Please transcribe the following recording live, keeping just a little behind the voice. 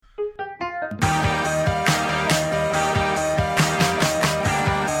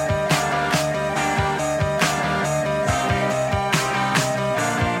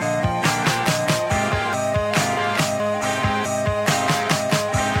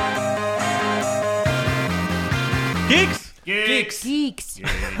Geeks.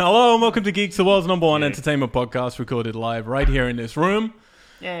 Hello and welcome to Geeks, the world's number one entertainment podcast, recorded live right here in this room.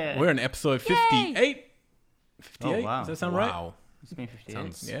 Yeah. We're in episode 58. 58? Oh, wow. Does that sound right? Wow. It's been 58.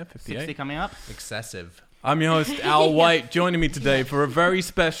 Sounds 58. 60 coming up. excessive. I'm your host, Al White, joining me today for a very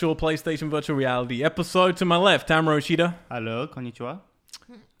special PlayStation Virtual Reality episode. To my left, Tamara Oshida. Hello, konnichiwa.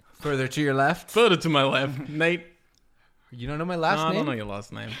 Further to your left. Further to my left, Nate. You don't know my last I name? don't know your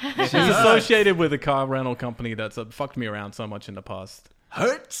last name. She's associated with a car rental company that's fucked me around so much in the past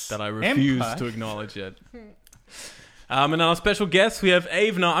Hurts. that I refuse to acknowledge it. And our special guest, we have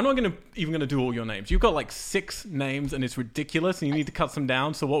Avna. I'm not even gonna do all your names. You've got like 6 names, and it's ridiculous, and you need to cut them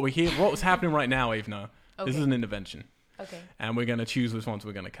down. So what what's happening right now, Avna? This is an intervention, Okay. and we're gonna choose which ones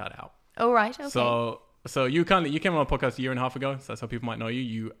we're gonna cut out. Oh, right. Okay. So you came on our podcast a year and a half ago. So that's how people might know you.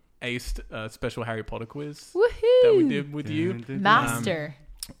 You aced a special Harry Potter quiz Woohoo! that we did with you, Master.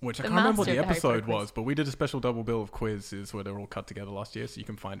 which I The can't remember what master the of the Harry Potter episode quiz. was, but we did a special double bill of quizzes where they're all cut together last year, so you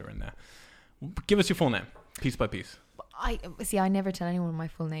can find her in there. Give us your full name, piece by piece. I never tell anyone my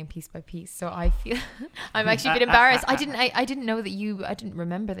full name piece by piece, so I feel I'm actually a bit embarrassed. I didn't know that I didn't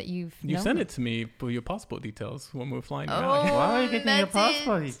remember that you Sent it to me for your passport details when we were flying around. Why are you getting your that's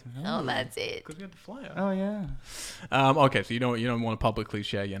passport? it. Oh, that's it. Because we had to fly out. Oh, yeah. Okay, so you don't want to publicly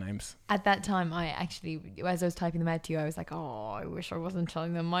share your names. At that time, I actually, as I was typing them out to you, I was like, oh, I wish I wasn't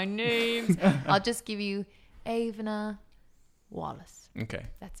telling them my names. I'll just give you Avna Wallace. Okay.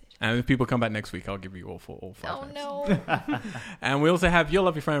 That's it. And if people come back next week, I'll give you all 5 Oh names. no, And we also have your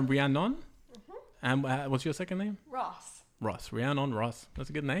lovely friend Rhiannon. And what's your second name? Ross. Ross. Rhiannon Ross. That's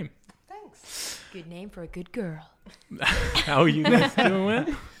a good name. Thanks. Good name for a good girl. How are you guys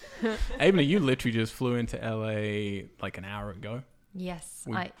doing? Avna, you literally just flew into LA like an hour ago. Yes,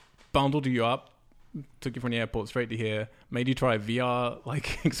 We- Bundled you up, took you from the airport straight to here, made you try a VR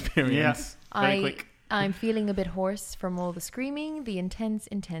like experience. Very quick. I'm feeling a bit hoarse from all the screaming, the intense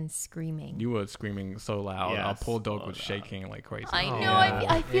screaming. You were screaming so loud. Yes, Our poor dog so was loud. shaking like crazy. I know. yeah.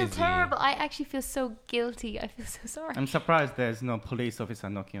 I feel Crazy. terrible. I actually feel so guilty. I feel so sorry. I'm surprised there's no police officer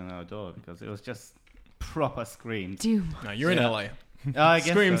knocking on our door because it was just proper screams. Doom. No, you're in Yeah. LA. Oh, I guess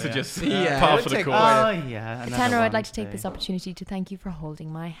Screams so, are yeah. just Yeah, par it'll for the take course. Oh, yeah. another Tanner, I'd one like to take today. this opportunity to thank you for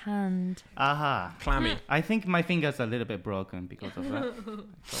holding my hand. Aha. Clammy. I think my fingers are a little bit broken because of that.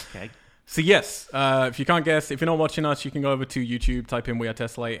 It's okay. So yes, if you can't guess, if you're not watching us, you can go over to YouTube, type in We Are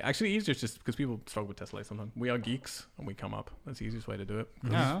Tessellate. Actually, easier just because people struggle with Tessellate sometimes. We Are Geeks, and we come up. That's the easiest way to do it.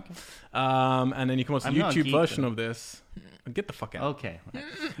 Oh, okay. And then you can watch the I'm not a YouTube geek, version though. of this. Get the fuck out. Okay.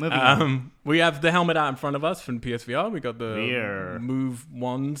 Moving on. We have the helmet out in front of us from PSVR. We got the VR. Move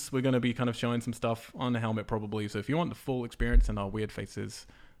ones. We're going to be kind of showing some stuff on the helmet probably. So if you want the full experience and our weird faces,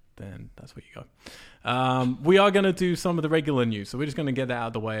 then that's where you go. We are going to do some of the regular news. So we're just going to get that out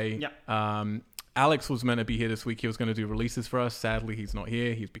of the way. Yeah. Alex was meant to be here this week. He was going to do releases for us. Sadly, he's not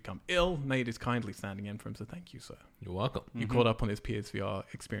here. He's become ill. Nate is kindly standing in for him. So thank you, sir. You're welcome. You caught up on his PSVR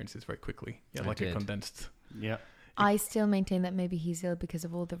experiences very quickly. Yeah, I like a did. condensed. Yeah. I still maintain that maybe he's ill because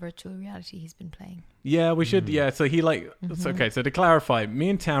of all the virtual reality he's been playing. Yeah, we should. Yeah, so he it's okay. So to clarify, me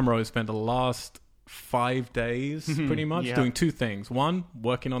and Tamro spent the last 5 days pretty much Yeah. doing 2 things. 1,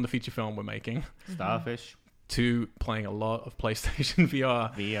 working on the feature film we're making. Starfish. 2, playing a lot of PlayStation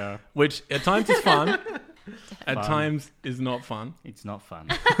VR, VR. which at times is fun, at Fun. times is not fun. It's not fun.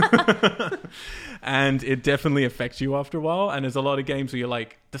 And it definitely affects you after a while. And there's a lot of games where you're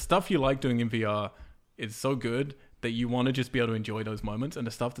like, the stuff you like doing in VR is so good that you want to just be able to enjoy those moments. And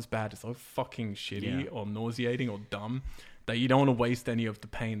the stuff that's bad is so fucking shitty Yeah. or nauseating or dumb that you don't want to waste any of the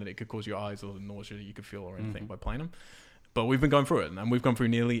pain that it could cause your eyes or the nausea that you could feel or anything by playing them. But we've been going through it, and we've gone through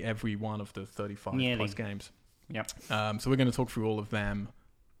nearly every one of the 35 Nearly. plus games. Yep. So we're going to talk through all of them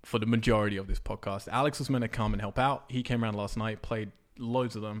for the majority of this podcast. Alex was meant to come and help out. He came around last night, played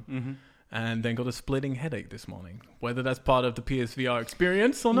loads of them, and then got a splitting headache this morning. Whether that's part of the PSVR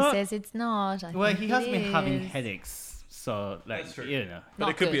experience or He not, says it's not. I Well, think he has it been having is. headaches. So, like, That's true. you know, but Not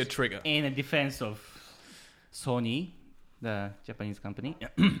it could be a good. trigger. in the defense of Sony, the Japanese company,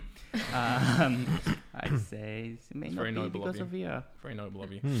 I'd say it may It's not very be noble of because of VR. Very noble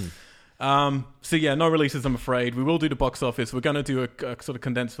of you. So yeah, no releases, I'm afraid. We will do the box office. We're going to do a sort of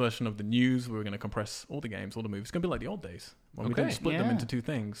condensed version of the news. We're going to compress all the games, all the movies. It's going to be like the old days when we Okay. didn't split them Yeah. into 2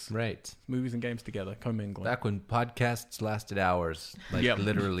 things. Right. Movies and games together, commingling. Back when podcasts lasted hours. Like Yep.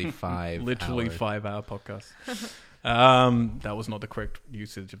 literally 5 Literally hours. 5-hour podcast. That was not the correct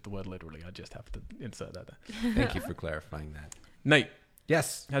usage of the word literally. I just have to insert that there. Thank you for clarifying that. Nate,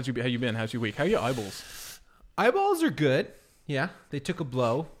 Yes. how you been? How's your week? How are your eyeballs? Eyeballs are good. Yeah. They took a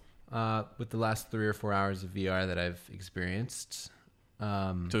blow with the last 3 or 4 hours of VR that I've experienced.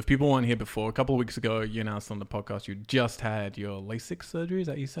 So if people weren't here before, a couple of weeks ago, you announced on the podcast you just had your LASIK surgery. Is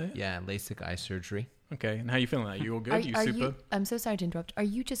that how you say it? Yeah, LASIK eye surgery. Okay. And how you feeling? Are you all good? You super? I'm so sorry to interrupt. Are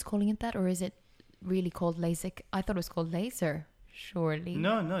you just calling it that, or is it really called LASIK? I thought it was called laser. Surely.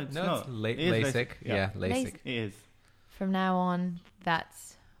 No, it's No, not. it's It is LASIK. Yeah, LASIK. It is. From now on,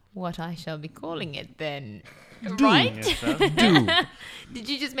 that's what I shall be calling it then. Right? Yes, sir. Do. Did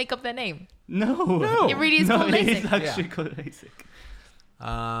you just make up that name? No. It really is no, called it is LASIK. actually called LASIK.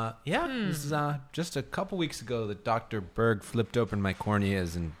 This is just a couple weeks ago that Dr. Berg flipped open my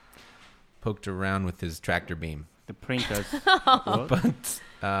corneas and poked around with his tractor beam. The printers. But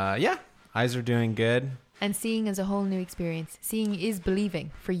eyes are doing good. And seeing is a whole new experience. Seeing is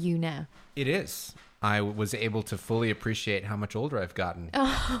believing for you now. It is. I was able to fully appreciate how much older I've gotten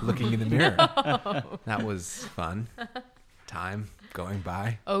looking in the mirror. That was fun. Time going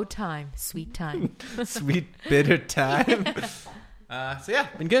by. Oh, time. Sweet time. Sweet, bitter time.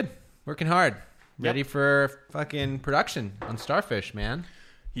 Been good. Working hard. Ready for fucking production on Starfish, man.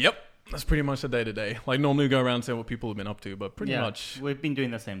 Yep. That's pretty much the day to day. Like normally we go around and say what people have been up to, but pretty much. We've been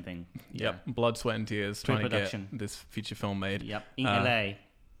doing the same thing. Yep. Blood, sweat, and tears trying to get Pre-production. this feature film made. Yep. In LA.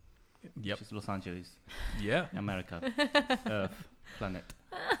 Yep. Which is Los Angeles. Yeah. America. Earth. Planet.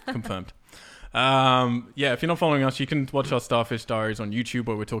 Confirmed. If you're not following us, you can watch our Starfish Diaries on YouTube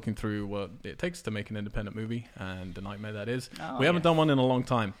where we're talking through what it takes to make an independent movie and the nightmare that is. We haven't done one in a long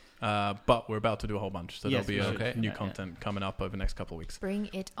time, but we're about to do a whole bunch. So Yes, there'll be we should. new Yeah, content coming up over the next couple of weeks. Bring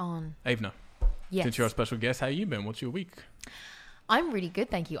it on. Avna, Yes. since you're a special guest, how you been? What's your week? I'm really good,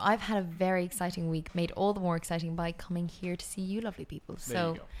 thank you. I've had a very exciting week, made all the more exciting by coming here to see you lovely people. There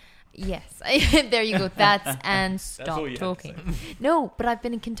you go. Yes, there you go. That's and stop all you had to talking. No, but I've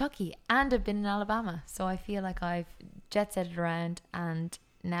been in Kentucky and I've been in Alabama, so I feel like I've jet-setted around and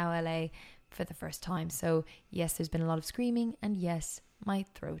now LA for the first time. So yes, there's been a lot of screaming, and yes, my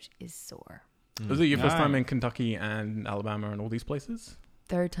throat is sore. Was it your first Nice. time in Kentucky and Alabama and all these places?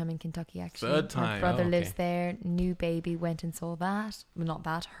 Third time in Kentucky, actually. Third My time. brother Oh, okay. lives there. New baby went and saw that. Well, not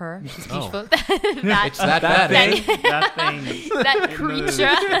that, her. She's Oh. beautiful. It's that bad. thing. That thing. that It creature. moves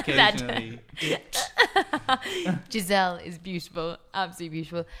that occasionally. Giselle is beautiful, absolutely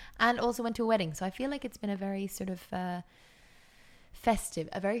beautiful, and also went to a wedding. So I feel like it's been a very sort of a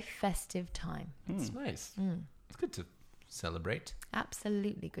very festive time. It's nice. It's good to celebrate.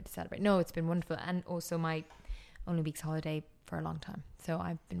 Absolutely good to celebrate. No, it's been wonderful, and also my only week's holiday for a long time. So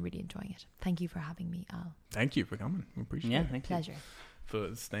I've been really enjoying it. Thank you for having me, Al. Thank you for coming. We appreciate Yeah, it. thank you. Pleasure.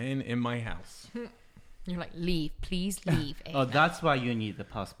 For staying in my house. You're like, leave, please leave. Oh, that's why you need the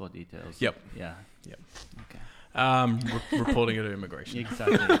passport details. Yep. Yeah. Yep. Okay. Reporting it to immigration.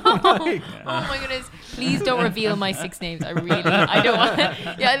 Exactly. Oh my goodness! Please don't reveal my 6 names. I don't want.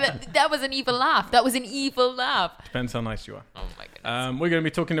 Yeah, that was an evil laugh. That was an evil laugh. Depends how nice you are. Oh my goodness. We're going to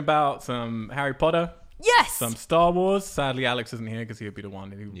be talking about some Harry Potter, Yes. some Star Wars. Sadly, Alex isn't here because he'll be the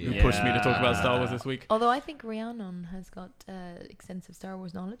one who pushed me to talk about Star Wars this week. Although I think Rhiannon has got extensive Star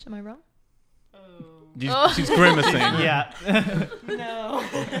Wars knowledge. Am I wrong? She's grimacing. Yeah.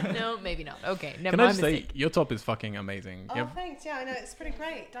 No, maybe not. Okay, never Can I mind. just say, your top is fucking amazing. Oh, You have- thanks. Yeah, I know. It's pretty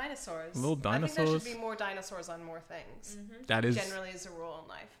great. Dinosaurs. Little I think there dinosaurs. should be more dinosaurs on more things. that is Generally is a rule in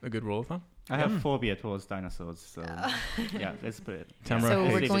life. a good rule of thumb. I have phobia towards dinosaurs, so yeah, let's put it. Tamara So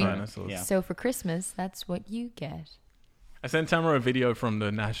we're hates going- dinosaurs. Yeah. So for Christmas, that's what you get. I sent Tamara a video from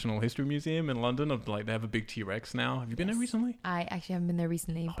the National History Museum in London of like they have a big T-Rex now. Have you been there recently? I actually haven't been there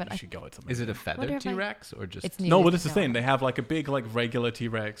recently, Oh, but you I should go. It's amazing. Is it a Wonder feathered if I- T-Rex or just... it's new. No, well, it's this is the not. thing. They have like a big, like regular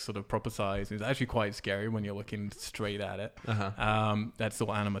T-Rex, sort of proper size. It's actually quite scary when you're looking straight at it. That's all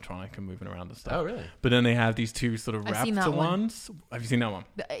animatronic and moving around and stuff. Oh, really? But then they have these two sort of I've seen raptor that one. ones. Have you seen that one?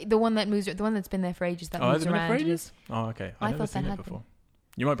 The one that moves, the one that's been there for ages. That Oh, moves has it been there around. for ages? Oh, okay. I I've never thought seen that it had before.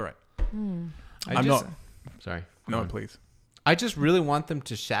 You might be right. I'm not. Sorry. No, please. I just really want them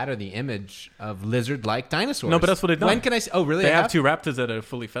to shatter the image of lizard-like dinosaurs. No, but that's what they've done. When can I see... Oh, really? They have two raptors that are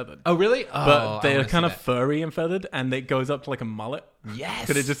fully feathered. Oh, really? But I they're wanna kind see of furry and feathered, and it goes up to like a mullet. that. Yes.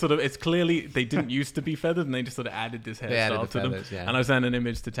 But it just sort of, it's clearly, they didn't used to be feathered, and they just sort of added this They added hairstyle the to them. feathers, yeah. And I sent an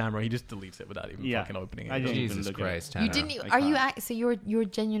image to Tamara. He just deletes it without even Yeah. fucking opening I it. didn't even Jesus look at it. Christ, You Tanner. didn't. I Are you? can't. So you're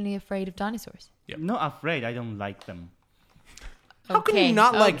genuinely afraid of dinosaurs? Not afraid. I don't like them. How can you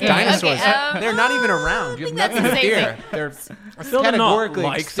not like okay, dinosaurs? okay, They're not even around. You have that's nothing to the same fear. They're Still not categorically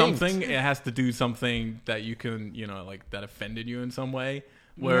like extinct. something. It has to do something that you can, like that offended you in some way.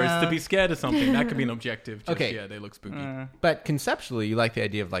 Whereas to be scared of something, that could be an objective. Just, Okay. Yeah, they look spooky. But conceptually, you like the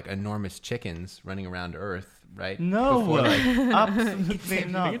idea of like enormous chickens running around Earth, right? No, Before, like, absolutely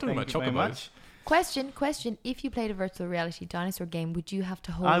not. You're talking about Thank you very chocobos. much. Question. If you played a virtual reality dinosaur game, would you have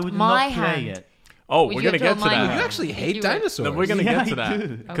to I hold would my not play hand? it. Oh, Would we're you going to have get told to mine? that. You actually If hate you were- dinosaurs. No, we're going to Yeah, get to I that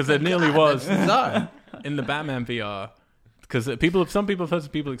do. because Okay. there nearly was bizarre. in the Batman VR. Because some people have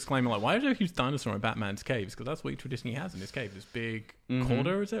heard people exclaiming like, "Why is there a huge dinosaur in Batman's caves?" Because that's what he traditionally has in his cave: this big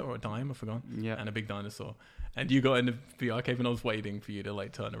quarter, is it, or a dime? I forgot. Yeah. And a big dinosaur. And you got in the VR cave, and I was waiting for you to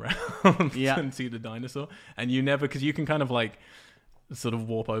like turn around Yeah. and see the dinosaur. And you never, because you can kind of like sort of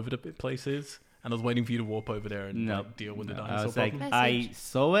warp over to places. And I was waiting for you to warp over there and No. like, deal with the I dinosaur was like, problem. I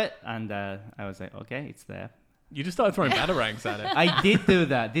saw it, and I was like, okay, it's there. You just started throwing batarangs at it. I did do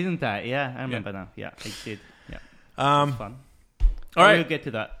that, didn't I? Yeah, I remember now. Yeah, I did. Yeah, it's fun. All right. We'll get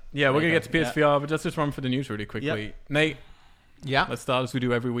to that. Yeah, we're going to later. get to PSVR, but let's just run for the news really quickly. Yep. Nate, Yeah. let's start as we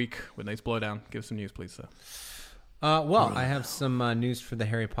do every week with Nate's Blowdown. Give us some news, please, sir. Well, I have some news for the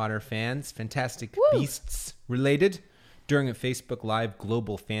Harry Potter fans. Fantastic Woo! Beasts related. During a Facebook Live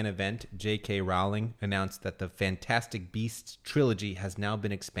global fan event, J.K. Rowling announced that the Fantastic Beasts trilogy has now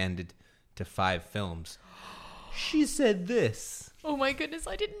been expanded to 5 films. She said this. Oh my goodness,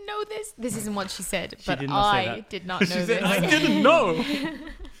 I didn't know this. This isn't what she said, She but did not say I that. did not know She said, this. I didn't know.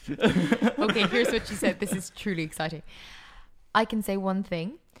 Okay, here's what she said. This is truly exciting. I can say one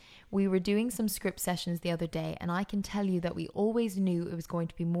thing. We were doing some script sessions the other day, and I can tell you that we always knew it was going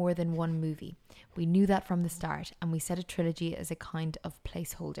to be more than one movie. We knew that from the start, and we set a trilogy as a kind of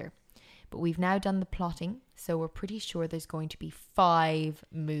placeholder. But we've now done the plotting, so we're pretty sure there's going to be 5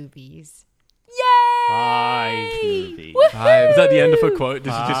 movies. Yay! 5 movies. Was that the end of a quote?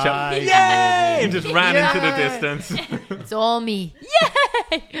 Did she just shout, 5 "Yay!" and movies. just ran into the distance? It's all me.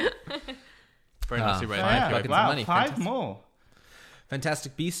 Very nicely Ah, read. fine. Thank you. Buckets of Wow, money. 5 Fantastic. more.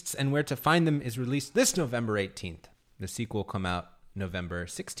 Fantastic Beasts and Where to Find Them is released this November 18th. The sequel will come out November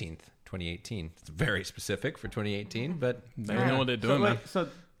 16th, 2018. It's very specific for 2018, but They know what they're So, doing, man. wait, so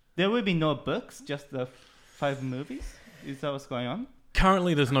there will be no books, just the 5 movies? Is that what's going on?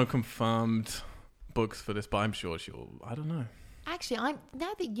 Currently, there's no confirmed books for this, but I'm sure she'll. I don't know. Actually, I'm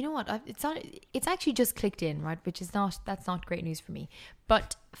now that you know what it's not. It's actually just clicked in, right? Which is not. That's not great news for me.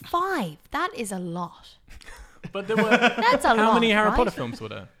 But 5, that is a lot. But there were. That's a lot. How many Harry right? Potter films were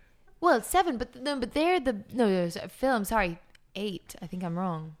there? Well, 7, but they're there's a film. Sorry, 8. I think I'm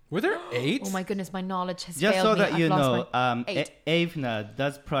wrong. were there 8? Oh my goodness, my knowledge has Just failed so me. that I've you lost know, my 8. Avna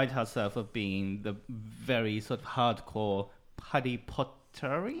does pride herself of being the very sort of hardcore Harry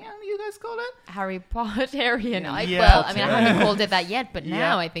Potterian, you guys call it? Harry Potterian. Yeah, Well, I mean, I Potter. haven't called it that yet, but now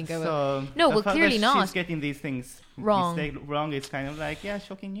Yeah, I think I will. so No, the well, fact clearly that not. She's getting these things Wrong. wrong is kind of like, yeah,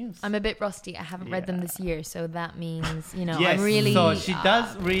 shocking news. I'm a bit rusty. I haven't read them Yeah. this year, so that means yes, I'm really. so she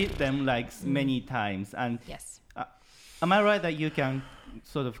does read them like Mm. many times. And Yes. am I right that you can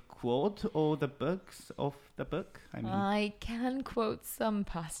sort of quote all the books of the book? I mean, I can quote some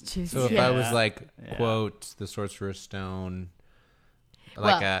passages. So if yeah. I was like, Yeah. quote, the Sorcerer's Stone, Well-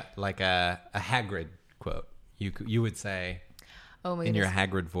 like a Hagrid quote, you would say Oh my in your goodness.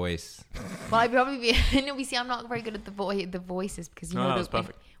 Hagrid voice. Well, I'd probably be. No, we see, I'm not very good at the voices because you No, know that the, was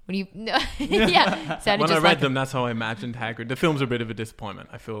perfect. when you no, yeah. Sounded When I just read like them, that's how I imagined Hagrid. The film's a bit of a disappointment.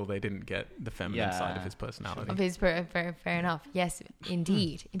 I feel they didn't get the feminine Yeah. side of his personality. Of his fair enough. Yes,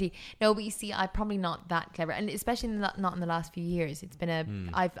 indeed. No, but you see, I'm probably not that clever, and especially not in the last few years. It's been a.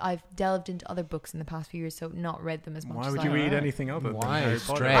 I've delved into other books in the past few years, so not read them as much. Why as would I you read Alright. anything other Why than Harry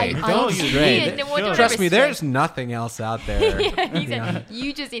Potter? stray? I Don't did. stray. No, what Sure. Trust me, stray. there's nothing else out there. Yeah, exactly.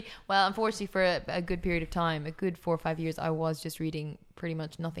 You just well, unfortunately, for a good period of time, a good 4 or 5 years, I was just reading pretty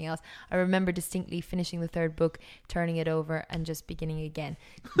much nothing else. I remember distinctly finishing the 3rd book, turning it over, and just beginning again.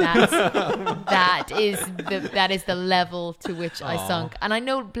 That is the level to which I sunk. And I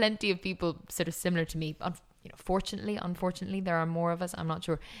know plenty of people sort of similar to me. Fortunately, unfortunately, there are more of us. I'm not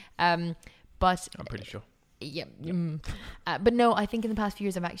sure, but I'm pretty sure. yeah. But no, I think in the past few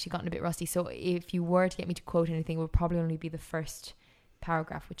years I've actually gotten a bit rusty. So if you were to get me to quote anything, it would probably only be the first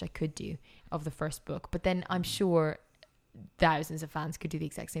paragraph, which I could do, of the first book. But then I'm sure thousands of fans could do the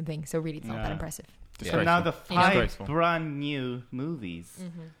exact same thing. So really, it's not that Yeah. impressive. so now the Disgraceful. 5 Disgraceful. brand new movies.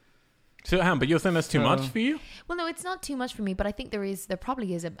 Mm-hmm. So, Han, but you're saying that's too So- much for you? Well, no, it's not too much for me, but I think there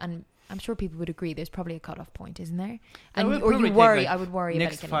probably is and I'm sure people would agree. There's probably a cutoff point, isn't there? That And would or probably you take, worry. like, I would worry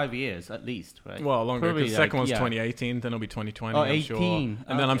Next about it 5 years at least, right? Well, longer. Probably Because the second like, one's yeah. 2018, then it'll be 2020. Oh, I'm sure. 18.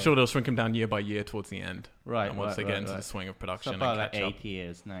 And then I'm Okay. sure they'll shrink them down year by year towards the end. Right, And once right, they get right, into the right. swing of So production about and like catch 8 up.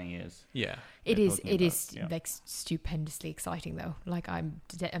 years, 9 years. Yeah. It we're is. talking It is about, yeah. like stupendously exciting, though. Like I'm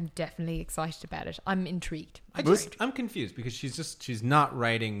definitely excited about it. I'm intrigued. I'm confused because she's not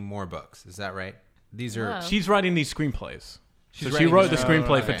writing more books. Is that right? These are Wow. She's writing these screenplays. She's So she writing wrote the these- screenplay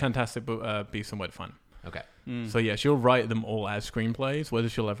right. for Fantastic Beasts and Where to Find Them. okay. Mm. So yeah, she'll write them all as screenplays. Whether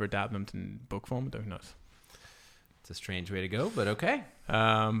she'll ever adapt them to book form, who knows. It's a strange way to go, but okay.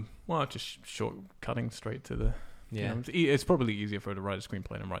 Well, just cutting straight to the. Yeah. It's probably easier for her to write a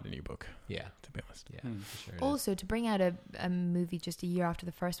screenplay than write a new book. Yeah. To be honest. Yeah. Hmm. For sure it is. Also, to bring out a movie just a year after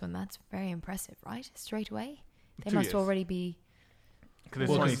the first one, that's very impressive, right? Straight away. They 2 must years. already be... Because it's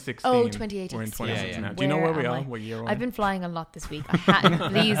Well, 2016. Oh, 2018. We're in 2016 Yeah, yeah. now. Do you know where we Where are? am I? What year are we? I've been flying a lot this week.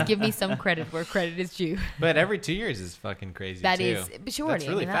 Please give me some credit where credit is due. But every 2 years is fucking crazy, That too. is... But surely, That's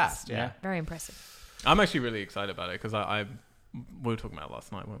really fast, yeah. Very impressive. I'm actually really excited about it because we were talking about it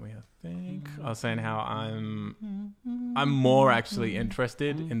last night, weren't we? I think I was saying how I'm more actually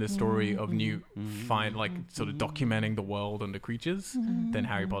interested in the story of Newt sort of documenting the world and the creatures than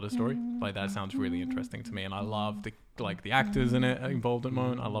Harry Potter's story. Like that sounds really interesting to me, and I love the actors in it involved at the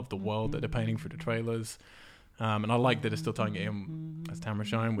moment. I love the world that they're painting through the trailers. And I like that they're still tying it in, as Tamara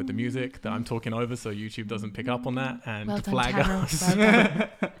showing, with the music that I'm talking over, so YouTube doesn't pick up on that and Well done, flag Tamara. us.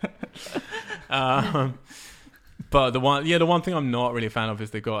 Well done. But the one thing I'm not really a fan of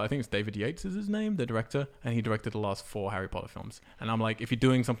is I think it's David Yates is his name, the director, and he directed the last 4 Harry Potter films. And I'm like, if you're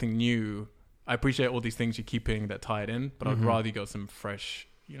doing something new, I appreciate all these things you're keeping that tie it in, but I'd rather you go some fresh,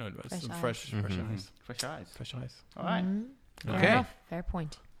 fresh eyes. Fresh eyes. Fresh eyes. All right. Fair Okay. enough. Fair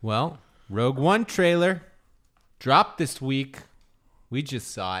point. Well, Rogue One trailer dropped this week. We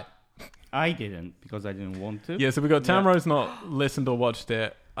just saw it. I didn't because I didn't want to. Yeah, so we got Tamara's not listened or watched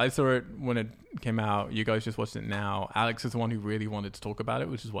it. I saw it when it came out. You guys just watched it now. Alex is the one who really wanted to talk about it,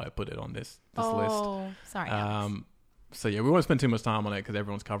 which is why I put it on this list. Oh, sorry. Alex. So yeah, we won't spend too much time on it because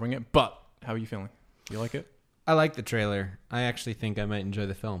everyone's covering it. But how are you feeling? You like it? I like the trailer. I actually think I might enjoy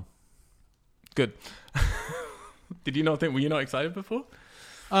the film. Good. Did you not think? Were you not excited before?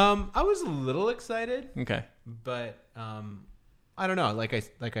 I was a little excited, Okay. but I don't know. Like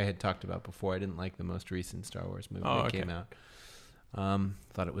I had talked about before, I didn't like the most recent Star Wars movie that came out.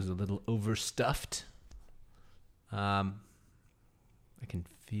 Thought it was a little overstuffed. I can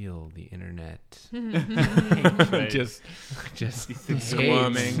feel the internet Just just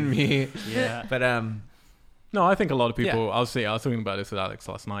swarming. hates me. Yeah. But no, I think a lot of people. Yeah. I was talking about this with Alex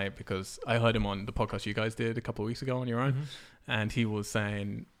last night because I heard him on the podcast you guys did a couple of weeks ago on your own, and he was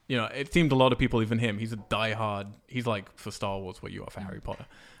saying, it seemed a lot of people, even him, he's a diehard. He's like for Star Wars what you are for Harry Potter,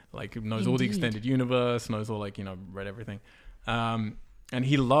 like knows all the Indeed. extended universe, knows all read everything, and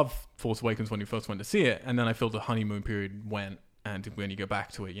he loved Force Awakens when he first went to see it, and then I feel the honeymoon period went, and when you go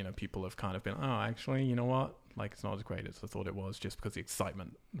back to it, people have kind of been, oh, actually, you know what? Like, it's not as great as I thought it was just because the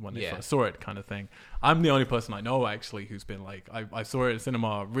excitement when they first saw it kind of thing. I'm the only person I know, actually, who's been like, I saw it at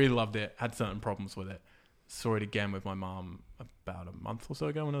cinema, really loved it, had certain problems with it. Saw it again with my mom about a month or so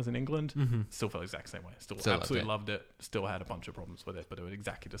ago when I was in England. Still felt the exact same way. Still absolutely loved it. Still had a bunch of problems with it, but it was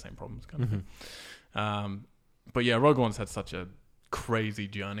exactly the same problems kind of thing. But yeah, Rogue One's had such a crazy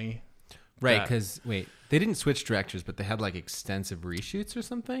journey. right, because wait, they didn't switch directors, but they had like extensive reshoots or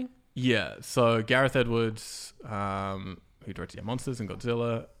something. Yeah, so Gareth Edwards, who directed Monsters and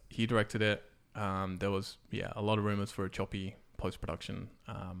Godzilla, he directed it. There was a lot of rumors for a choppy post-production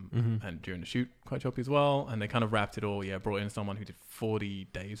and during the shoot quite choppy as well, and they kind of wrapped it all. Brought in someone who did 40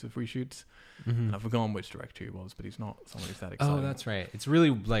 days of reshoots, and I've forgotten which director he was, but he's not someone who's that exciting. Oh, that's right. It's really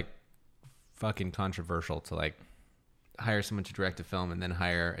like fucking controversial to like hire someone to direct a film and then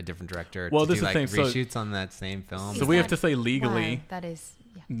hire a different director Well, to this do is like the thing, so- reshoots on that same film. So Is we have that to say legally, Wow, that is...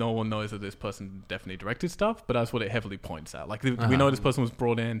 Yeah. no one knows that this person definitely directed stuff, but that's what it heavily points at. Like, we know this person was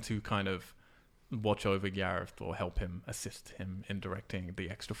brought in to kind of watch over Gareth or help him, assist him in directing the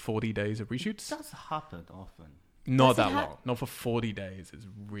extra 40 days of reshoots. Does happen often. Not Does it that long. Not for 40 days is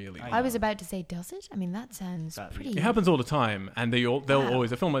really long. I was about to say, does it? I mean, that sounds That- pretty... It happens all the time, and they'll Wow.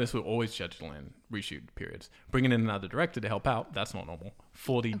 always, a film like this will always schedule in reshoot periods. Bringing in another director to help out, that's not normal.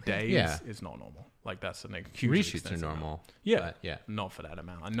 40 days Yeah. is not normal. Like, that's a huge Reshoots are normal. Yeah. but yeah. Not for that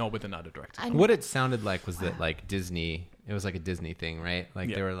amount, and not with another director. And- What it sounded like was that like Disney, it was like a Disney thing, right? Like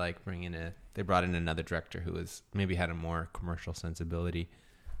Yeah. they were like they brought in another director who was maybe had a more commercial sensibility.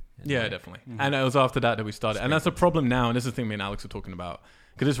 And, Yeah, definitely. And it was after that we started. And that's a problem now, and this is the thing me and Alex were talking about.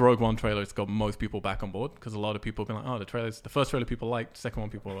 Because this Rogue One trailer has got most people back on board, because a lot of people have been like, oh, the first trailer people liked, the second one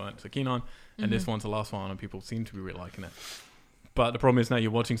people weren't so keen on, and this one's the last one, and people seem to be really liking it. But the problem is now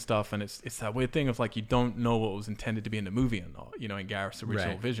you're watching stuff, and it's that weird thing of like you don't know what was intended to be in the movie or not, in Gareth's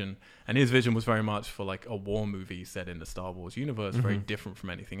original Right. vision. And his vision was very much for like a war movie set in the Star Wars universe, very different from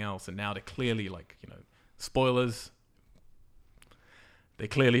anything else. And now they're clearly like, spoilers, they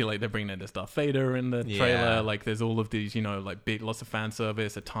clearly like they're bringing in the Darth Vader in the Yeah. trailer. Like there's all of these, you know, like big lots of fan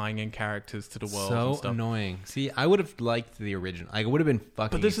service. They're tying in characters to the world and So stuff. annoying. See, I would have liked the original. I would have been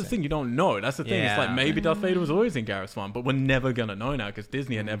fucking. But this is the excited. thing, you don't know. That's the thing. It's like Yeah. maybe Darth Vader was always in Gareth's farm, but we're never gonna know now because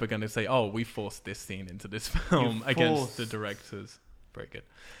Disney are never gonna say, "Oh, we forced this scene into this film against forced. the directors." Very good.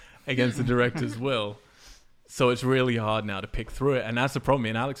 Against the director's will. So it's really hard now to pick through it, and that's the problem. Me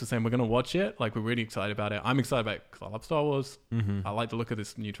and Alex were saying we're gonna watch it. Like we're really excited about it. I'm excited about it because I love Star Wars. Mhm. I like the look of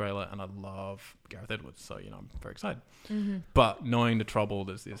this new trailer, and I love Gareth Edwards. So I'm very excited. Mm-hmm. But knowing the trouble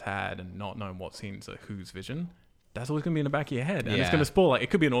that it's had and not knowing what scenes are whose vision, that's always going to be in the back of your head. And it's Yeah. going to spoil. Like, it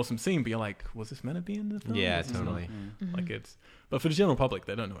could be an awesome scene, but you're like, was this meant to be in the film? Yeah, Was this not? totally. Like it's, but for the general public,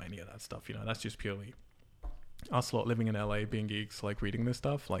 they don't know any of that stuff. That's just purely us lot living in LA, being geeks, like reading this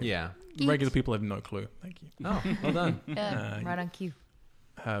stuff. Like Yeah. regular people have no clue. Thank you. Oh, well done. Right on cue.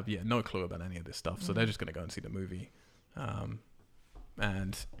 Have no clue about any of this stuff. So they're just going to go and see the movie.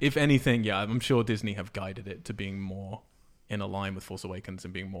 And if anything, I'm sure Disney have guided it to being more in a line with Force Awakens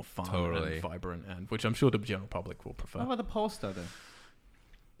and being more fun Totally. and vibrant, and which I'm sure the general public will prefer. What about the poster then?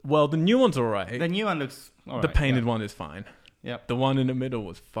 Well, the new one's alright. The new one looks alright. The painted yeah. one is fine. Yep. The one in the middle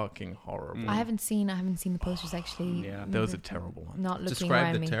was fucking horrible. I haven't seen the posters actually. Yeah. That was a terrible one. Not looking Describe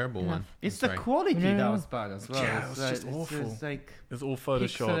around the me terrible enough. one. It's I'm the sorry. quality No, no, that no. was bad as well. Yeah, it was just it's awful. like It was all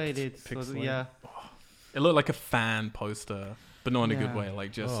photoshopped. pixelated. So, pixelated. yeah. It looked like a fan poster, but not in a good Yeah. way.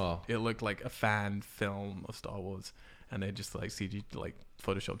 Like just Oh. it looked like a fan film of Star Wars, and they just like CG like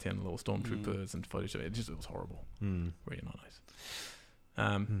photoshopped in little stormtroopers and photoshopped. It was horrible. Mm. Really not nice.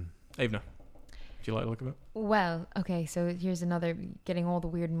 Avna, do you like the look of it? Well, okay, so here's another getting all the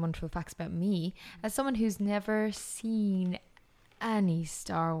weird and wonderful facts about me. As someone who's never seen any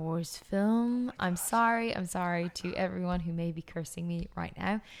Star Wars film, I'm sorry to everyone who may be cursing me right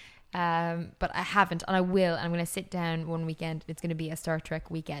now. But I haven't, and I will, and I'm going to sit down one weekend. It's going to be a Star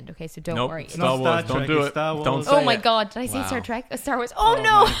Trek weekend, okay? So don't Nope. worry. It's Star not Wars. Star Don't Trek, do it's it. Star Wars. Don't say Oh my it. God, did I say Wow. Star Trek? Star Wars. Oh,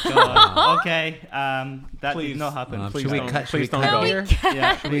 no! my God. Okay. That Please. did not happen. Please Should we don't. cut? Please Should we don't cut go. here?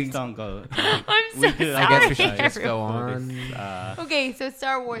 Yeah, please don't go. I'm so We do- sorry. I guess we should just go everyone. on. Okay, so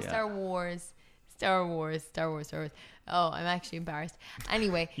Star Wars, Yeah. Star Wars. Oh, I'm actually embarrassed.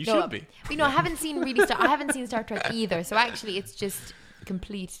 Anyway, You no, should be. You know, I haven't seen Star Trek either. So actually, it's just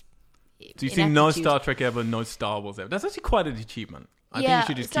complete. So you've seen no ineptitude. Star Trek ever, no Star Wars ever. That's actually quite an achievement. I think you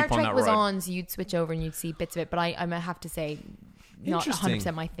should just Star keep on Trek that was road. on, so you'd switch over and you'd see bits of it. But I might have to say, not Interesting.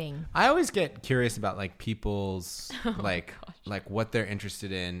 100% my thing. I always get curious about like people's Oh like what they're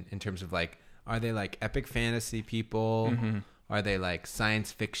interested in terms of like, are they like epic fantasy people? Mm-hmm. Are they like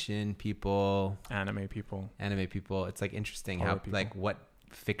science fiction people? Anime people. Anime people? It's like interesting Horror how people. like what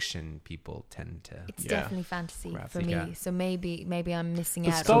fiction people tend to. It's Yeah. definitely fantasy Graphic, for me. yeah. So maybe I'm missing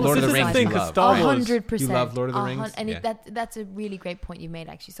But out. Star on Lord of Wars the is Rings thing, you 'cause love. Star Wars. 100%. You love Lord of the Rings? And Yeah. that's a really great point you made,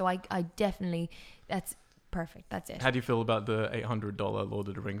 actually. So I definitely, that's perfect. That's it. How do you feel about the $800 Lord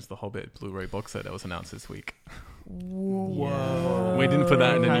of the Rings The Hobbit Blu-ray box set that was announced this week? Whoa. We didn't put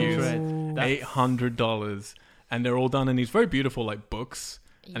that in the news. 800. That's- $800, and they're all done in these very beautiful like books,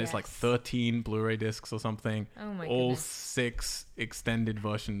 and it's like Yes. 13 Blu-ray discs or something. Oh my all goodness. 6 extended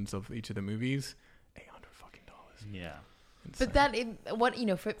versions of each of the movies. $800 Yeah. But that, what you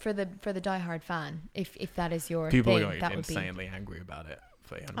know, for the diehard fan, if that is your People thing, are that would be. insanely angry about it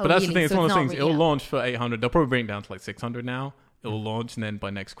for 800. Oh, But that's the really? thing. It's So one of it's those not things. re- It'll yeah. launch for 800. They'll probably bring it down to like 600 now. It'll launch, and then by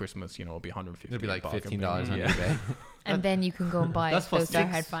next Christmas, it'll be 150. It'll be like bargain $15 bin. on Yeah. eBay. And then you can go and buy That's for those 6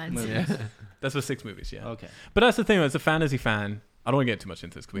 diehard fans. movies. That's for 6 movies. Yeah. Okay. But that's the thing. As a fantasy fan, I don't want to get too much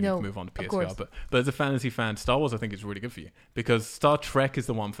into this because we No, need to move on to of PSVR. course. But as a fantasy fan, Star Wars I think is really good for you because Star Trek is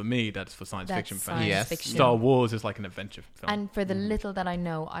the one for me that's for science That's fiction fans. science Yes. fiction. Star Wars is like an adventure film. And for the little that I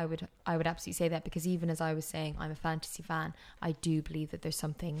know, I would absolutely say that, because even as I was saying, I'm a fantasy fan. I do believe that there's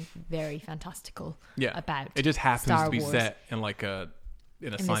something very fantastical yeah, about it just happens Star to be Wars. set in like in a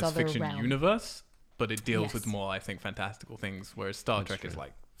this science other fiction realm. universe, but it deals Yes. with more, I think, fantastical things. Whereas Star That's Trek is true.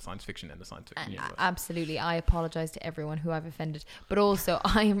 like science fiction in the science fiction And universe. absolutely, I apologize to everyone who I've offended, but also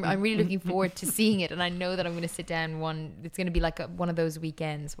I'm really looking forward to seeing it, and I know that I'm going to sit down it's going to be like one of those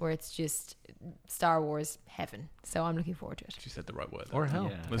weekends where it's just Star Wars heaven. So I'm looking forward to it. She said the right word. Or there. hell. Yeah.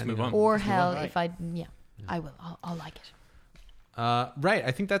 Let's depending move on. Or Let's move hell, on, if I will. I'll like it. Right.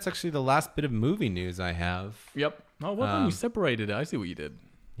 I think that's actually the last bit of movie news I have. Yep. Oh, well done. You Um, separated it. I see what you did.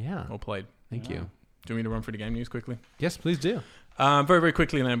 Yeah. Or played. Thank you. Do you want me to run through the game news quickly? Yes, please do. Very, very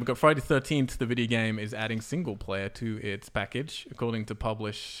quickly then, we've got Friday 13th. The video game is adding single player to its package, according to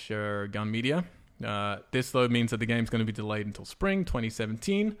publisher Gun Media. This, though, means that the game's going to be delayed until spring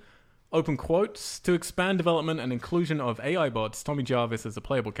 2017. Open quotes, to expand development and inclusion of AI bots, Tommy Jarvis as a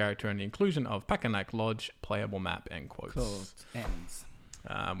playable character, and the inclusion of Packanack Lodge playable map, end quotes. Quote ends.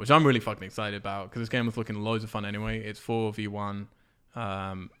 which I'm really fucking excited about because this game was looking loads of fun anyway. It's 4v1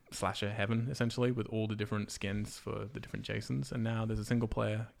 slasher heaven, essentially, with all the different skins for the different Jasons. And now there's a single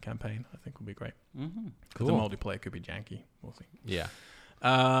player campaign. I think will be great. Mm-hmm. Because the multiplayer could be janky. We'll see. Yeah.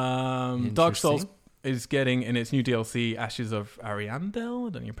 Dark Souls is getting in its new DLC Ashes of Ariandel. I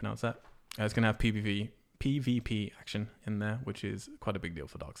don't know how you pronounce that. It's going to have PvP action in there, which is quite a big deal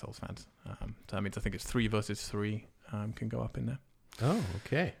for Dark Souls fans. So that means I think it's 3 versus 3 can go up in there. Oh,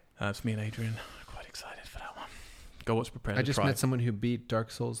 okay. It's me and Adrian are quite excited for that one. Go watch Prepared I to just Try. met someone who beat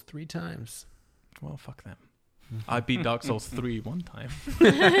Dark Souls 3 times. Well, fuck them. I beat Dark Souls 3 one time.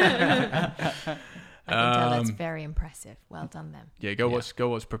 I can tell it's very impressive. Well done, them. Yeah, go watch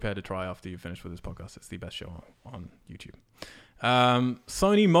Prepare to Try after you finish with this podcast. It's the best show on YouTube.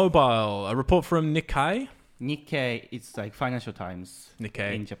 Sony Mobile, a report from Nikkei. Nikkei, it's like Financial Times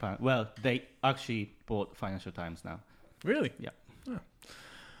Nikkei. in Japan. Well, they actually bought Financial Times now. Really? Yeah. Oh.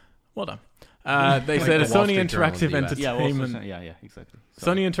 Well done. They Like said the a Wall Sony Street Journal in Interactive the US. Entertainment. Yeah, exactly. So,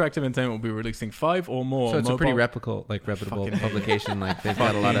 Sony Interactive Entertainment will be releasing 5 or more. So it's a pretty mobile- reputable Fucking publication. Like they've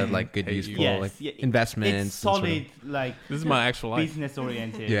got a lot of like good hate you. useful Yes, like yeah, investments. it's solid, like This is my actual life.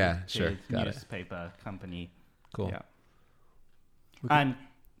 business-oriented Yeah, sure. Got it. newspaper company. Cool. Yeah. And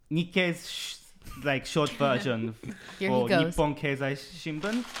Nikkei's like short version Here for he goes. Nippon Keizai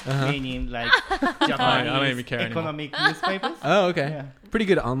Shimbun, Uh-huh. meaning like I don't Japanese even care anymore. economic newspapers. Oh, okay. Yeah. Pretty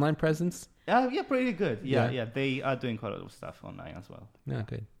good online presence. Yeah, pretty good. Yeah, Yeah. yeah, they are doing quite a lot of stuff online as well. Yeah,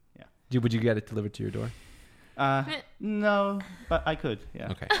 good. Yeah. Would you get it delivered to your door? No, but I could.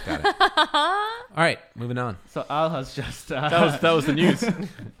 Yeah. Okay, got it. All right, moving on. So Al has just. That was the news.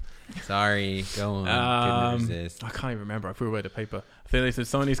 Sorry, go on. Couldn't resist. I can't even remember. I threw away the paper. I think they said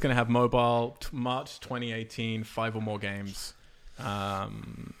Sony's going to have mobile March 2018, 5 or more games.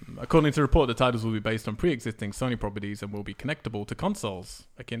 According to the report, the titles will be based on pre-existing Sony properties and will be connectable to consoles,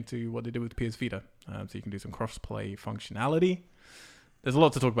 akin to what they did with PS Vita. So you can do some cross-play functionality. There's a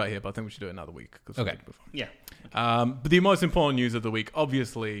lot to talk about here, but I think we should do it another week. Okay. Yeah. But the most important news of the week,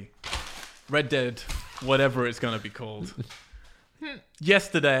 obviously, Red Dead, whatever it's going to be called.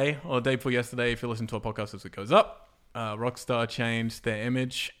 Yesterday, or the day before yesterday, if you listen to our podcast as it goes up, Rockstar changed their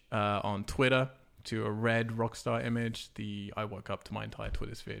image on Twitter to a red Rockstar image. I woke up to my entire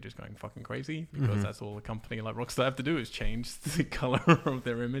Twitter sphere just going fucking crazy because that's all a company like Rockstar have to do is change the color of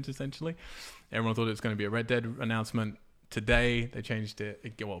their image, essentially. Everyone thought it was going to be a Red Dead announcement. Today, they changed it.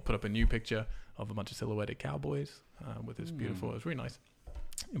 Put up a new picture of a bunch of silhouetted cowboys with this beautiful. It was really nice.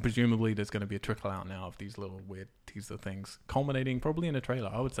 And presumably, there's going to be a trickle out now of these little weird teaser things, culminating probably in a trailer.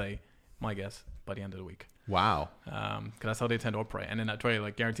 I would say, my guess, by the end of the week. Wow. Because that's how they tend to operate. And in that trailer,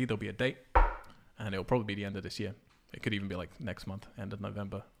 like, guaranteed there'll be a date, and it'll probably be the end of this year. It could even be like next month, end of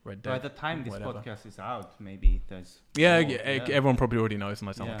November. Red Dead. By the time this whatever. podcast is out, maybe there's. Yeah, more, everyone probably already knows,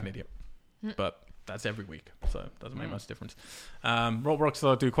 unless I sound like Yeah. an idiot. But that's every week, so it doesn't make much difference.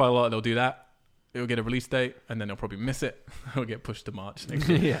 Rockstar do quite a lot. They'll do that. It'll get a release date, and then they'll probably miss it. It'll get pushed to March next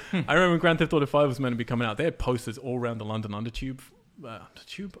year. Yeah. I remember when Grand Theft Auto 5 was meant to be coming out. They had posters all around the London Underground. The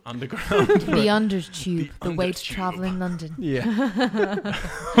Undertube, the way to Undertube. travel in London. Yeah.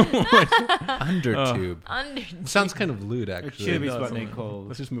 Undertube. Undertube. Sounds kind of lewd, A actually. tube is does, what they doesn't it? call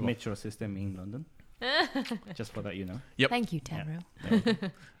Let's just move on. metro system in London. Just for that, you know. Yep. Thank you, Tamro.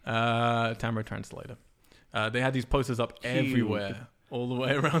 Tamara Translator. They had these posters up Tube. everywhere, all the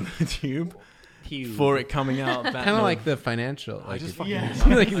way around the tube, Tube. for it coming out. That Kind of like the financial. I Like just it- fucking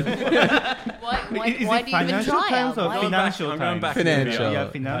Why Is why it do you even Financial try? Times Al? or Why- Financial I'm going Times? back to Financial. Yeah,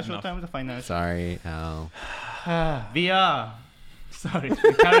 Had Financial enough. Times or Financial. Sorry, Al. VR. Sorry.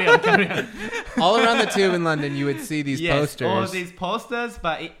 Carry on. All around the tube in London, you would see these Yes, posters. all these posters,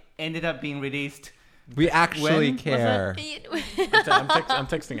 but it ended up being released. We actually When was care. I'm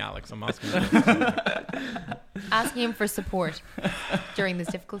texting Alex. I'm asking him. Asking him for support during this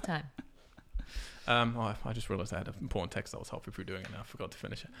difficult time. I just realized I had an important text I was halfway through doing it, and I forgot to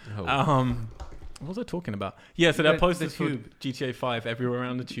finish it. Oh. What was I talking about? Yeah, so there are The posters for tube. GTA 5 everywhere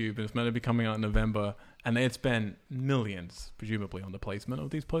around the tube, and it's meant to be coming out in November. And they had spent millions, presumably, on the placement of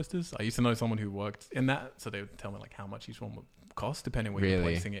these posters. I used to know someone who worked in that, so they would tell me like how much each one would cost, depending where you're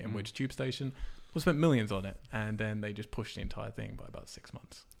Really? placing it in which tube station. We spent millions on it, and then they just pushed the entire thing by about 6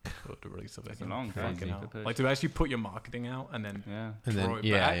 months for the release of it. That's a long Fucking time hell. to push. Like to actually put your marketing out and then Yeah. And throw then, it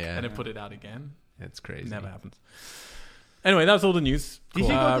yeah, back yeah. and then put it out again. It's crazy. Never happens. Anyway, that was all the news. Did you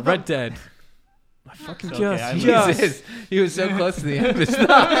go to the- Red Dead. I fucking Okay, I just. He was so close to the end.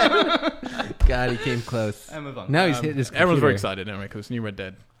 But God, he came close. I move on. Now he's hit his computer. Everyone's very excited anyway because it's new Red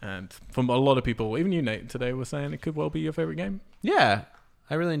Dead, and from a lot of people, even you, Nate, today were saying it could well be your favorite game. Yeah,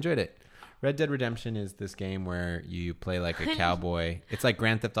 I really enjoyed it. Red Dead Redemption is this game where you play like a cowboy. It's like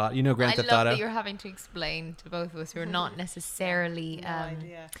Grand Theft Auto. You know Grand I Theft love Auto? that you're having to explain to both of us who are not necessarily. No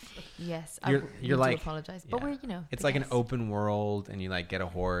idea. Yes, You're need like- to apologize, but yeah. we're It's the like an guests. open world, and you like get a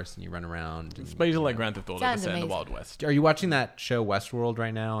horse and you run around. It's and, basically you like know. Grand Theft Auto, but Sounds set in the amazing. Wild West. Are you watching that show Westworld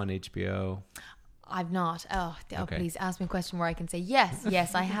right now on HBO? I've not. Okay. Please ask me a question where I can say yes.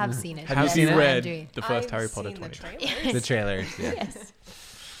 Yes, I have seen it. Have you Yes, seen I it? am read doing. the first I've Harry Potter seen the 20? trailers. The trailers. Yeah. Yes.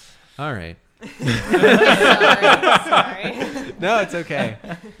 All right. Sorry. No, it's okay.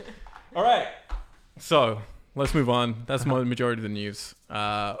 All right. So let's move on. That's the majority of the news.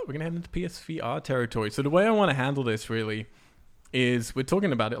 We're going to head into PSVR territory. So the way I want to handle this really is we're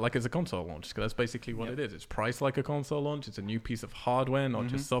talking about it like it's a console launch, because that's basically what it is. It's priced like a console launch. It's a new piece of hardware, not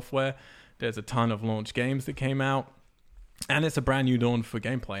just software. There's a ton of launch games that came out, and it's a brand new dawn for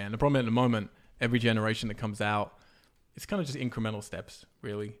gameplay. And the problem at the moment, every generation that comes out, it's kind of just incremental steps,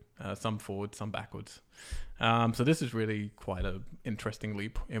 really. Some forward, some backwards. So this is really quite an interesting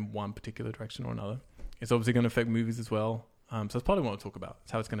leap in one particular direction or another. It's obviously going to affect movies as well. So that's part of what I want to talk about.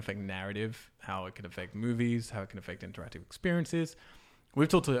 It's how it's going to affect narrative, how it can affect movies, how it can affect interactive experiences. We've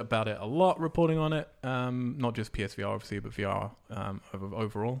talked about it a lot, reporting on it, not just PSVR, obviously, but VR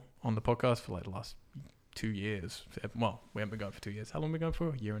overall on the podcast for like the last 2 years. Well, we haven't been going for 2 years. How long have we been going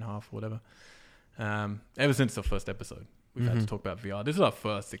for? A year and a half or whatever. Ever since the first episode, we've had to talk about VR. This is our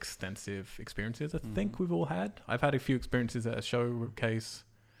first extensive experiences I think we've all had. I've had a few experiences at a showcase.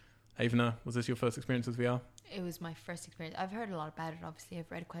 Avena, was this your first experience with VR? It was my first experience. I've heard a lot about it. Obviously,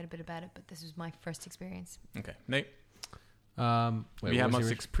 I've read quite a bit about it, but this was my first experience. Okay. Nate, Wait, have you had what was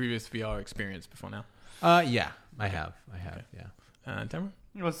much the previous VR experience before now? Yeah, I have. Okay. Yeah. Tamara?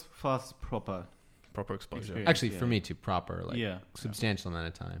 It was first proper. Proper exposure. Experience. Actually, Yeah. for me too, proper, like Yeah. substantial amount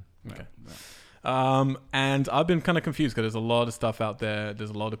of time. Okay. Yeah. And I've been kind of confused because there's a lot of stuff out there. There's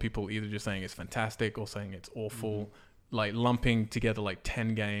a lot of people either just saying it's fantastic or saying it's awful, like lumping together like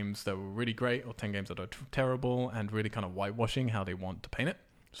 10 games that were really great or 10 games that are terrible, and really kind of whitewashing how they want to paint it.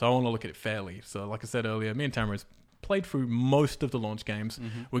 So I want to look at it fairly. So like I said earlier, me and Tamara has played through most of the launch games.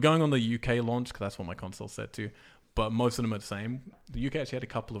 We're going on the UK launch because that's what my console's set to. But most of them are the same. The UK actually had a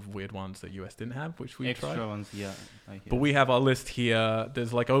couple of weird ones that US didn't have, which we Extra tried. ones, yeah. I hear. But we have our list here.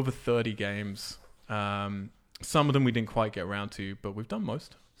 There's like over 30 games. Some of them we didn't quite get around to, but we've done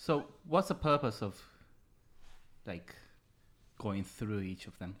most. So, what's the purpose of like going through each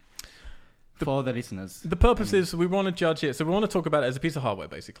of them for the listeners? The purpose is we want to judge it. So we want to talk about it as a piece of hardware,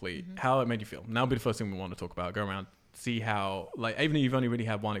 basically, how it made you feel. That'll be the first thing we want to talk about. Go around, see how, like, even if you've only really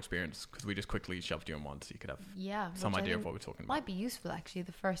had one experience, because we just quickly shoved you in one so you could have Yeah. some which I idea of think what we're talking about. might be useful, actually,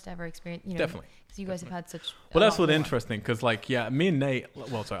 the first ever experience. You know, Definitely. Because you guys have had such. Well, a that's lot what's more. interesting, because, like, yeah, me and Nate,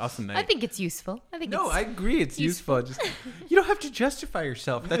 well, sorry, us and Nate. I think it's useful. I think No, it's. I agree. It's useful. Just you don't have to justify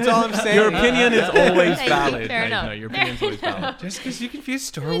yourself. That's all I'm saying. your opinion is always Thank you, valid. fair Nate. enough. No, your opinion's always valid. Just because you confuse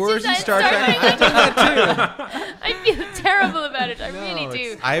Star It's Wars just and that Star Star Trek, Trek- I've done that I feel terrible about it. I too. really No, do.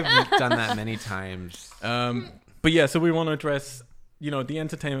 it's- I've done that many times. But yeah, so we want to address, you know, the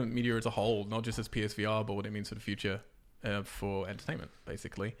entertainment media as a whole, not just as PSVR, but what it means for the future for entertainment,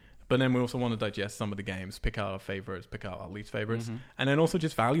 basically. But then we also want to digest some of the games, pick out our favorites, pick out our least favorites, and then also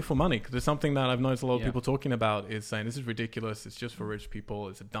just value for money. Because there's something that I've noticed a lot of Yeah. people talking about is saying this is ridiculous. It's just for rich people.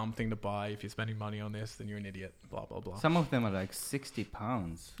 It's a dumb thing to buy. If you're spending money on this, then you're an idiot. Blah blah blah. Some of them are like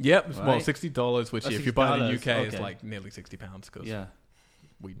 £60. Yep. Well, Right. $60, which Oh, if you buy it in the $60, UK is okay. like nearly £60 because Yeah.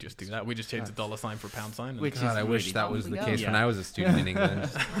 we just do that. We just change the dollar sign for a pound sign. And Which God, is I wish really that was the dumb. case when Yeah. I was a student in England.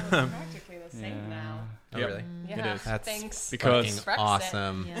 It's practically the same Yeah. now. Oh, Yep. really? Yeah. is. That's Thanks. Because- fucking Brexit.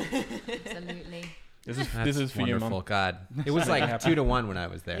 awesome. Yeah, absolutely. this is That's this is for you, wonderful. Mum. God, it was like 2-1 when I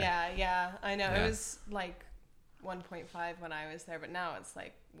was there. Yeah, I know. Yeah. It was like 1.5 when I was there, but now it's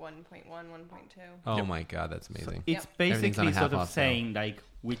like 1.1, 1.2. Oh Yep. my God, that's amazing. It's Everything's on a basically sort half of off sale. saying like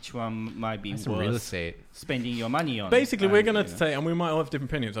which one might be That's some real worth estate. spending your money on. Basically, we're going to you know. say, and we might all have different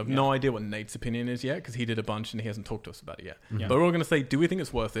opinions. I've no Yeah. idea what Nate's opinion is yet because he did a bunch and he hasn't talked to us about it yet. Yeah. But we're all going to say, do we think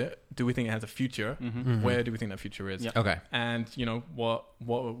it's worth it? Do we think it has a future? Mhm. Where do we think that future is? Yeah. Okay. And you know what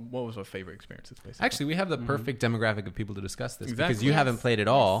was our favorite experiences? Basically, Actually, we have the perfect demographic of people to discuss this because Exactly. you haven't played it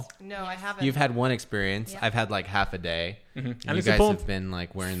all. No, I haven't. You've had one experience. Yeah. I've had like half a day. and you it's guys important. have been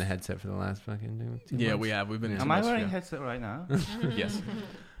like wearing the headset for the last fucking 2 Yeah, months. we have. We've been. Yeah. too Am I much, wearing a yeah. headset right now? Yes.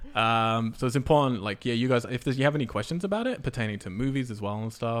 So it's important, like, yeah, you guys, if you have any questions about it pertaining to movies as well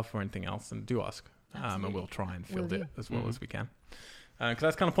and stuff or anything else, then do ask. And Absolutely. we'll try and Will field do. it as well as we can. Because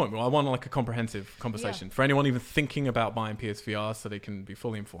that's kind of point. Well, I want like a comprehensive conversation for anyone even thinking about buying PSVR so they can be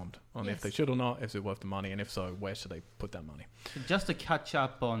fully informed on if Yes. they should or not, if it's worth the money, and if so, where should they put that money? Just to catch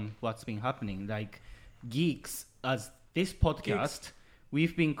up on what's been happening, like geeks, as this podcast,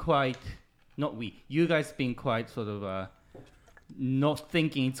 we've been quite not we. You guys been quite sort of not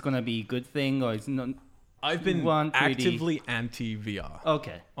thinking it's gonna be a good thing, or it's not. I've been One 3D. actively anti-VR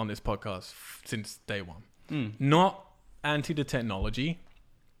Okay. on this podcast since day one. Mm. Not anti the technology,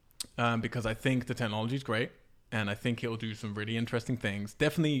 because I think the technology is great, and I think it'll do some really interesting things.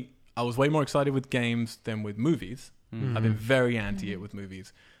 Definitely, I was way more excited with games than with movies. Mm. I've been very anti it with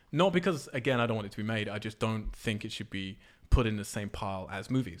movies. Not because, again, I don't want it to be made. I just don't think it should be put in the same pile as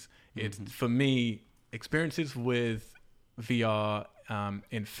movies. It's, for me, experiences with VR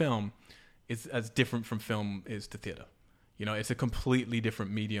in film is as different from film is to theater. You know, it's a completely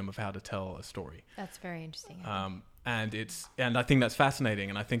different medium of how to tell a story. That's very interesting. And I think that's fascinating.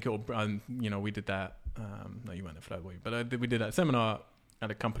 And I think it'll, you know, we did that. No, you weren't there for that, were you? But we did that seminar at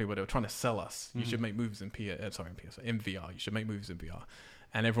a company where they were trying to sell us. You should make movies in in VR. You should make movies in VR.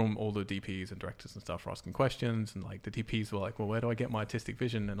 And everyone, all the DPs and directors and stuff were asking questions. And like the DPs were like, well, where do I get my artistic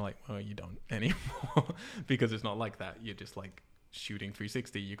vision? And like, well, you don't anymore because it's not like that. You're just like shooting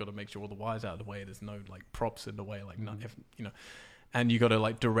 360. You got to make sure all the wires out of the way. There's no like props in the way, like not if, you know, and you got to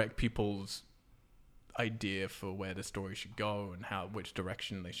like direct people's idea for where the story should go and which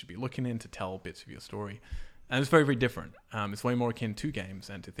direction they should be looking in to tell bits of your story. And it's very, very different. It's way more akin to games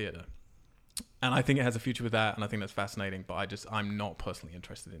and to theater. And I think it has a future with that, and I think that's fascinating, but I'm not personally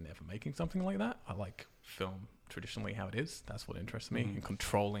interested in ever making something like that. I like film traditionally how it is. That's what interests me, and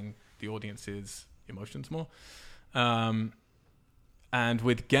controlling the audience's emotions more. And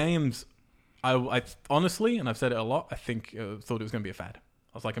with games, I honestly, and I've said it a lot, I think thought it was going to be a fad.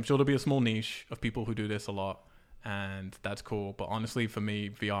 I was like, I'm sure there'll be a small niche of people who do this a lot, and that's cool. But honestly, for me,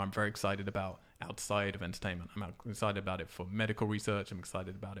 VR, I'm very excited about outside of entertainment. I'm excited about it for medical research. I'm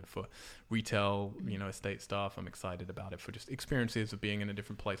excited about it for retail, you know, estate stuff. I'm excited about it for just experiences of being in a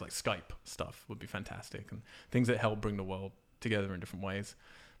different place, like Skype stuff would be fantastic, and things that help bring the world together in different ways.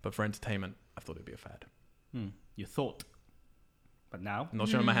 But for entertainment, I thought it'd be a fad. You thought, but now. I'm not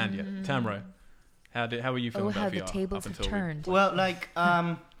showing my hand yet. Tamro, how were you feeling how about the VR tables up have until turned. Well, like,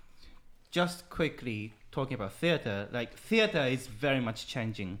 just quickly talking about theater, like, theater is very much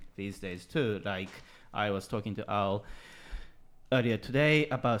changing these days, too. Like, I was talking to Al earlier today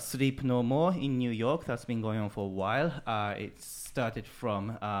about Sleep No More in New York. That's been going on for a while. It started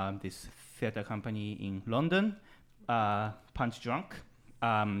from this theater company in London, Punch Drunk.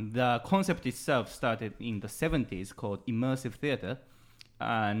 The concept itself started in the 70s called immersive theater.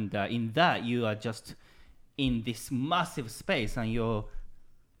 And in that, you are just in this massive space and you're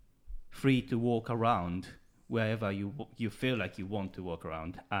free to walk around wherever you feel like you want to walk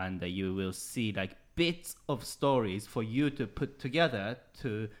around. And you will see like bits of stories for you to put together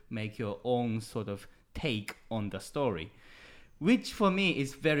to make your own sort of take on the story. Which for me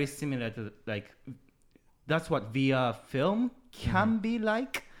is very similar to like, that's what VR film can be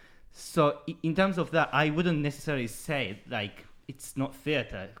like. So in terms of that, I wouldn't necessarily say like it's not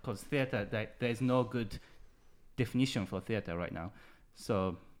theater, because theater, there's no good definition for theater right now.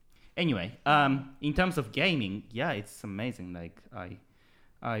 So anyway, in terms of gaming, yeah, it's amazing. Like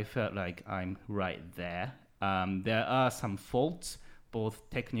I felt like I'm right there. There are some faults, both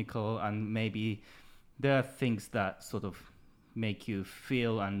technical and maybe there are things that sort of make you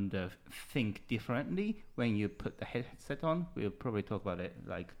feel and think differently when you put the headset on. We'll probably talk about it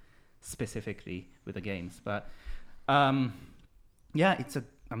like specifically with the games, but yeah, it's an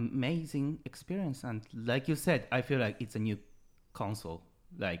amazing experience. And like you said, I feel like it's a new console.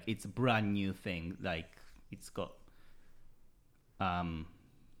 Like it's a brand new thing. Like it's got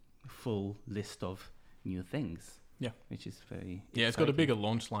full list of new things. Yeah, which is very it's got a bigger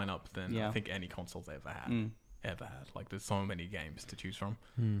launch lineup than I Yeah. think any console's ever had. Like there's so many games to choose from.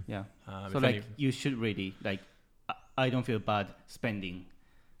 Yeah. If So like any- you should really like. I don't feel bad spending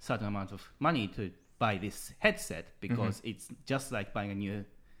certain amount of money to buy this headset because it's just like buying a new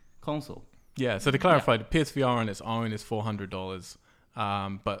console. Yeah, so to clarify, the PSVR on its own is $400,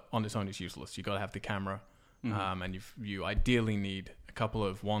 but on its own it's useless. You got to have the camera, and you ideally need a couple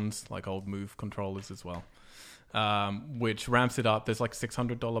of wands, like old Move controllers as well, which ramps it up. There's like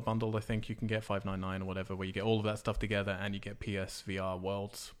 $600 bundle, I think you can get $599 or whatever, where you get all of that stuff together, and you get PSVR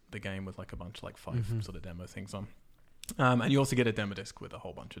Worlds, the game with like a bunch of like 5 sort of demo things on. And you also get a demo disc with a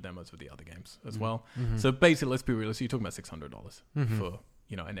whole bunch of demos of the other games as well. So basically, let's be realistic, you're talking about $600 for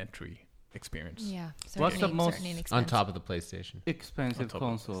an entry experience. Yeah. What's the most certainly an On expense. top of the PlayStation. expensive On top of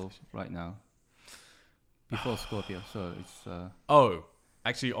console PlayStation. right now before Scorpio? So it's Oh,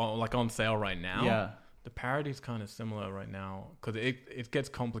 actually, on sale right now. yeah. The parity's kind of similar right now because it gets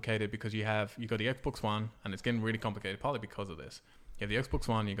complicated because you got the Xbox One and it's getting really complicated partly because of this. You have the Xbox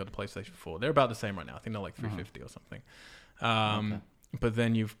One, you got the PlayStation 4. They're about the same right now. I think they're like $350 or something. Okay. But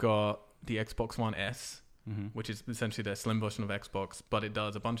then you've got the Xbox One S, which is essentially their slim version of Xbox, but it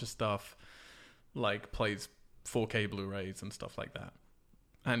does a bunch of stuff like plays 4K Blu-rays and stuff like that.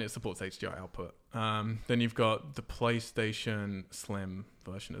 And it supports HDR output. Then you've got the PlayStation Slim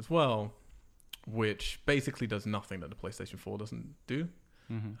version as well, which basically does nothing that the PlayStation 4 doesn't do.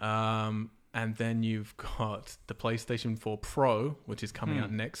 And then you've got the PlayStation 4 Pro, which is coming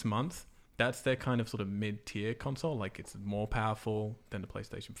out next month. That's their kind of sort of mid-tier console. Like, it's more powerful than the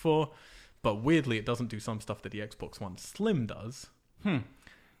PlayStation 4. But weirdly, it doesn't do some stuff that the Xbox One Slim does.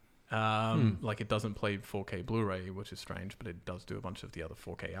 Like, it doesn't play 4K Blu-ray, which is strange, but it does do a bunch of the other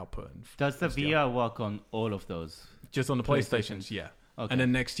 4K output. And Does the VR work on all of those? just on the PlayStations, yeah. Okay. And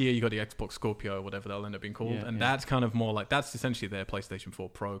then next year, you got the Xbox Scorpio, or whatever they'll end up being called. Yeah, and yeah. that's kind of more like, that's essentially their PlayStation 4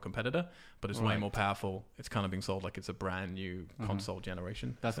 Pro competitor, but it's way Right. more powerful. It's kind of being sold like it's a brand new console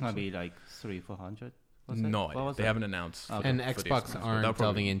generation. That's going to essentially. be like 300-400? No What idea. was They that? haven't announced. Okay. And for these Xbox things, but aren't they'll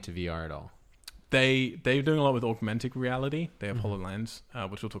probably- delving into VR at all. They're doing a lot with augmented reality. They have HoloLens,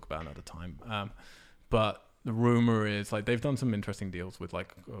 which we'll talk about another time. But the rumor is like they've done some interesting deals with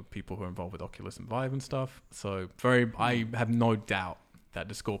like people who are involved with Oculus and Vive and stuff. So I have no doubt that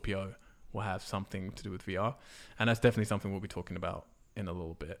the Scorpio will have something to do with VR, and that's definitely something we'll be talking about in a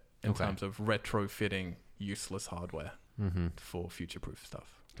little bit in Okay. terms of retrofitting useless hardware for future-proof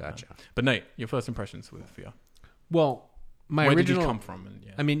stuff. Gotcha. But Nate, your first impressions with VR? Well, my Where original did you come from?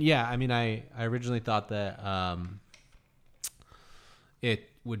 And, I originally thought that it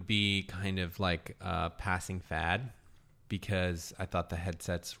would be kind of like a passing fad because I thought the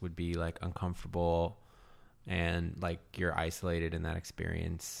headsets would be like uncomfortable and like you're isolated in that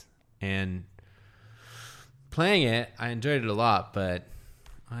experience. And playing it, I enjoyed it a lot, but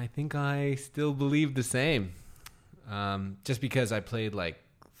I think I still believe the same. Just because I played like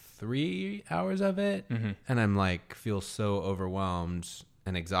 3 hours of it and I'm like feel so overwhelmed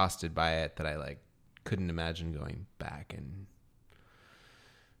and exhausted by it that I like couldn't imagine going back and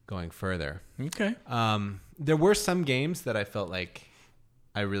going further. Okay. There were some games that I felt like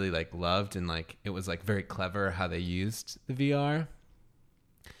I really like loved and like it was like very clever how they used the VR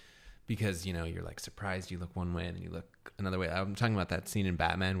because, you know, you're like surprised you look one way and then you look another way. I'm talking about that scene in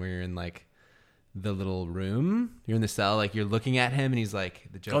Batman where you're in like the little room, you're in the cell, like you're looking at him and he's like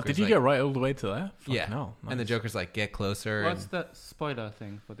the Joker's Did you like, get right all the way to there? yeah. No. And the Joker's like, get closer. What's and, the spoiler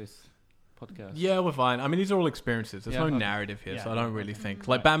thing for this podcast? Yeah, we're fine. I mean, these are all experiences. There's Yeah, no okay. narrative here, Yeah, so I don't yeah, really okay. think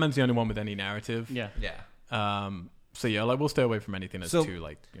like Batman's the only one with any narrative. Yeah. yeah. So yeah, like we'll stay away from anything that's So- too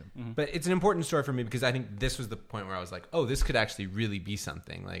like. You know. But it's an important story for me because I think this was the point where I was like, oh, this could actually really be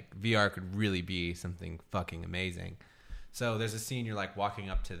something. Like VR could really be something fucking amazing. So there's a scene you're like walking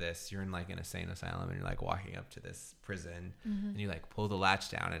up to this. You're in like an insane asylum and you're like walking up to this prison and you like pull the latch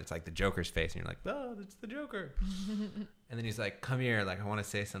down and it's like the Joker's face and you're like, oh, that's the Joker. And then he's like, come here, like I want to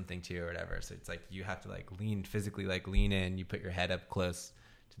say something to you or whatever. So it's like you have to like physically lean in. You put your head up close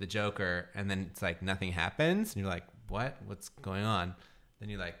to the Joker and then it's like nothing happens and you're like, what's going on? Then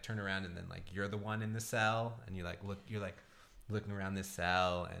you like turn around and then like you're the one in the cell and you're like looking around this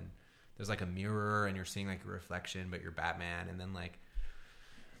cell and there's like a mirror and you're seeing like a reflection but you're Batman and then like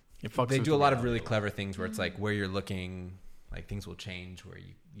It fucks they with do a the lot of reality really bit. clever things where it's like where you're looking like things will change where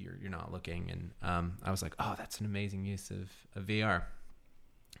you're not looking and I was like, oh, that's an amazing use of VR,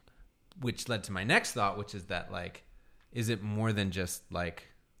 which led to my next thought, which is that like is it more than just like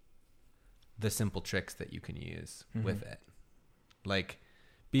the simple tricks that you can use with it, like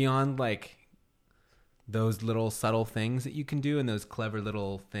beyond like those little subtle things that you can do and those clever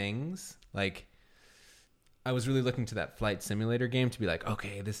little things. Like I was really looking to that flight simulator game to be like,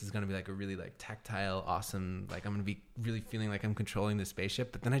 okay, this is going to be like a really like tactile, awesome, like I'm going to be really feeling like I'm controlling the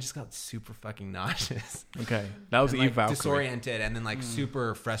spaceship. But then I just got super fucking nauseous. Okay, that was and, Eve like, Valkyrie. disoriented and then like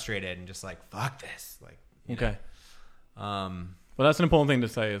super frustrated and just like, fuck this. Like, you Okay. know. Well, that's an important thing to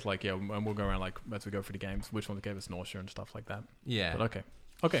say. Is like, yeah, and we'll go around like as we go through the games, which ones gave us nausea and stuff like that. Yeah. But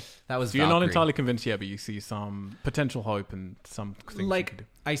okay. That was So you're not Valkyrie. entirely convinced yet, but you see some potential hope and some things you Like can do.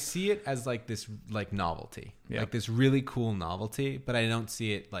 I see it as like this like novelty, Yeah. like this really cool novelty, but I don't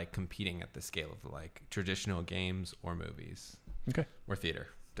see it like competing at the scale of like traditional games or movies. Okay. Or theater.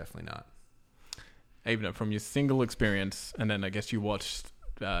 Definitely not. Avner, from your single experience, and then I guess you watched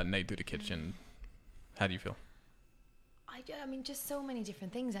Nate do the kitchen. How do you feel? I mean, just so many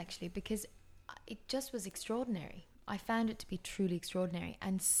different things actually, because it just was extraordinary. I found it to be truly extraordinary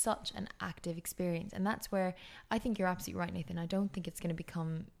and such an active experience. And that's where I think you're absolutely right, Nathan. I don't think it's going to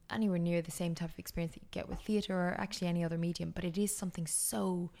become anywhere near the same type of experience that you get with theatre or actually any other medium, but it is something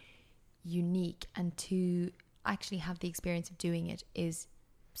so unique. And to actually have the experience of doing it is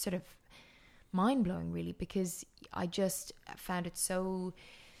sort of mind-blowing, really, because I just found it so...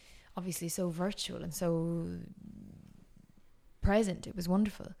 obviously so virtual and so present. It was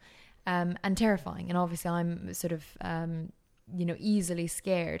wonderful, and terrifying. And obviously I'm sort of, easily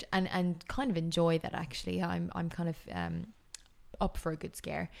scared and kind of enjoy that actually. I'm kind of up for a good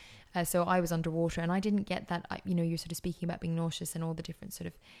scare. So I was underwater and I didn't get that, you're sort of speaking about being nauseous and all the different sort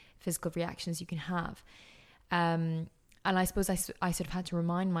of physical reactions you can have. And I suppose I sort of had to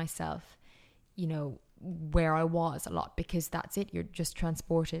remind myself, where I was a lot, because that's it. You're just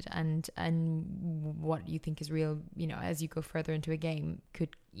transported, and what you think is real, as you go further into a game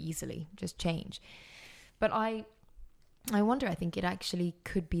could easily just change. But I wonder, I think it actually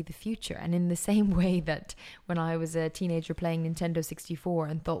could be the future. And in the same way that when I was a teenager playing Nintendo 64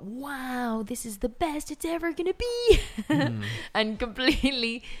 and thought, wow, this is the best it's ever going to be, and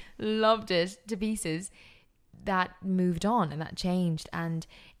completely loved it to pieces, that moved on and that changed. And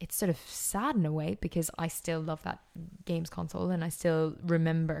it's sort of sad in a way, because I still love that games console and I still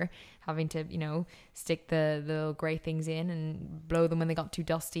remember having to, stick the little grey things in and blow them when they got too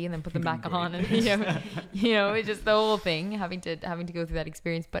dusty and then put them back on, and it's just the whole thing, having to go through that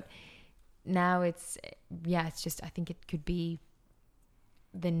experience. But now it's just, I think it could be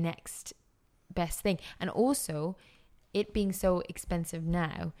the next best thing. And also it being so expensive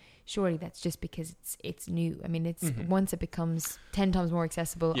now, surely that's just because it's new. I mean, it's once it becomes 10 times more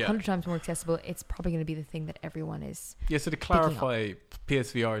accessible, 100 times more accessible, it's probably going to be the thing that everyone is. Yeah, so to clarify,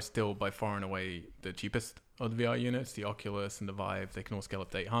 PSVR is still by far and away the cheapest of the VR units. The Oculus and the Vive, they can all scale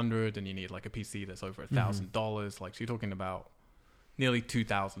up to 800, and you need like a PC that's over $1,000. Like, so you're talking about nearly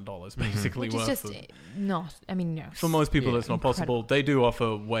 $2,000 basically. Which is worth just no. For most people, that's not incredible. possible. They do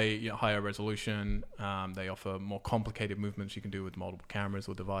offer way higher resolution. They offer more complicated movements you can do with multiple cameras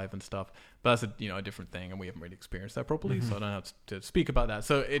with the Vive and stuff. But that's a different thing, and we haven't really experienced that properly, so I don't have to speak about that.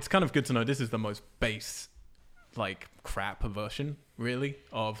 So it's kind of good to know this is the most base, like, crap version, really,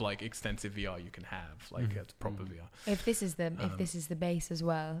 of like extensive VR you can have, like it's proper VR. If this is the base as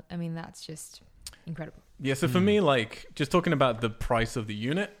well, I mean, that's just incredible. Yeah, so for me, like, just talking about the price of the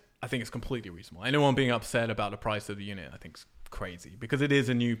unit, I think it's completely reasonable. Anyone being upset about the price of the unit, I think is crazy, because it is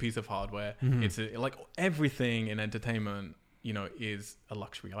a new piece of hardware. It's like everything in entertainment, is a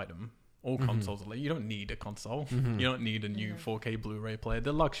luxury item. All consoles are like, you don't need a console. You don't need a new 4K Blu-ray player.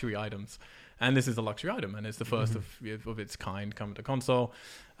 They're luxury items. And this is a luxury item, and it's the first of its kind coming to console.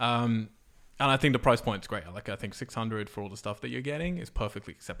 And I think the price point's great. I think $600 for all the stuff that you're getting is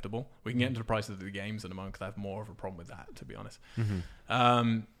perfectly acceptable. We can get into the prices of the games in a moment, because I have more of a problem with that, to be honest.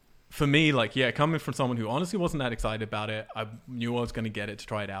 For me, coming from someone who honestly wasn't that excited about it, I knew I was going to get it to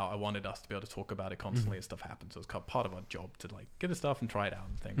try it out. I wanted us to be able to talk about it constantly as stuff happens. So it was part of our job to get the stuff and try it out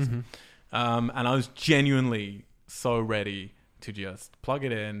and things. And I was genuinely so ready to just plug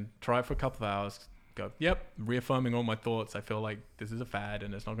it in, try it for a couple of hours, go, reaffirming all my thoughts. I feel like this is a fad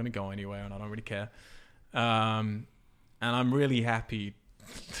and it's not going to go anywhere, and I don't really care. And I'm really happy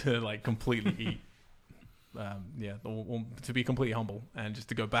to completely eat. To be completely humble and just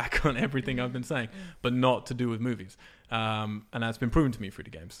to go back on everything I've been saying, but not to do with movies. And that's been proven to me through the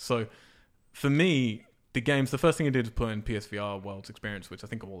games. So for me, the games, the first thing I did was put in PSVR World's Experience, which I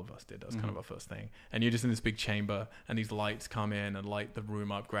think all of us did. That was kind of our first thing. And you're just in this big chamber, and these lights come in and light the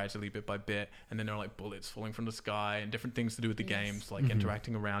room up gradually, bit by bit. And then there are bullets falling from the sky and different things to do with the games,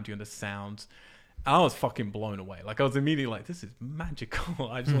 interacting around you and the sounds. I was fucking blown away. I was immediately this is magical.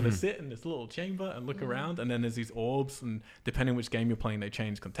 I just want to sit in this little chamber and look around. And then there's these orbs, and depending which game you're playing, they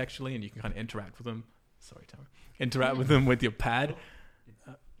change contextually, and you can kind of interact with them. Sorry, Tara. Interact with them with your pad.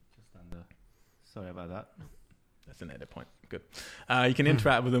 Just under. Sorry about that. That's an edit point. Good. You can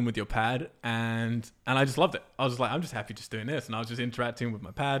interact with them with your pad, and I just loved it. I was I'm just happy just doing this, and I was just interacting with my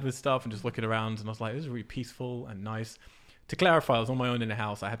pad with stuff and just looking around, and I was this is really peaceful and nice. To clarify, I was on my own in the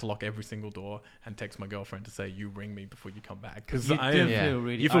house. I had to lock every single door and text my girlfriend to say, "You ring me before you come back," because you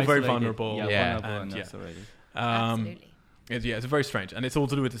feel very vulnerable. Absolutely. It's very strange, and it's all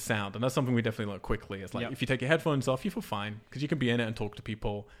to do with the sound, and that's something we definitely learned quickly. It's if you take your headphones off, you feel fine, because you can be in it and talk to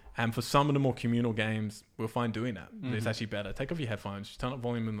people. And for some of the more communal games, we'll find doing that. It's actually better. Take off your headphones, just turn up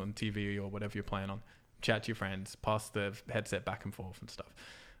volume on TV or whatever you're playing on, chat to your friends, pass the headset back and forth and stuff.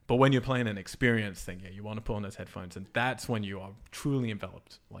 But when you're playing an experience thing, you want to put on those headphones, and that's when you are truly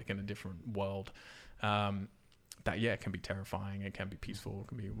enveloped, in a different world. That can be terrifying, it can be peaceful, it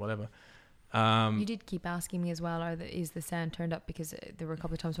can be whatever. You did keep asking me as well, is the sound turned up? Because there were a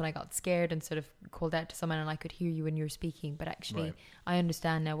couple of times when I got scared and sort of called out to someone, and I could hear you when you were speaking. But actually, I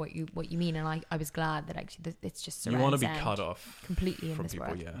understand now what you mean, and I was glad that actually it's just surround you want to be sound cut off completely from in this people.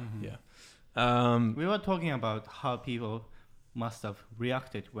 world. We were talking about how people must have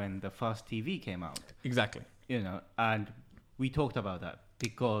reacted when the first TV came out. Exactly. And we talked about that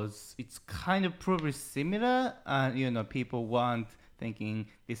because it's kind of probably similar, and people weren't thinking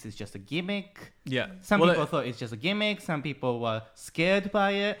this is just a gimmick. Yeah. Some Well, people thought it's just a gimmick. Some people were scared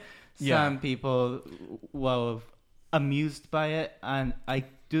by it. Yeah. Some people were amused by it, and I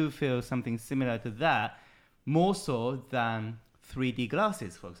do feel something similar to that, more so than 3D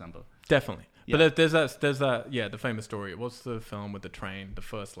glasses, for example. Definitely. Yeah. But there's that, the famous story. What's the film with the train, the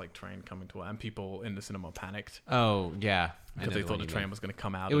first train coming to, and people in the cinema panicked Oh yeah, I because know they the thought one the you train mean. was going to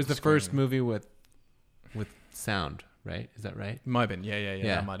come out. It was of the first screen. movie with sound, right? Is that right? Might have been, yeah.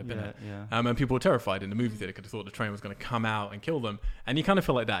 Yeah. That might have been it. Yeah. And people were terrified in the movie theater because they thought the train was going to come out and kill them. And you kind of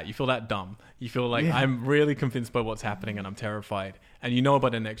feel like that. You feel that dumb. You feel like I'm really convinced by what's happening and I'm terrified. And you know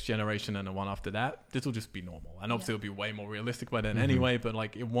about the next generation and the one after that, this will just be normal. And obviously it'll be way more realistic by then anyway, but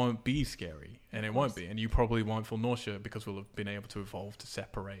it won't be scary. And it won't be. And you probably won't feel nausea because we'll have been able to evolve to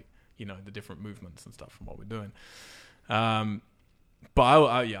separate, the different movements and stuff from what we're doing. But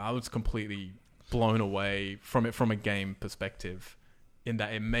I was completely blown away from it from a game perspective, in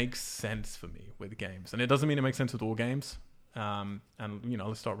that it makes sense for me with games, and it doesn't mean it makes sense with all games. And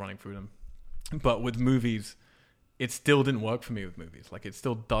let's start running through them. But with movies, it still didn't work for me with movies. Like, it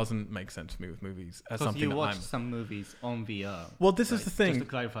still doesn't make sense for me with movies as Because something you that watched some movies on VR. Well, this is the thing. Just to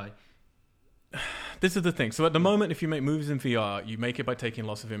clarify. This is the thing. So at the moment, if you make movies in VR, you make it by taking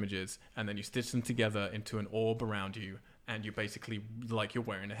lots of images and then you stitch them together into an orb around you, and you basically, like, you're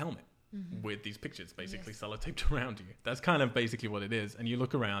wearing a helmet with these pictures basically sellotaped around you. That's kind of basically what it is. And you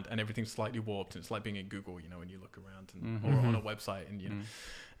look around and everything's slightly warped, and it's like being in Google, when you look around or on a website, and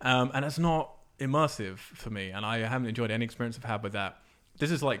and it's not immersive for me, and I haven't enjoyed any experience I've had with that.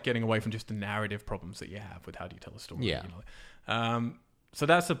 This is like getting away from just the narrative problems that you have with how do you tell a story. Yeah. So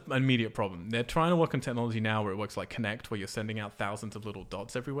that's an immediate problem. They're trying to work on technology now where it works like Kinect, where you're sending out thousands of little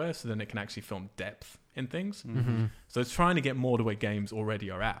dots everywhere, so then it can actually film depth in things. So it's trying to get more to where games already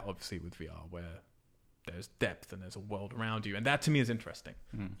are at, obviously, with VR, where there's depth and there's a world around you. And that to me is interesting.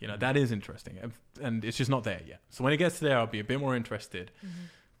 That is interesting. And it's just not there yet. So when it gets there, I'll be a bit more interested.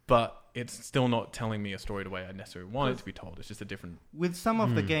 But it's still not telling me a story the way I necessarily want it to be told. It's just a different... With some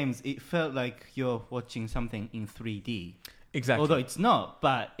of the games, it felt like you're watching something in 3D. Exactly. Although it's not,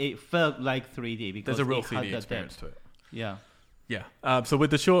 but it felt like 3D because there's a real it had 3D that experience depth. to it. Yeah. Yeah. So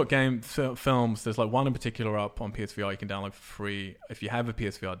with the short game films, there's like one in particular up on PSVR you can download for free. If you have a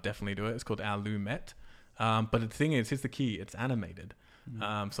PSVR, definitely do it. It's called Alumet. But the thing is, here's the key. It's animated.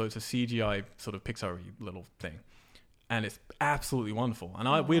 So it's a CGI sort of Pixar-y little thing. And it's absolutely wonderful.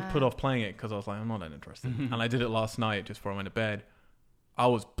 And we'd put off playing it because I was like, I'm not that interested. And I did it last night just before I went to bed. I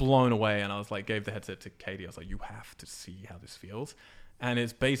was blown away, and I was like, gave the headset to Katie. I was like, you have to see how this feels. And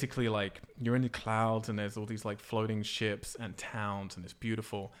it's basically like you're in the clouds, and there's all these like floating ships and towns, and it's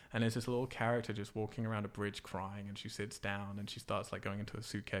beautiful. And there's this little character just walking around a bridge crying, and she sits down and she starts like going into a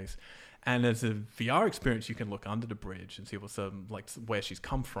suitcase. And there's a VR experience. You can look under the bridge and see what's like where she's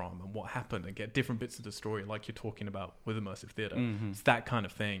come from and what happened, and get different bits of the story, like you're talking about with immersive theater. It's that kind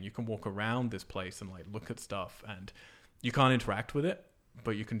of thing. You can walk around this place and like look at stuff, and you can't interact with it,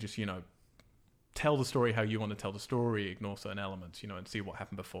 but you can just tell the story how you want to tell the story, ignore certain elements, and see what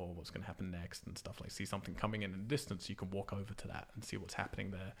happened before, what's going to happen next, and stuff. Like, see something coming in the distance, you can walk over to that and see what's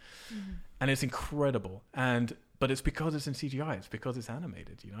happening there. And it's incredible. But it's because it's in CGI. It's because it's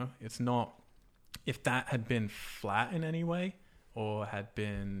animated. It's not. If that had been flat in any way or had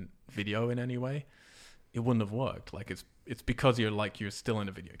been video in any way, it wouldn't have worked. Like, it's because you're still in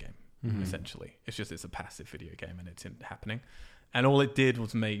a video game. Essentially, it's just it's a passive video game and it's happening. And all it did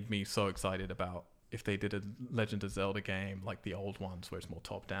was made me so excited about if they did a Legend of Zelda game like the old ones where it's more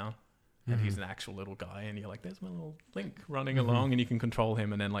top down, and he's an actual little guy, and you're like, there's my little Link running along, and you can control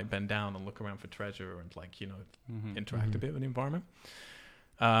him and then like bend down and look around for treasure and like interact a bit with the environment.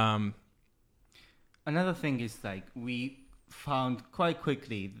 Another thing is like we found quite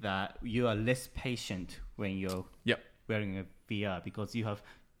quickly that you are less patient when you're wearing a VR because you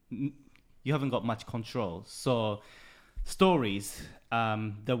haven't got much control. So stories,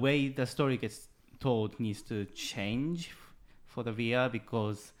 the way the story gets told needs to change for the VR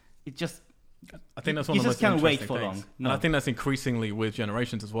because it just... I think that's one of the most can't wait interesting for things. long. And I think that's increasingly with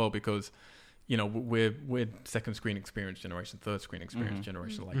generations as well because, we're second screen experience generation, third screen experience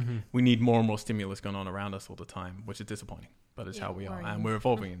generation. Like we need more and more stimulus going on around us all the time, which is disappointing, but it's how we are. And we're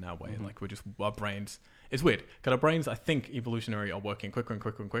evolving in that way. Like our brains, it's weird because our brains, I think evolutionary, are working quicker and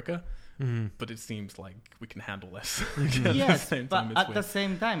quicker and quicker. But it seems like we can handle less. Yes, but at the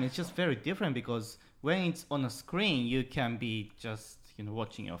same time, it's just very different because when it's on a screen, you can be just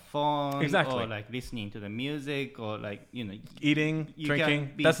watching your phone, or like listening to the music, or like eating, you drinking.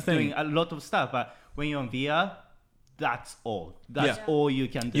 can be That's the thing. doing a lot of stuff. But when you're on VR, that's all. That's Yeah. all you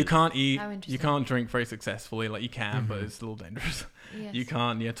can do. You can't eat. How You interesting. can't drink very successfully. Like you can, but it's a little dangerous. Yes. You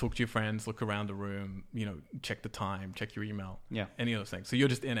can't. Talk to your friends, look around the room. Check the time, check your email. Yeah. Any of those things. So you're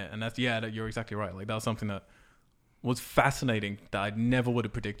just in it, and that's you're exactly right. Like that was something that was fascinating that I never would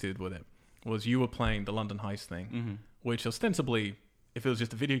have predicted with it. Was you were playing the London Heist thing, Mm-hmm. which ostensibly, if it was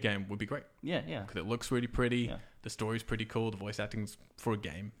just a video game, would be great Yeah, yeah. because it looks really pretty. Yeah. The story's pretty cool. The voice acting's for a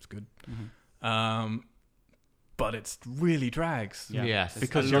game. It's good. Mm-hmm. But it's really drags. Yeah. Yes. It's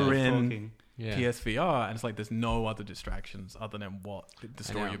Because a lot you're of in talking. Yeah. PSVR, and it's like there's no other distractions other than what the I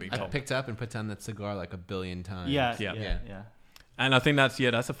story know. you're being I told. picked up and put down that cigar like a billion times. Yeah, Yeah. yeah, Yeah. yeah. And I think that's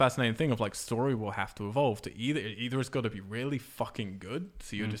a fascinating thing of like story will have to evolve to either it's got to be really fucking good,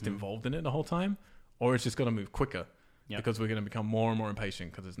 so you're just Mhm. involved in it the whole time, or it's just got to move quicker Yeah. because we're going to become more and more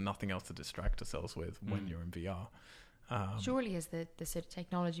impatient because there's nothing else to distract ourselves with when Mm. you're in VR. Surely, as the sort of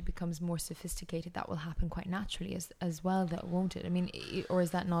technology becomes more sophisticated, that will happen quite naturally as well, that won't it? I mean, or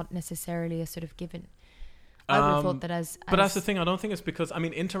is that not necessarily a sort of given? I would have thought that But that's the thing. I don't think it's because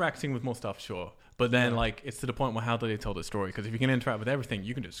interacting with more stuff, sure, but then Yeah. like it's to the point where how do they tell the story? Because if you can interact with everything,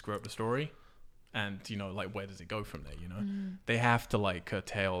 you can just screw up the story, and like where does it go from there? They have to like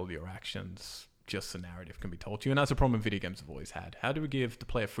curtail your actions just so narrative can be told to you, and that's a problem video games have always had. How do we give the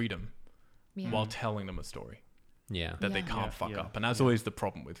player freedom Yeah. while telling them a story Yeah. that they Yeah. can't Yeah, fuck yeah, up? And that's yeah. always the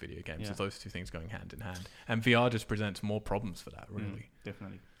problem with video games. Yeah. Is those two things going hand in hand, and VR just presents more problems for that. Really.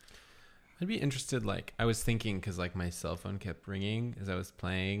 Definitely. I'd be interested, like, I was thinking, because, like, my cell phone kept ringing as I was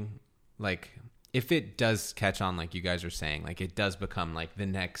playing. Like, if it does catch on, like you guys are saying, like, it does become, like, the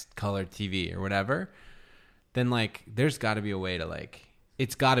next color TV or whatever, then, like, there's got to be a way to, like,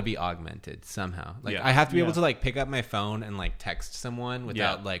 it's got to be augmented somehow. Like, Yeah. I have to be able Yeah. to, like, pick up my phone and, like, text someone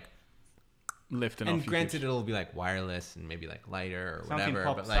without, like, Lifting and off. granted, it'll be, like, wireless and maybe, like, lighter or Something whatever.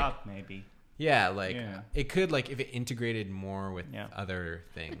 pops But, like, out maybe. yeah, like, Yeah. it could, like, if it integrated more with Yeah. other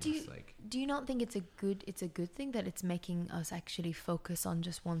things, like... Do you not think it's a good thing that it's making us actually focus on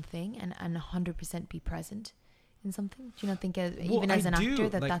just one thing and 100% be present in something? Do you not think even as an actor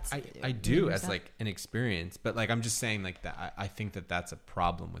that like, that's I do really as sad? like an experience, but like I'm just saying like that I think that that's a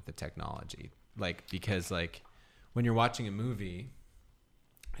problem with the technology, like because like when you're watching a movie,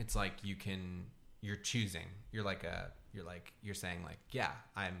 it's like you're choosing, you're saying like, yeah,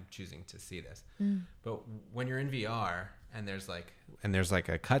 I'm choosing to see this. But when you're in VR and there's like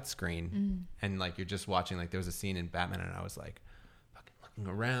a cut screen and like you're just watching, like there was a scene in Batman and I was like fucking looking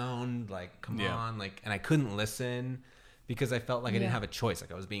around, like come Yeah. on, like, and I couldn't listen because I felt like I didn't Yeah. have a choice.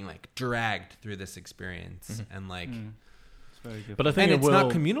 Like I was being like dragged through this experience and like, It's very different. But I think and it it's will.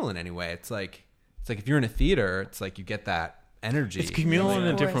 not communal in any way. It's like if you're in a theater, it's like you get that energy. It's communal Yes, in of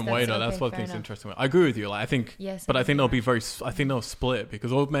a course, different way, that's though. That's okay, what fair things enough. interesting. I agree with you. Like, I think, Yes, but I think yeah. they'll split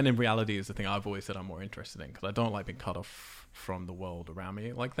because augmented reality is the thing I've always said I'm more interested in because I don't like being cut off from the world around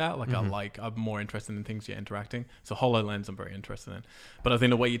me like that. Like I'm more interested in things you're interacting. So HoloLens, I'm very interested in. But I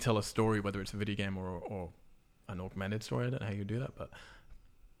think the way you tell a story, whether it's a video game or an augmented story, I don't know how you do that, but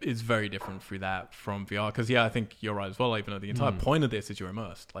it's very different through that from VR. Because I think you're right as well. Even though the entire point of this is you're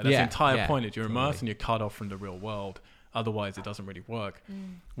immersed. Like that's the entire point is you're immersed and you're cut off from the real world. Otherwise, it doesn't really work,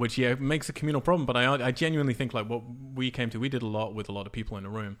 which makes a communal problem. But I genuinely think like what we did a lot with a lot of people in the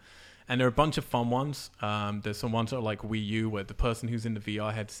room, and there are a bunch of fun ones. There's some ones that are like Wii U, where the person who's in the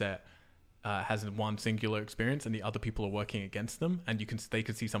VR headset has one singular experience, and the other people are working against them, and they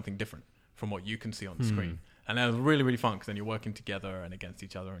can see something different from what you can see on the screen. And that was really, really fun because then you're working together and against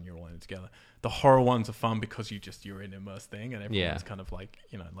each other, and you're all in it together. The horror ones are fun because you're in an immersed thing, and everyone's kind of like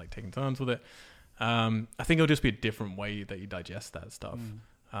like taking turns with it. I think it'll just be a different way that you digest that stuff.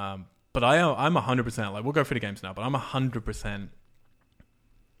 But I'm 100% like we'll go through the games now, but I'm 100%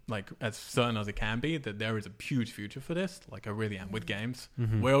 like as certain as it can be that there is a huge future for this. Like I really am with games.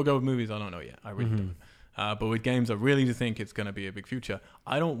 Where I'll go with movies, I don't know yet. I really don't. But with games, I really do think it's going to be a big future.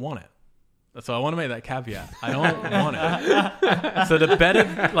 I don't want it. So I want to make that caveat. I don't want it. So the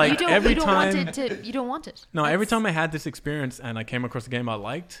better, like you don't want it. No, every time I had this experience and I came across a game I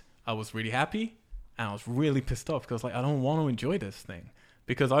liked, I was really happy and I was really pissed off because like I don't want to enjoy this thing.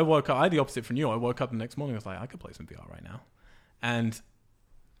 Because I woke up, I had the opposite from you. I woke up the next morning, I was like, I could play some VR right now. And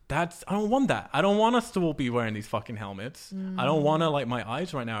I don't want that. I don't want us to all be wearing these fucking helmets. I don't want to, like, my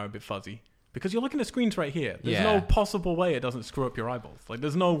eyes right now are a bit fuzzy. Because you're looking at screens right here. There's no possible way it doesn't screw up your eyeballs. Like,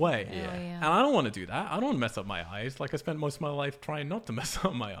 there's no way. And I don't want to do that. I don't want to mess up my eyes. Like, I spent most of my life trying not to mess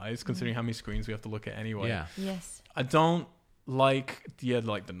up my eyes, considering how many screens we have to look at anyway. Yeah. Yes. I don't like the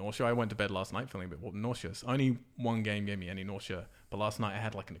nausea. I went to bed last night feeling a bit nauseous. Only one game gave me any nausea. But last night I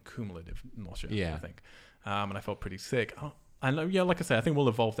had, like, an accumulative nausea, I think. And I felt pretty sick. I know, yeah, like I said, I think we'll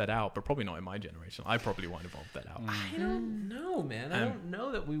evolve that out, but probably not in my generation. I probably won't evolve that out. I don't know, man. I don't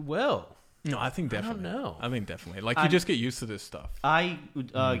know that we will. No, I think definitely. I don't know. I think definitely. Like, you just get used to this stuff. I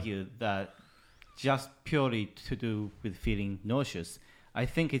would argue that just purely to do with feeling nauseous, I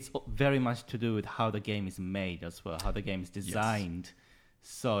think it's very much to do with how the game is made as well, how the game is designed.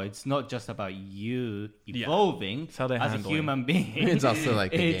 So it's not just about you evolving It's how they're as a handling. human being. It's also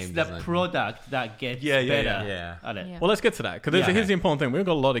like the it's game the design. product that gets Yeah, yeah, better yeah. at it. Yeah. Well, let's get to that. Because Yeah. here's the important thing. We've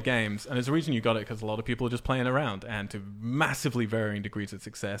got a lot of games, and there's a reason you got it, because a lot of people are just playing around, and to massively varying degrees of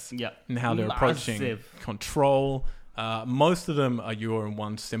success Yeah. in how they're approaching Massive. control. Most of them are you're in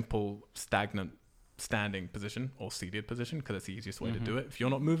one simple, stagnant, standing position or seated position, because it's the easiest way to do it. If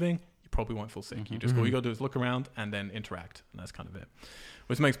you're not moving, you probably won't feel sick. You just all you got to do is look around and then interact, and that's kind of it,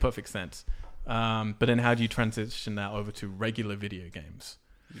 which makes perfect sense. But then how do you transition that over to regular video games?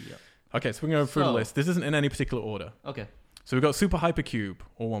 Yeah. Okay, so we're going through the So- list. This isn't in any particular order. Okay. So we've got Super Hypercube,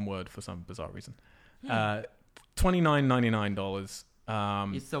 all one word for some bizarre reason.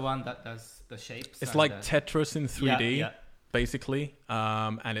 $29.99. It's the one that does the shapes. It's and like the, Tetris in 3D, Yeah. basically.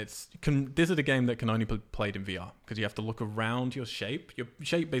 And this is a game that can only be played in VR, because you have to look around your shape. Your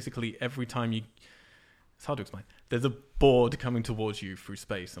shape, basically, every time you... It's hard to explain. There's a board coming towards you through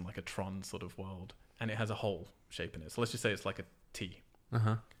space in like a Tron sort of world, and it has a whole shape in it. So let's just say it's like a T.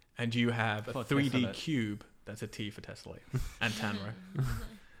 Uh-huh. And you have a For 3D Tessellate. cube that's a T for Tessellate and Tanro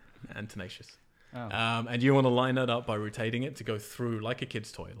and Tenacious. Oh. And you want to line that up by rotating it to go through like a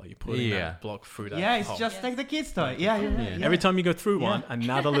kid's toy, like you're putting Yeah. that block through that Yeah, it's hole. just like the kids' toy. Yeah, you're right. Yeah. Yeah. Every time you go through one, Yeah.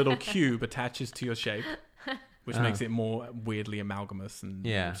 another little cube attaches to your shape, which Oh. makes it more weirdly amalgamous and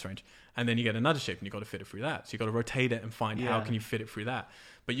Yeah. strange. And then you get another shape, and you've got to fit it through that. So you've got to rotate it and find how Yeah. can you fit it through that.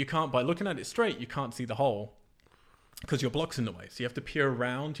 But you can't, by looking at it straight, you can't see the hole, because your block's in the way. So you have to peer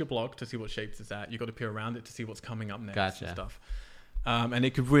around your block to see what shapes it's at. You've got to peer around it to see what's coming up next Gotcha. and stuff. And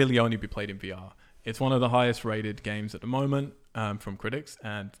it could really only be played in VR. It's one of the highest rated games at the moment from critics,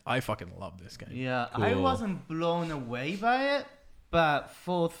 and I fucking love this game. Yeah, I Cool. wasn't blown away by it, but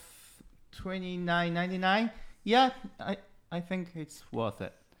for $29.99, yeah, I think it's worth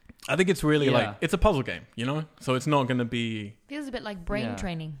it. I think it's really Yeah. like, it's a puzzle game, you know? So it's not going to be... Feels a bit like brain Yeah.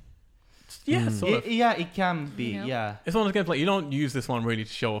 training. Yeah, sort of. It can be. You know? Yeah. It's one of those games like you don't use this one really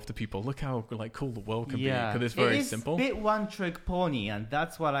to show off to people. Look how like cool the world can be, because it's very it is simple. a bit one-trick pony, and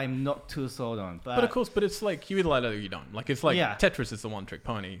that's what I'm not too sold on. But of course, it's like you either like it or you don't. Like it's like Yeah. Tetris is the one-trick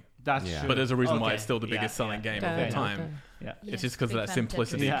pony, that's Yeah. true. but there's a reason why Okay. it's still the biggest Yeah, selling yeah. game Yeah, of all yeah. time. Yeah. It's just because of big that fan of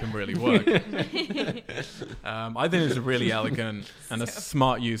simplicity Tetris. can really work. I think it's really elegant and a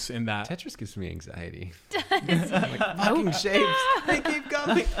smart use in that. Tetris gives me anxiety. Like fucking shapes. They keep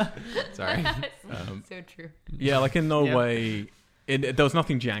coming. Sorry. So true. Yeah, like in no Yeah. way. There was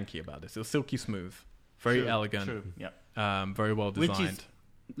nothing janky about this. It was silky smooth, very True, elegant, True. Yeah. very well Which designed. is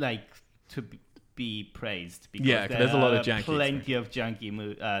like to be praised because Yeah, 'cause there's a lot of janky plenty of janky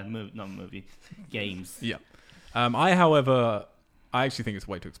games. Yeah. I actually think it's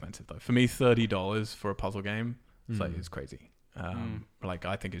way too expensive though. For me, $30 for a puzzle game is crazy. Like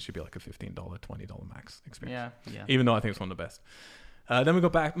I think it should be like a $15, $20 max experience. Yeah. Even though I think it's one of the best. Then we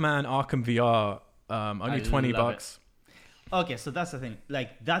got Batman Arkham VR. Only I $20. love it. Okay, so that's the thing.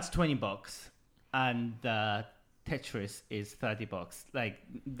 Like that's $20, and Tetris is $30. Like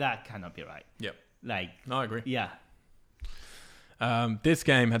that cannot be right. Yep. Like No, I agree. yeah. This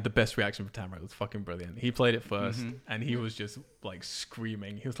game had the best reaction from Tamara. It was fucking brilliant. He played it 1st, Mhm. and he was just like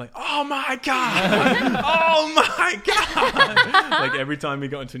screaming. He was like, "Oh my god! Oh my god!" Like every time he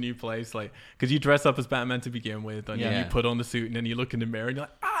got into a new place, like because you dress up as Batman to begin with, and then Yeah. you put on the suit, and then you look in the mirror, and you're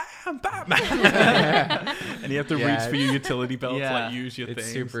like, "I am Batman!" And you have to Yeah, reach for your utility belt to Yeah. like use your It's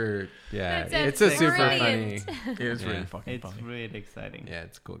things. super. Yeah. That It's a sounds super brilliant. funny. It was Yeah. really fucking It's funny. really exciting. Yeah,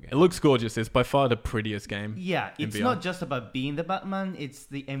 it's a cool game. It looks gorgeous. It's by far the prettiest game. Yeah, in it's VR. not just about being the Batman, it's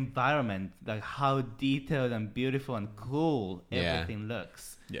the environment, like how detailed and beautiful and cool Yeah. everything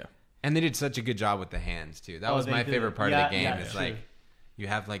looks. Yeah. And they did such a good job with the hands too. That Oh, was they my do. favorite part Yeah, of the game. yeah, Is true. like you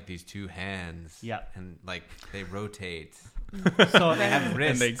have like these two hands. Yeah. And like they rotate. So They have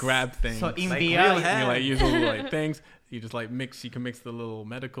wrists. And they grab things. So in Like VR, real And hands. you like use all the like things. You just like mix. You can mix the little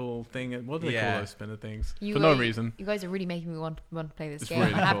medical thing. And what do they Yeah. call those spinner things? You For no guys- reason. You guys are really making me want to play this It's game.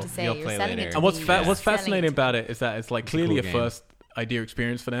 really I have cool. to say, You'll you're play selling later. it to And what's me. Yeah. what's Selling fascinating it to about it is that it's like It's a clearly cool a game. first idea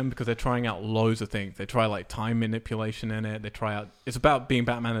experience for them, because they're trying out loads of things. They try like time manipulation in it. They try out. It's about being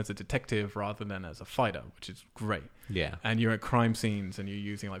Batman as a detective rather than as a fighter, which is great. Yeah. And you're at crime scenes and you're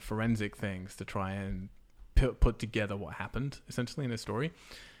using like forensic things to try and put together what happened essentially in a story.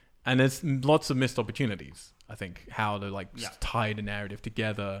 And there's lots of missed opportunities, I think, how to like Yeah. tie the narrative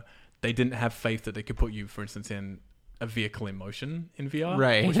together. They didn't have faith that they could put you, for instance, in a vehicle in motion in VR,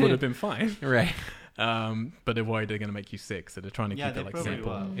 Right. which would have been fine. Right. But they're worried they're going to make you sick, so they're trying to Yeah, keep they it like probably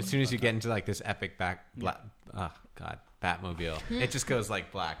simple. will. As soon as you get into like this epic Batmobile, it just goes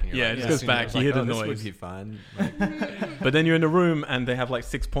like black. And you're Yeah, like, it just as goes soon back, as you like, hear the this noise. would be fun. Like, But then you're in a room and they have like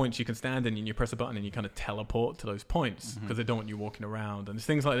 6 points you can stand in, and you press a button and you kind of teleport to those points because they don't want you walking around. And there's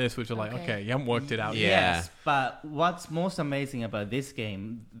things like this which are like, Okay. okay, you haven't worked it out Yeah. yet. Yes, but what's most amazing about this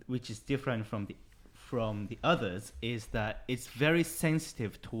game, which is different from the others, is that it's very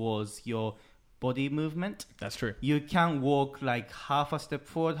sensitive towards your body movement. That's true. You can walk like half a step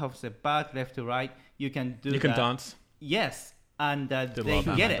forward, half a step back, left to right. You can do You can that. dance. Yes, and Did a lot they of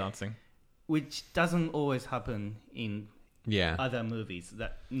get Batman it, dancing. which doesn't always happen in yeah. other movies.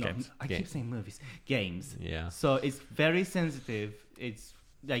 Games. I keep saying movies, games. Yeah. So it's very sensitive. It's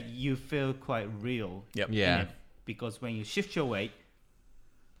like you feel quite real. Yep. in Yeah. it, because when you shift your weight,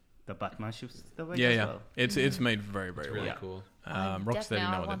 the Batman shifts the weight Yeah, as yeah. well. It's made very, very Really well. cool. Rocksteady now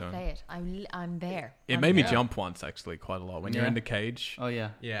I know what want they're to doing. play it. I'm there. It I'm made me there. jump once, actually, quite a lot. When you're Yeah. in the cage, Oh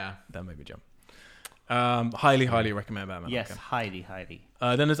yeah. Yeah. that made me jump. Highly recommend Batman. Yes, Arkham. highly.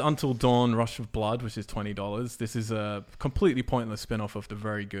 Then there's Until Dawn: Rush of Blood, which is $20. This is a completely pointless spin-off of the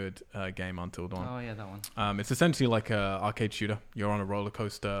very good game Until Dawn. Oh yeah, that one. It's essentially like a arcade shooter. You're on a roller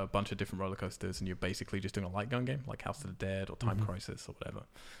coaster, a bunch of different roller coasters, and you're basically just doing a light gun game, like House of the Dead or Time Crisis or whatever.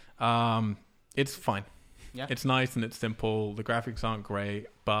 It's fine. Yeah. It's nice and it's simple. The graphics aren't great,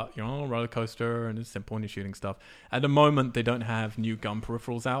 but you're on a roller coaster and it's simple and you're shooting stuff. At the moment, they don't have new gun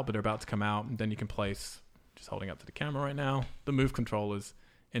peripherals out, but they're about to come out. And then you can place, just holding up to the camera right now, the Move controllers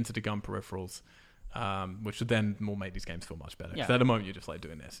into the gun peripherals, which would then will make these games feel much better. Because Yeah. at the moment, you're just like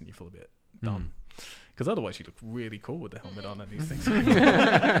doing this and you feel a bit dumb. Because otherwise, you look really cool with the helmet on and these things.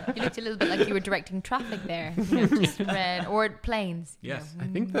 You looked a little bit like you were directing traffic there. You know, just red or planes. you Yes. know. I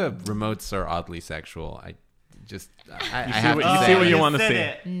think the remotes are oddly sexual. I just I see have what- to you say, see what you Oh, want to said see.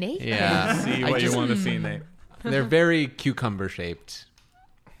 it. Nathan. Yeah. See I what you just- want to see, Nate. They're very cucumber shaped.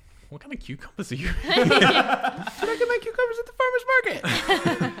 What kind of cucumbers are you? I can make cucumbers at the farmer's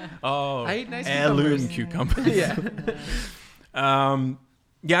market. Oh, I eat nice heirloom cucumbers. cucumbers.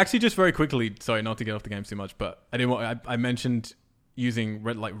 Yeah, actually, just very quickly. Sorry, not to get off the game too much, but I didn't. I mentioned using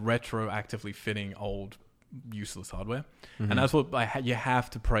retroactively fitting old useless hardware, and that's what you have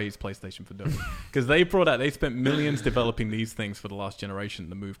to praise PlayStation for doing, because they spent millions developing these things for the last generation,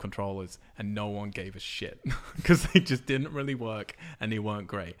 the Move controllers, and no one gave a shit because they just didn't really work and they weren't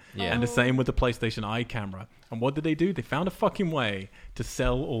great. Yeah. And the same with the PlayStation Eye camera. And what did they do? They found a fucking way to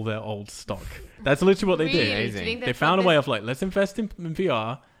sell all their old stock. That's literally what they Really? did. Do you Amazing. think They that's found a what way this- of like, let's invest in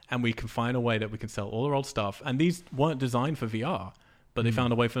VR and we can find a way that we can sell all our old stuff. And these weren't designed for VR, but they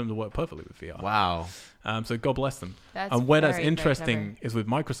found a way for them to work perfectly with VR. Wow. So God bless them. That's And where that's very, very interesting is with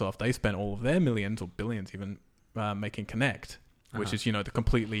Microsoft, they spent all of their millions or billions even making Kinect, which is, the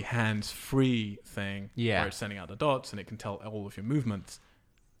completely hands-free thing Yeah. where it's sending out the dots and it can tell all of your movements.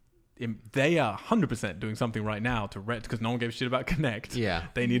 They are 100% doing something right now to because no one gave a shit about Kinect. Yeah.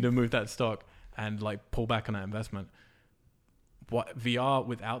 They need to move that stock and like pull back on that investment. What VR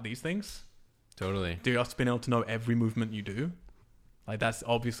without these things? Totally. Just being able to know every movement you do, like that's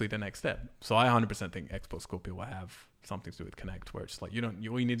obviously the next step. So I 100% think Xbox Scorpio will have something to do with Kinect, where it's like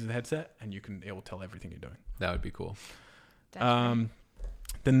all you need is a headset and it will tell everything you're doing. That would be cool. Definitely.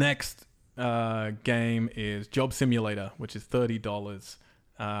 The next game is Job Simulator, which is $30.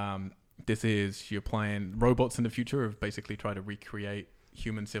 This is you're playing robots in the future have basically tried to recreate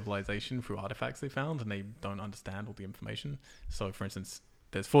human civilization through artifacts they found, and they don't understand all the information. So, for instance,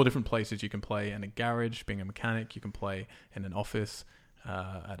 there's 4 different places you can play: in a garage, being a mechanic; you can play in an office,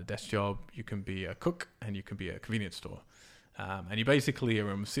 at a desk job; you can be a cook, and you can be a convenience store. And you basically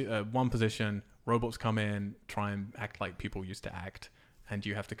are in one position. Robots come in, try and act like people used to act, and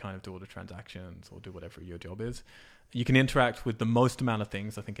you have to kind of do all the transactions or do whatever your job is. You can interact with the most amount of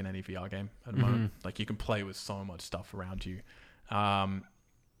things, I think, in any VR game at the moment. Like, you can play with so much stuff around you. And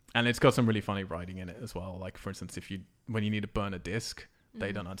it's got some really funny writing in it as well. Like, for instance, when you need to burn a disc,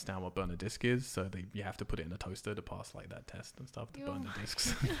 they don't understand what burn a disc is, so you have to put it in a toaster to pass like that test and stuff to burn the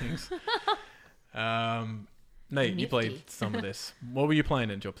discs and things. Nate, you played Nifty. some of this. What were you playing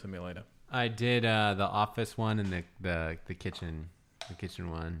in Job Simulator? I did the office one and the kitchen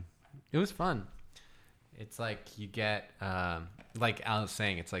one. It was fun. It's like you get like Al was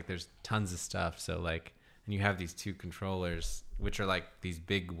saying, it's like there's tons of stuff. So like, and you have these 2 controllers, which are like these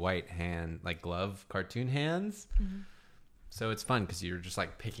big white glove cartoon hands. So it's fun because you're just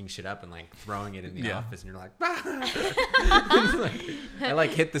like picking shit up and like throwing it in the office, and you're like, I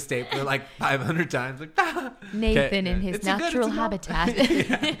like hit the stapler like 500 times, like Nathan in his It's a good- natural it's a habitat.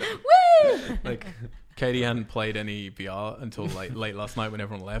 Yeah. Woo! like Katie hadn't played any VR until late last night when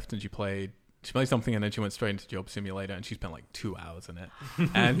everyone left, and she played something, and then she went straight into Job Simulator, and she spent like 2 hours in it.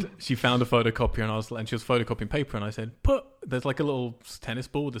 And she found a photocopier, and she was photocopying paper, and I said, there's like a little tennis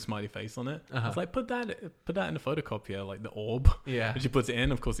ball with a smiley face on it. I was like, put that in the photocopier, like the orb. Yeah. And she puts it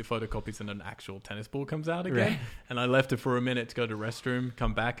in. Of course, it photocopies, and an actual tennis ball comes out again. Right. And I left her for a minute to go to the restroom,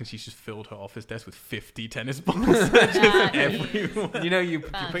 come back, and she's just filled her office desk with 50 tennis balls. Just everywhere. You know, you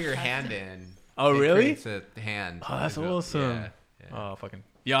put your hand in. Oh, it really? creates a hand. Oh, that's awesome. Yeah. Oh, fucking.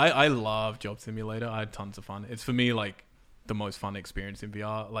 Yeah, I love Job Simulator. I had tons of fun. It's for me like the most fun experience in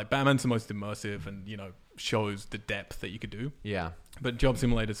VR. Like Batman's the most immersive and, shows the depth that you could do. Yeah. But Job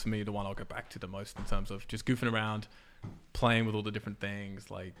Simulator's for me the one I'll go back to the most in terms of just goofing around, playing with all the different things,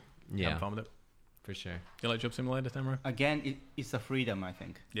 like having fun with it. For sure. You like Job Simulator, Tamara? Again, it's a freedom, I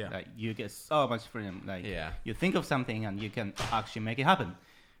think. Yeah. Like you get so much freedom. Like Yeah. you think of something and you can actually make it happen,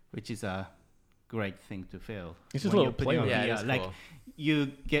 which is a great thing to feel. It's just when a little you're putting play on with it. Yeah, VR. it's Like cool.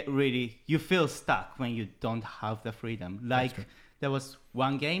 you feel stuck when you don't have the freedom. Like true. there was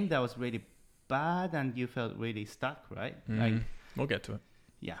one game that was really bad and you felt really stuck, right? Like We'll get to it.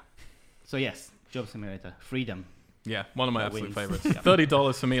 yeah. So yes, Job Simulator, freedom. Yeah, one of my That absolute wins. favorites.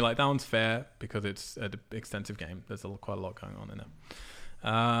 $30 for me, like that one's fair because it's an extensive game. There's quite a lot going on in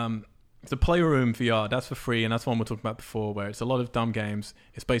it. The Playroom VR, that's for free, and that's one we were talking about before, where it's a lot of dumb games.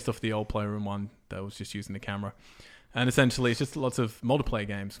 It's based off the old Playroom one that was just using the camera. And essentially, it's just lots of multiplayer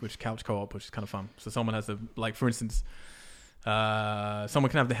games, which couch co-op, which is kind of fun. So someone has for instance, someone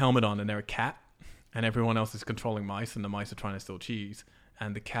can have the helmet on and they're a cat, and everyone else is controlling mice, and the mice are trying to steal cheese.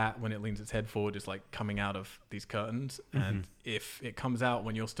 And the cat, when it leans its head forward, is like coming out of these curtains. And if it comes out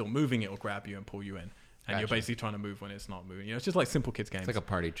when you're still moving, it will grab you and pull you in. And you're Gotcha. basically trying to move when it's not moving. It's just like simple kids games. It's like a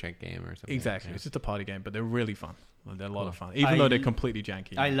party trick game or something. Exactly. Yeah. It's just a party game, but they're really fun. They're a lot Cool. of fun, even though they're completely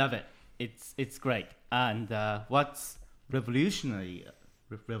janky. I love it. It's great. And what's revolutionary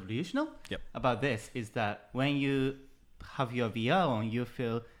Yep. about this is that when you have your VR on, you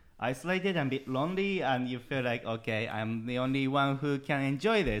feel isolated and a bit lonely, and you feel like, okay, I'm the only one who can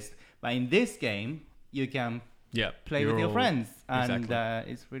enjoy this. But in this game, you can play with your friends, and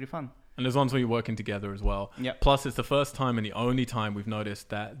Exactly. it's really fun. And there's ones where you're working together as well. Yep. Plus, it's the first time and the only time we've noticed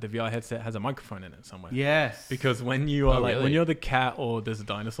that the VR headset has a microphone in it somewhere. Yes. Because when you are really? when you're the cat or there's a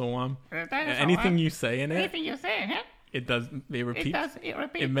dinosaur one, anything you say in it, it does. It repeats.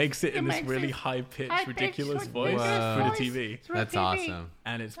 It makes it in this really high-pitched, ridiculous voice Wow. through the TV, That's awesome.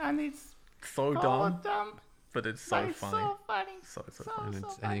 and it's it's so dumb, but it's so funny. So funny. And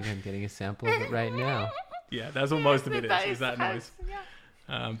I think I'm getting a sample of it right now. Yeah, that's what most of it is that noise.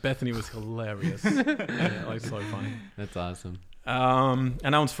 Bethany was hilarious. Yeah, like so funny. That's awesome. And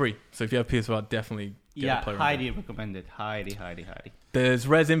that one's free. So if you have PS4, definitely get a Playroom. highly recommended. Highly. There's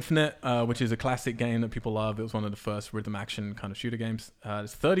Res Infinite, which is a classic game that people love. It was one of the first rhythm action kind of shooter games.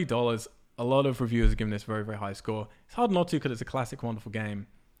 It's $30. A lot of reviewers are giving this very, very high score. It's hard not to because it's a classic, wonderful game.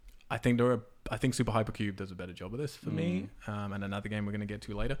 I think Super Hypercube does a better job of this for me. And another game we're going to get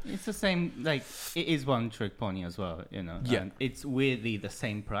to later. It's the same, like, it is one trick pony as well, Yeah. And it's weirdly the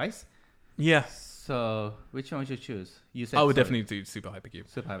same price. Yeah. So, which one would you choose? You said I would definitely do Super Hypercube.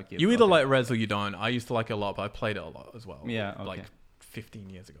 Super Hypercube. You either okay. like Res or you don't. I used to like it a lot, but I played it a lot as well. Yeah, okay. Like 15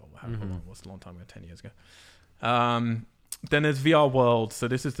 years ago. However long it was, a long time ago, 10 years ago. Then there's VR World. So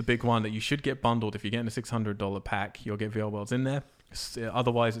this is the big one that you should get bundled. If you're getting a $600 pack, you'll get VR Worlds in there.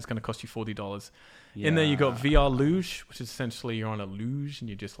 Otherwise, it's going to cost you $40. In there, you got VR Luge, which is essentially you're on a luge and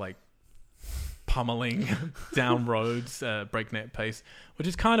you're just like pummeling down roads, breakneck pace, which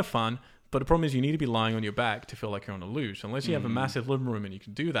is kind of fun. But the problem is you need to be lying on your back to feel like you're on a luge. Unless you have a massive living room and you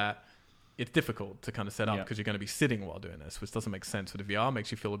can do that, it's difficult to kind of set up because you're going to be sitting while doing this, which doesn't make sense. For the VR,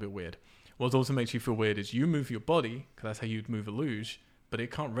 makes you feel a bit weird. What also makes you feel weird is you move your body, because that's how you'd move a luge, but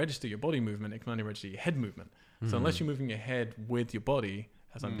it can't register your body movement. It can only register your head movement. So unless you're moving your head with your body,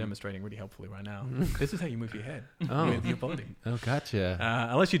 as I'm demonstrating really helpfully right now, this is how you move your head with your body. Oh, gotcha.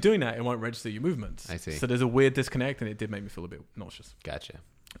 Unless you're doing that, it won't register your movements. I see. So there's a weird disconnect, and it did make me feel a bit nauseous. Gotcha.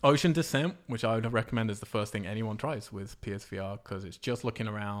 Ocean Descent, which I would recommend as the first thing anyone tries with PSVR, because it's just looking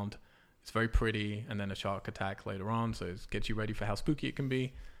around. It's very pretty, and then a shark attack later on, so it gets you ready for how spooky it can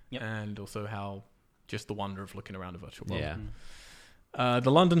be, and also how just the wonder of looking around a virtual world. Yeah.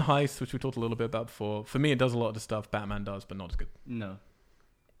 The London Heist, which we talked a little bit about before, for me it does a lot of the stuff Batman does, but not as good. No.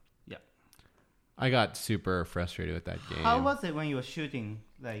 I got super frustrated with that game. How was it when you were shooting?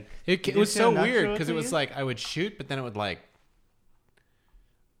 Like It did was feel so weird natural because to it was you? like I would shoot, but then it would like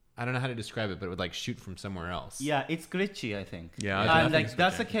I don't know how to describe it, but it would like shoot from somewhere else. Yeah, it's glitchy, I think. Yeah, I and think like it's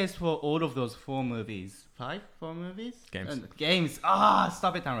that's the glitchy. case for all of those 4 movies. 4 movies? Games. Games.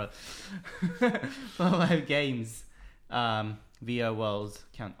 Stop it, Tamara. 5 games VR worlds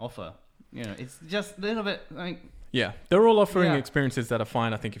can offer. You know, it's just a little bit like Yeah, they're all offering Yeah. experiences that are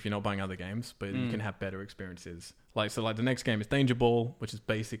fine, I think, if you're not buying other games, but you can have better experiences. Like the next game is Danger Ball, which is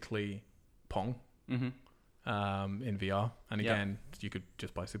basically Pong in VR. And Yeah. again, you could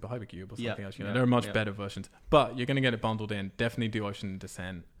just buy Super Hypercube or Yeah, something else. You know, yeah, there are much yeah. better versions, but you're going to get it bundled in. Definitely do Ocean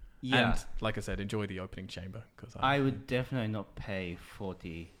Descent. yeah. And like I said, enjoy the opening chamber. Cause I would definitely not pay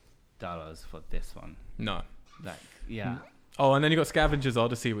 $40 for this one. No. Like, yeah. Oh, and then you got Scavenger's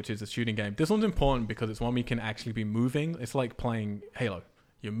Odyssey, which is a shooting game. This one's important because it's one where you can actually be moving. It's like playing Halo.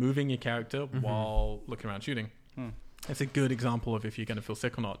 You're moving your character while looking around shooting. It's a good example of if you're going to feel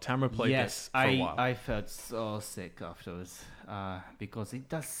sick or not. Tamara played this for a while. I felt so sick afterwards because it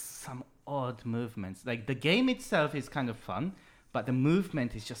does some odd movements. Like the game itself is kind of fun, but the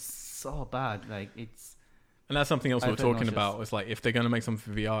movement is just so bad. Like it's And that's something else I we were felt talking nauseous. about. It's like if they're going to make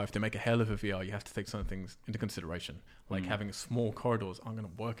something for VR, if they make a hell of a VR, you have to take some things into consideration. Like having small corridors aren't going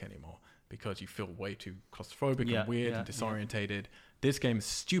to work anymore because you feel way too claustrophobic Yeah, and weird yeah, and disorientated. This game is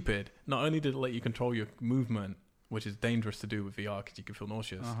stupid. Not only did it let you control your movement, which is dangerous to do with VR because you can feel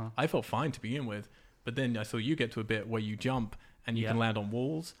nauseous. I felt fine to begin with, but then I saw you get to a bit where you jump and you Yeah. can land on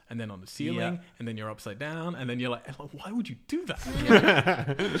walls and then on the ceiling Yeah. and then you're upside down and then you're like, why would you do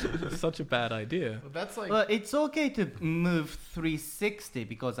that? It's such a bad idea. Well, that's like well, it's okay to move 360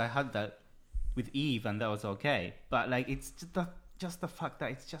 because I had that with Eve and that was okay. But like it's just the fact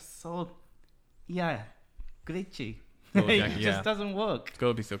that it's just so glitchy. Little it janky, yeah. just doesn't work. It's got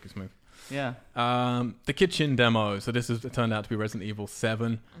to be silky smooth. Yeah. The kitchen demo. So this has turned out to be Resident Evil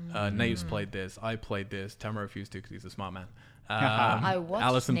 7. Nate's played this. I played this. Tamara refused to because he's a smart man. I watched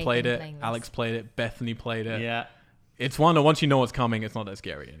Allison Nathan played it. playing this. Alex played it. Bethany played it. Yeah. It's one that once you know what's coming, it's not that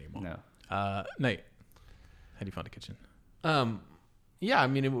scary anymore. No. Nate, how do you find the kitchen? yeah, I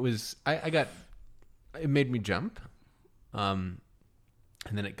mean, it was, it made me jump. And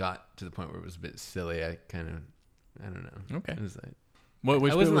then it got to the point where it was a bit silly. I don't know. Okay. It was like,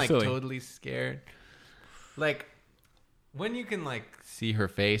 Which I bit wasn't was like silly? totally scared. Like when you can like see her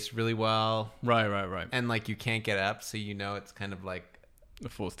face really well Right. and like you can't get up, so you know it's kind of like A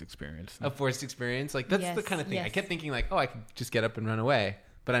forced experience. a forced experience. Like that's the Yes, kind of thing. I yes. kept thinking like, oh, I could just get up and run away,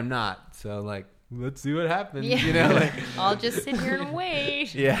 but I'm not. So like, let's see what happens. Yeah. You know, like I'll just sit here and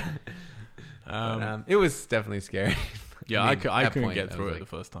wait. yeah. But, it was definitely scary. Yeah, I mean, I that couldn't point, get I through was it like-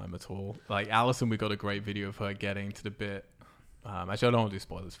 the first time at all. Like Allison, we got a great video of her getting to the bit. Actually, I don't want to do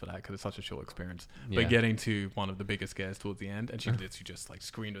spoilers for that because it's such a short experience. Yeah. But getting to one of the biggest scares towards the end, and she literally just like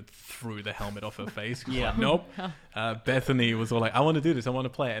screamed and threw the helmet off her face. Yeah. Like, nope. Bethany was all like, "I want to do this. I want to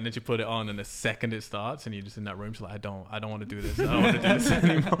play it." And then she put it on, and the second it starts, and you're just in that room, she's like, "I don't want to do this. I don't want to do this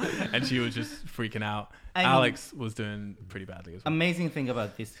anymore." And she was just freaking out. I mean- Alex was doing pretty badly as well. Amazing thing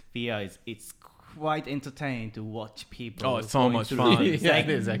about this VR is it's quite entertaining to watch people. Oh, it's so going much through fun. it. Yeah, Like,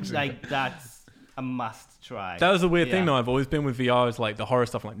 it is actually. Like that's a must try. That was the weird thing Yeah. though. I've always been with VR is like the horror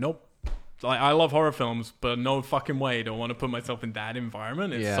stuff. I'm like, nope. Like I love horror films, but no fucking way do I want to put myself in that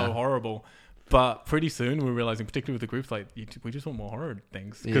environment. It's Yeah. so horrible. But pretty soon we're realizing, particularly with the groups, like we just want more horror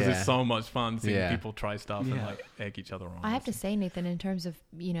things because Yeah. it's so much fun seeing Yeah. people try stuff and Yeah. like egg each other on. I have to say, Nathan, in terms of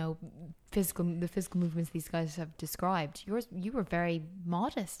the physical movements these guys have described, you were very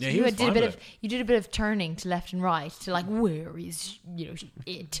modest. Yeah, he you was did a fine bit with of you did a bit of turning to left and right to like where is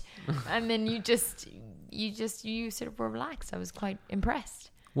it, and then you sort of were relaxed. I was quite impressed.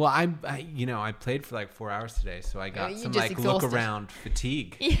 Well, I played for like 4 hours today, so I got you some just like exhausted. look around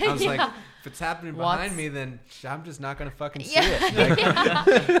fatigue. Yeah, I was like, yeah. if it's happening What's- behind me, then I'm just not gonna fucking see Yeah. it.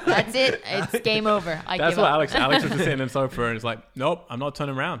 Like, That's it. It's game over. I That's give what up. Alex was just sitting in the sofa and he's like, nope, I'm not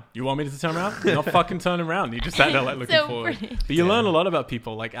turning around. You want me to turn around? I'm not fucking turning around. You just sat there like looking So forward. brilliant. But you learn a lot about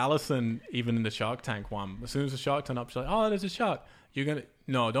people. Like Alison, even in the Shark Tank one, as soon as the shark turned up, she's like, oh, there's a shark. You're going to,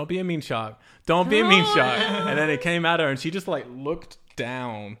 no, don't be a mean shark. Don't be a mean shark. And then it came at her and she just like looked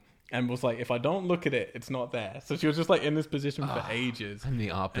down and was like, if I don't look at it, it's not there. So she was just like in this position for ages. I'm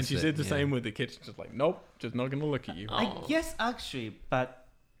the opposite. And she did the yeah. same with the kitchen. Just like, nope, just not going to look at you. I guess actually, but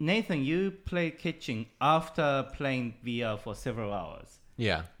Nathan, you played Kitchen after playing VR for several hours.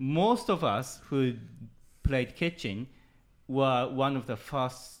 Yeah. Most of us who played Kitchen were one of the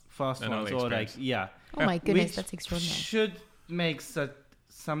first And ones, early or like experience. Oh my goodness, which that's extraordinary. should make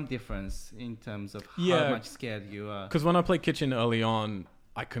some difference in terms of Yeah. how much scared you are. Because when I played Kitchen early on,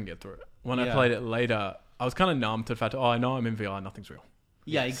 I couldn't get through it. When I Yeah. played it later, I was kind of numb to the fact, oh, I know I'm in VR, nothing's real.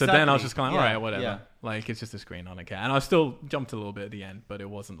 Yeah, So exactly. then I was just kind of all Yeah, right, whatever. yeah. Like it's just a screen, I don't care. And I still jumped a little bit at the end, but it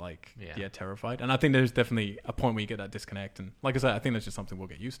wasn't like Yeah. terrified. And I think there's definitely a point where you get that disconnect. And like I said, I think that's just something we'll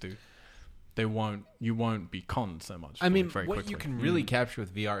get used to. You won't be conned so much. I mean, very what quickly. you can really capture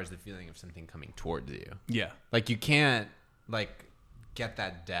with VR is the feeling of something coming towards you. Yeah. Like you can't like get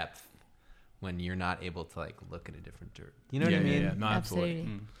that depth when you're not able to like look at a different dirt. You know what I mean? Yeah, no, absolutely.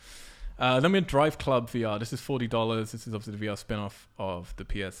 Absolutely. Then we have Drive Club VR. This is $40. This is obviously the VR spin-off of the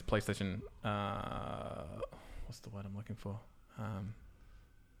PlayStation. What's the word I'm looking for?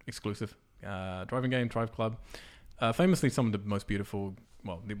 Exclusive driving game, Drive Club. Famously, one of the most beautiful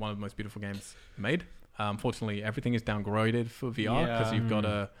games made. Unfortunately, everything is downgraded for VR because you've got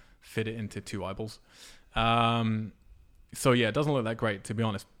to fit it into 2 eyeballs. So yeah, it doesn't look that great, to be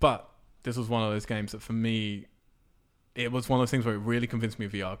honest. But this was one of those games that for me, it was one of those things where it really convinced me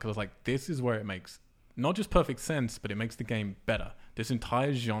of VR because I was like, this is where it makes not just perfect sense, but it makes the game better. This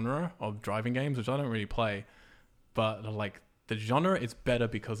entire genre of driving games, which I don't really play, but like the genre is better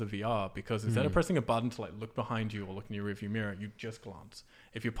because of VR, because instead of pressing a button to like look behind you or look in your rearview mirror, you just glance.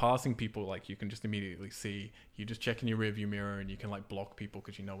 If you're passing people, like you can just immediately see, you just check in your rearview mirror and you can like block people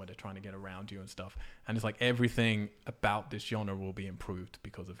because you know where they're trying to get around you and stuff. And it's like everything about this genre will be improved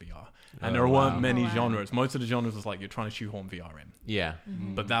because of VR. And there weren't many genres. Most of the genres was like you're trying to shoehorn VR in. Yeah.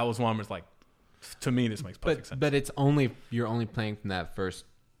 But that was one where it's like, to me, this makes perfect sense. But you're only playing from that first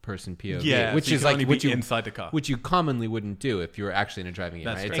person POV, Yeah, which so you is can like only which be you inside the car. which you commonly wouldn't do if you were actually in a driving game.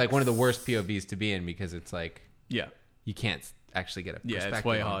 That's Right? It's right. like one of the worst POVs to be in because it's like Yeah. you can't actually get a perspective. It's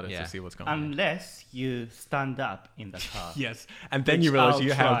way on- harder yeah. to see what's going on. Unless you stand up in the car. Yes, and then Which you realize I'll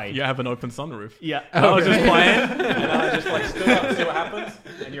you try. have an open sunroof. Yeah. And I was just playing, and I just like stood up to see what happens,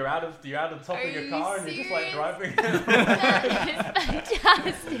 and you're out of the top Are of your you car, and you're just like serious? driving. That is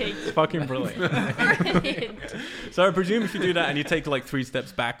fantastic. It's fucking brilliant. Brilliant. So I presume if you do that and you take like 3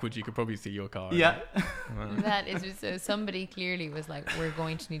 steps backwards, you could probably see your car. Yeah. That is so. Somebody clearly was like, "We're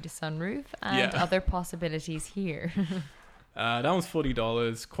going to need a sunroof and Yeah. other possibilities here." That one's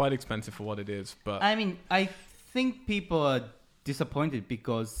 $40, quite expensive for what it is, but I mean, I think people are disappointed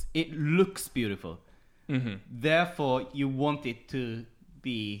because it looks beautiful. Therefore, you want it to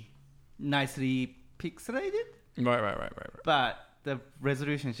be nicely pixelated, right. but the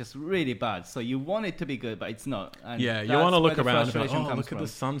resolution is just really bad. So you want it to be good, but it's not. And Yeah, you that's want to where look the around and be like, frustration oh, comes look at from. the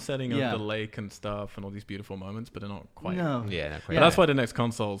sun setting Yeah. of the lake and stuff and all these beautiful moments, but they're not quite. No. Yeah, not quite. But that's why the next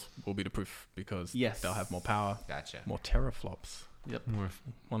consoles will be the proof because Yes. they'll have more power, Gotcha. more teraflops. More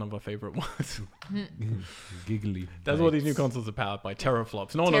One of our favorite words. giggly. That's what these new consoles are powered by,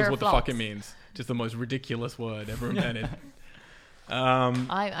 teraflops. No one knows what the fuck it Teraflops. means. Just the most ridiculous word ever invented.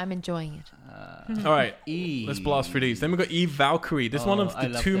 I'm enjoying it. All right, E. let's blast through these. Then we've got Eve Valkyrie. This is one Oh, of I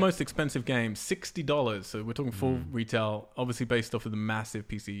the loved 2 it. most expensive games, $60. So we're talking full retail, obviously based off of the massive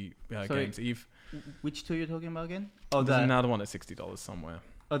PC Sorry. games. Eve, Which two you're talking about again? Oh, there's the another one at $60 somewhere.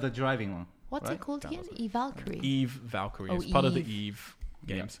 the driving one. What's Right. it called That again? was it. E-Valkyrie. Eve Valkyrie. Oh, It's part of the Eve. Eve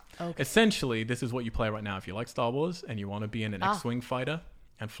games. Okay. Essentially, this is what you play right now if you like Star Wars and you want to be in an Ah. X-Wing fighter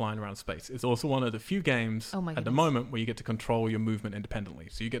and flying around space. It's also one of the few games Oh my at the goodness. moment where you get to control your movement independently.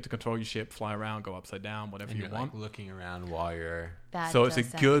 So you get to control your ship, fly around, go upside down, whatever And you you're want. like looking around while you're. That So it's a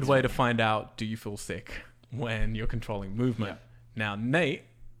does sound good way to exciting. find out, do you feel sick when you're controlling movement? Now, Nate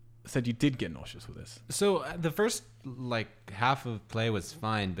said you did get nauseous with this. So the first like half of play was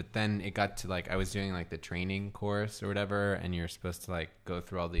fine, but then it got to like I was doing like the training course or whatever, and you're supposed to like go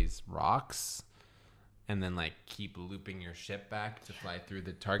through all these rocks, and then like keep looping your ship back to fly through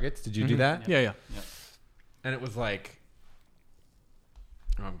the targets. Did you do that? Yeah. And it was like,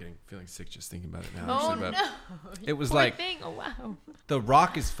 oh, I'm feeling sick just thinking about it now. Oh actually, but no! it was Poor like thing. Oh wow! the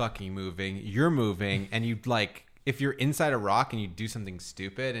rock is fucking moving, you're moving, and you like if you're inside a rock and you do something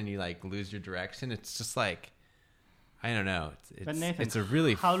stupid and you like lose your direction, it's just like I don't know. But Nathan, it's a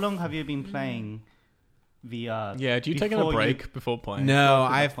really how long have you been playing VR? Yeah, do you take a before break before playing? no. to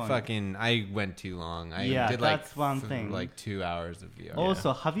the I point. I went too long. I Yeah, did like that's one thing. like 2 hours of VR.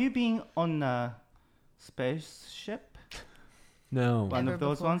 Also, have you been on a spaceship? No. One Never of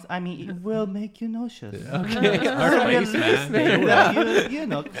those before. ones? I mean, it will make you nauseous. Okay. Space, man. You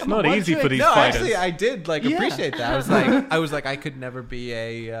know, It's not easy for these No, fighters. actually, I did like Yeah. appreciate that. I was like, I could never be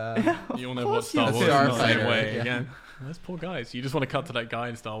a. You'll never course watch you Star do. Wars in the Starfighter, same way yeah. again. Those poor guys. You just want to cut to that guy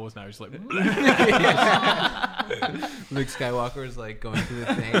in Star Wars now. He's like, Luke Skywalker is like going through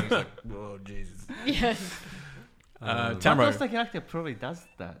the thing. He's like, whoa, Jesus. Yes. Tamara. What's the character probably does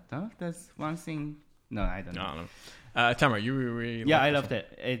that, no? There's one thing... No, I don't know. I don't know. Tamara, you really Yeah, liked I this loved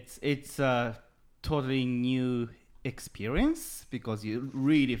it. It's a totally new experience because you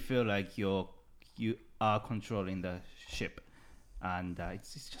really feel like you are controlling the ship. and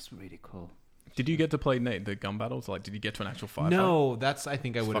it's just really cool. Did you get to play, Nate, the gun battles? Like, did you get to an actual fight? No, that's I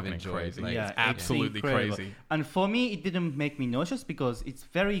think I It's would have fucking enjoyed. crazy. Like, Yeah, It's absolutely incredible. crazy. And for me, it didn't make me nauseous because it's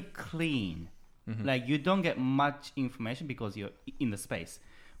very clean. Like you don't get much information because you're in the space.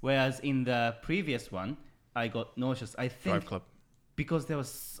 Whereas in the previous one, I got nauseous. I think Drive Club. because there was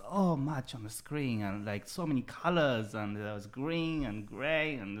so much on the screen and like so many colors, and there was green and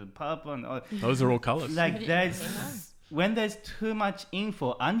gray and purple and all. Those are all colors. Like when there's too much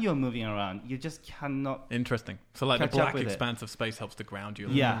info and you're moving around, you just cannot. Interesting. So like the Catch up black with it. expanse of space helps to ground you.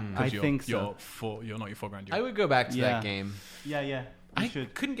 Yeah, I you're, think so. You're not your foreground. I would go back to Yeah. that game. Yeah, you I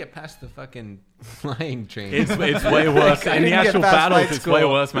should. couldn't get past the fucking flying train. It's way worse. I In the didn't get actual past battles, flight it's way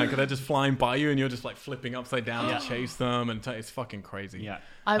school. worse, man. Because they're just flying by you, and you're just like flipping upside down Yeah. to chase them, and it's fucking crazy. Yeah.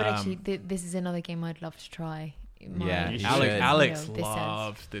 I would actually. This is another game I'd love to try. Yeah, you Alex should. This sounds-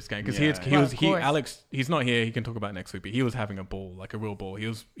 loved this game because Yeah. Of course. Alex. He's not here. He can talk about it next week. But he was having a ball, like a real ball.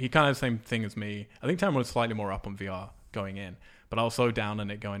 He kind of the same thing as me. I think Tamara was slightly more up on VR going in, but I was so down on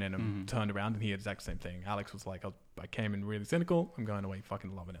it going in and turned around, and he had the exact same thing. Alex was like, I came in really cynical. I'm going away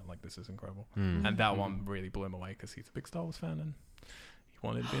fucking loving it. Like, this is incredible. And that one really blew him away because he's a big Star Wars fan and he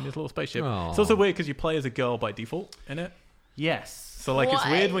wanted to be in his little spaceship. Aw. It's also weird because you play as a girl by default in it. Yes. So like it's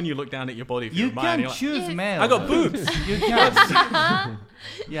Why? weird when you look down at your body. If you're You a man, can you're like, choose Yes. male. I got though. boobs. You can.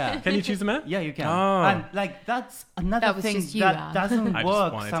 Yeah. Can you choose the man? Yeah, you can. Oh. And like that's another That was thing just you, that Al. doesn't I just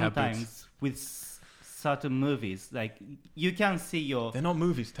work wanted to have boobs. sometimes with certain movies. Like you can see your They're not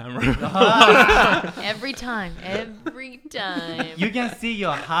movies, Tamara. Every time. you can see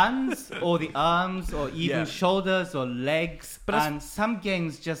your hands or the arms or even Yeah. shoulders or legs. But that's- and some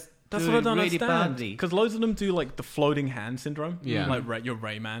games just That's do what I it don't really understand. badly. Because loads of them do like the floating hand syndrome. Yeah. Like you're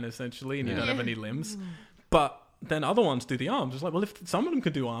Rayman essentially, and you Yeah. don't have any limbs. But then other ones do the arms. It's like, well, if some of them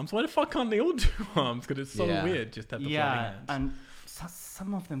can do arms, why the fuck can't they all do arms? Because it's so Yeah. weird just to have the floating Yeah, hands. and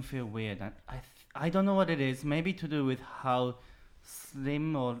some of them feel weird. And I don't know what it is. Maybe to do with how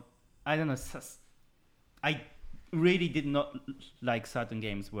slim or I don't know. I really did not like certain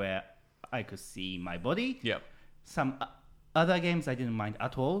games where I could see my body. Yep. Some other games I didn't mind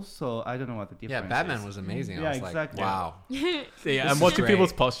at all. So I don't know what the Yeah, difference Batman is. was amazing. I Yeah, was exactly. like, wow. Yeah, This and is watching great.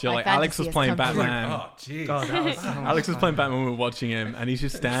 people's posture, My like Alex was fantasy playing has come true. Batman. jeez. God, that was Alex was playing Batman when we were watching him, and he's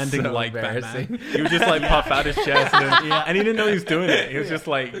just standing So like Batman. embarrassing. He would just like puff out his chest, and he didn't know he was doing it. He was just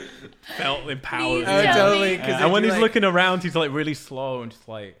like felt empowered. Oh, totally, And when he's looking around, he's like really slow and just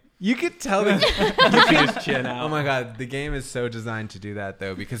like You could tell the looking his chin out. Oh my god, the game is so designed to do that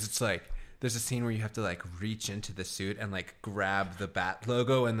though, because it's like there's a scene where you have to like reach into the suit and like grab the bat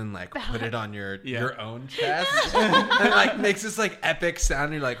logo and then like put it on your own chest. And it like makes this like epic sound.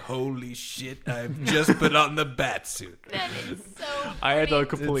 And you're like, holy shit, I've just put on the bat suit. That is so I had funny. a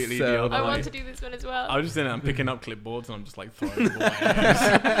completely It's so the other I way. want to do this one as well. I was just in it, I'm picking up clipboards and I'm just like throwing them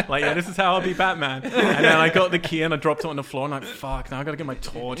away. Like, yeah, this is how I'll be Batman. And then I got the key and I dropped it on the floor and I'm like, fuck, now I gotta get my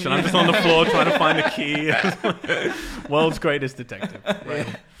torch. And I'm just on the floor trying to find the key. World's greatest detective. Right.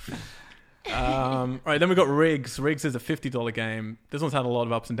 Right, then we got Riggs. Riggs is a $50 game. This one's had a lot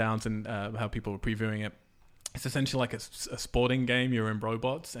of ups and downs in how people were previewing it. It's essentially like a sporting game. You're in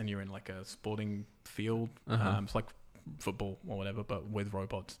robots and you're in like a sporting field. It's like football or whatever, but with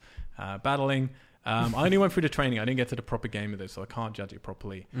robots battling. I only went through the training. I didn't get to the proper game of this, so I can't judge it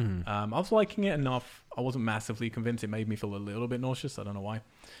properly. I was liking it enough. I wasn't massively convinced. It made me feel a little bit nauseous. I don't know why.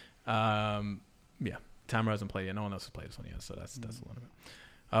 Yeah, Tamara hasn't played it. No one else has played this one yet, so that's a lot of it.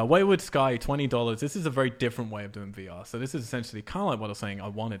 Wayward Sky, $20. This is a very different way of doing VR. So this is essentially kind of like what I was saying I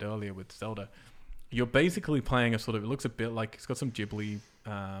wanted earlier with Zelda. You're basically playing a sort of, it looks a bit like, it's got some Ghibli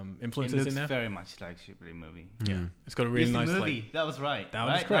influences It looks in there. very much like Ghibli movie. Yeah, it's got a really It's nice a movie. like. That was right. That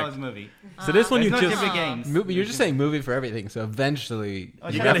was right? correct. That was movie. So this one It's you not just Ghibli games. Movie, you're just saying movie for everything, so eventually Oh,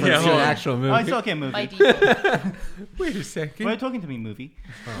 you shut got up. to Yeah, an hold on. actual movie. Oh, it's okay, movie. By default. Wait a second. Why are you talking to me, movie?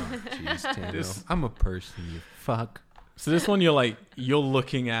 Oh, jeez, Daniel. This- I'm a person, you fuck. So this one you're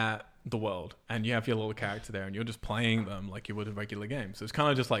looking at the world and you have your little character there and you're just playing them like you would a regular game. So it's kind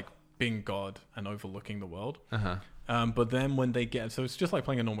of just like being God and overlooking the world. Uh-huh. But then when they get, so it's just like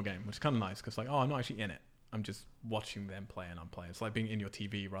playing a normal game, which is kind of nice because like, oh, I'm not actually in it. I'm just watching them play and I'm playing. It's like being in your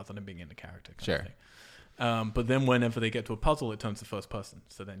TV rather than being in the character. Kind of thing. But then whenever they get to a puzzle, it turns to first person.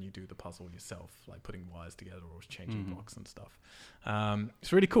 So then you do the puzzle yourself, like putting wires together or changing blocks and stuff.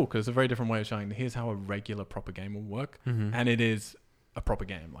 It's really cool because it's a very different way of showing here's how a regular proper game will work. And it is a proper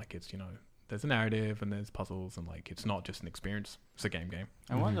game. Like it's, there's a narrative and there's puzzles and like it's not just an experience. It's a game.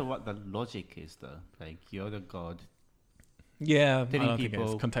 I wonder what the logic is, though. Like, you're the god Yeah, I telling don't think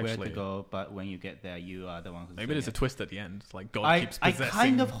people it's contextually. where to go, but when you get there, you are the one who's Maybe doing there's a it. twist at the end. It's like God I keeps I possessing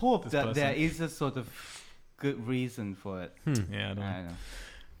kind of hope this that person. there is a sort of good reason for it. Yeah, I don't know. I don't know.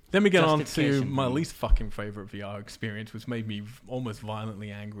 Then we get on to Justification my thing. least fucking favorite VR experience, which made me almost violently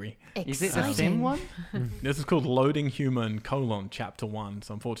angry. Is it the Exciting. same one? This is called Loading Human: Chapter 1.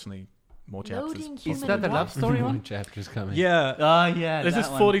 So unfortunately, more chapters. Loading Is human that the what? love story one? Chapters coming. Yeah. Oh yeah. This that is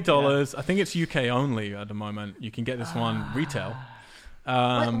one. $40. I think it's UK only at the moment. You can get this one retail.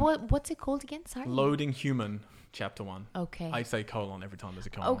 What's it called again? Sorry. Loading Human, Chapter 1. Okay. I say colon every time there's a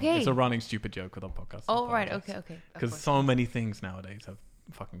colon. Okay. It's a running stupid joke with our podcast. Oh right. Okay. Okay. Of Because course. so many things nowadays have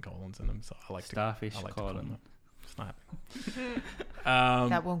fucking colons in them, so I like Starfish to call colon. them. It's not happening.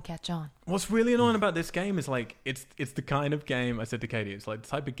 That won't catch on. What's really annoying about this game is like it's the kind of game I said to Katie. It's like the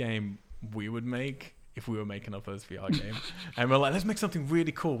type of game we would make if we were making our first VR game, and we're like, let's make something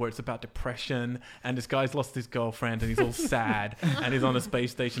really cool where it's about depression and this guy's lost his girlfriend and he's all sad and he's on a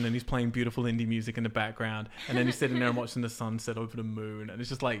space station and he's playing beautiful indie music in the background and then he's sitting there and watching the sunset over the moon and it's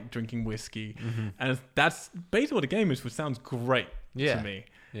just like drinking whiskey and that's basically what the game is, which sounds great to me.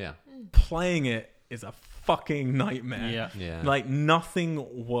 Yeah. Playing it is a fucking nightmare. Yeah. Yeah. Like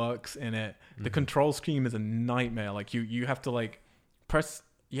nothing works in it. The control scheme is a nightmare. Like you have to like press,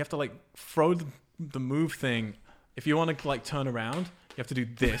 you have to like throw the move thing. If you want to like turn around, you have to do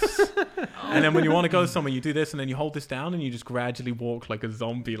this. And then when you want to go somewhere, you do this and then you hold this down and you just gradually walk like a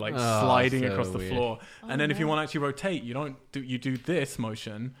zombie, like sliding so across the weird. floor. Oh, And then if you no. want to actually rotate, you do this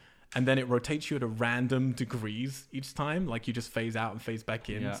motion and then it rotates you at a random degrees each time. Like you just phase out and phase back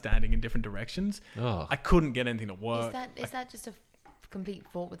in, Yeah. standing in different directions. Oh. I couldn't get anything to work. Is that just a complete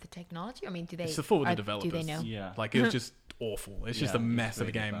fault with the technology? I mean, do they? It's the fault with the do developers. they know? Yeah. Like it was just awful. It's just Yeah, a mess it's of a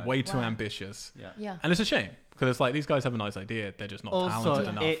really game. bad. Way too Wow. ambitious. Yeah. Yeah. And it's a shame because it's like these guys have a nice idea. They're just not Also, talented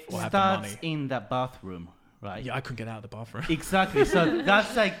enough it or have the starts money. in the bathroom, right? Yeah, I couldn't get out of the bathroom. Exactly. So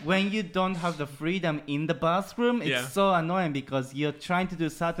that's like when you don't have the freedom in the bathroom, it's Yeah. so annoying because you're trying to do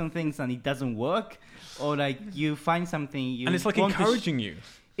certain things and it doesn't work, or like you find something you And it's like want to encouraging you.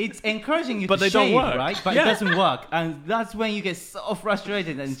 it's encouraging you But to they don't shave, work. right? But Yeah. it doesn't work, and that's when you get so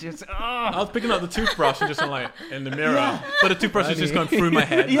frustrated and just I was picking up the toothbrush and just like in the mirror, but the toothbrush is just going through my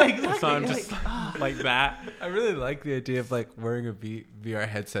head. Yeah, exactly. So I'm just like that. I really like the idea of like wearing a VR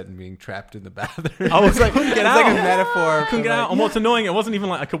headset and being trapped in the bathroom. I was like, couldn't get It's out. like a metaphor. Couldn't for, get like, out. And what's annoying, it wasn't even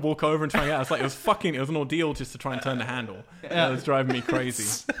like I could walk over and try and get out. It's like it was an ordeal just to try and turn the handle. Yeah. It was driving me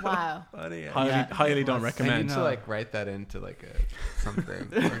crazy. Wow. Funny. Highly, Yeah, highly it don't was. I need recommend. No. to like write that into like a something.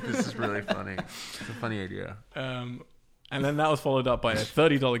 Like, this is really funny. It's a funny idea. And then that was followed up by a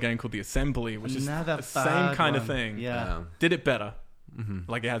 $30 game called The Assembly, which is Another the same bad kind of one. thing. Yeah. Did it better.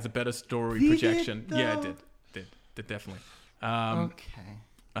 Mm-hmm. Like it has a better story Did it, projection. Yeah, it though? did definitely. Okay.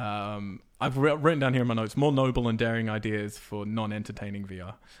 I've written down here in my notes more noble and daring ideas for non-entertaining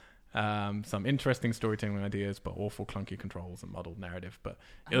VR. Some interesting storytelling ideas, but awful clunky controls and muddled narrative. But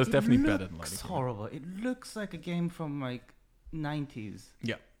it was definitely better than looks Lightning horrible. It looks like a game from like 90s.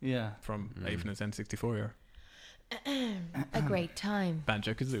 Yeah. Yeah. from Aven's N64 era. A great time.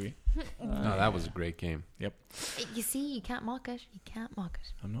 Banjo-Kazooie. No, that was a great game. You see, you can't mock it. You can't mock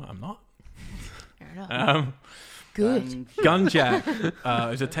it. I'm not. Fair enough. Good. And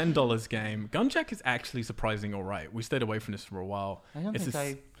Gunjack is a $10 game. Gunjack is actually surprising all right. We stayed away from this for a while. I don't It's think a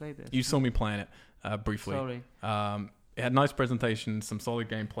I played this. You saw me playing it briefly. Sorry. It had nice presentation, some solid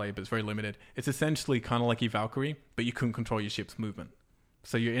gameplay, but it's very limited. It's essentially kind of like Valkyrie, but you couldn't control your ship's movement.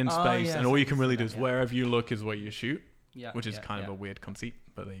 So you're in Oh, space, yes, and all you I can see really that, do is yeah. wherever you look is where you shoot, Yeah. which is yeah, kind of yeah. a weird conceit,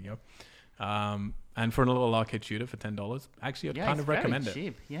 but there you go. And for a little arcade shooter for $10, actually, I'd Yeah, kind it's of very recommend it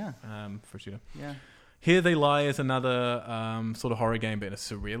cheap. Yeah. for a shooter. Yeah. Here They Lie is another sort of horror game, but in a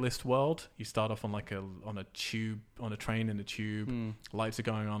surrealist world. You start off on like on a train in a tube. Mm. Lights are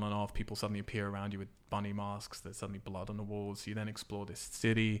going on and off. People suddenly appear around you with bunny masks. There's suddenly blood on the walls. You then explore this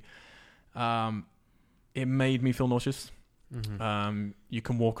city. It made me feel nauseous. Mm-hmm. You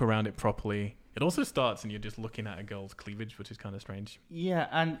can walk around it properly. It also starts and you're just looking at a girl's cleavage, which is kind of strange. Yeah,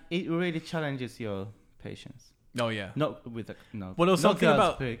 and it really challenges your patience. Oh yeah, Not with the no. Well, there was not something girls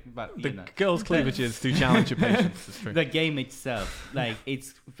about pick, but the you know. girl's cleavages do challenge your patience. It's true. The game itself, like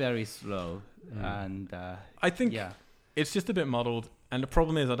it's very slow, and I think yeah, it's just a bit muddled. And the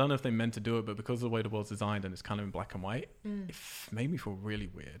problem is, I don't know if they meant to do it, but because of the way the world's designed and it's kind of in black and white, it made me feel really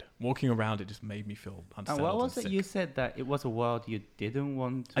weird. Walking around, it just made me feel and unsettled. what was and it? sick. You said that it was a world you didn't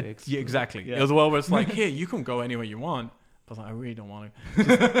want to explore. Yeah, exactly. Yeah. It was a world where it's like, here, you can go anywhere you want. But I was like, I really don't want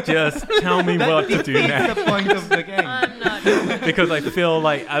to. Just tell me what to do That's next. the point of the game. I'm not doing it. Because I feel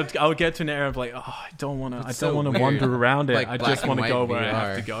like I would get to an area of like, oh, I don't want to. I It's don't so want to weird. wander around it. Like I black just want to and go white where I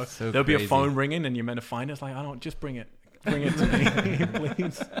have to VR. go. So There'll be a crazy. phone ringing, and you're meant to find it. It's like, I don't just bring it. Bring it to me,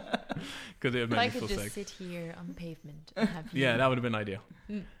 please. Because it would If I make me could feel just sick. sit here on the pavement and have Yeah, you. that would have been ideal.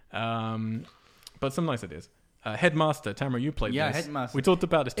 but some nice ideas. Headmaster, Tamara, you played Yeah, this. Headmaster. We talked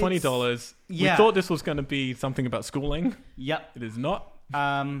about it's $20. Yeah. We thought this was going to be something about schooling. Yep. It is not.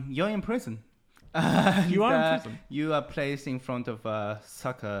 You're in prison. You are in And, prison. You are placed in front of a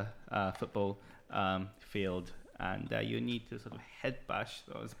soccer football field, and you need to sort of head bash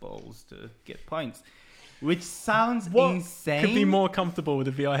those balls to get points, which sounds What insane. could be more comfortable with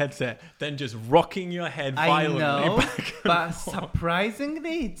a VR headset than just rocking your head I violently know, back and but forth?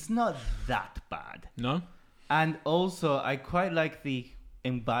 surprisingly, it's not that bad. No? And also, I quite like the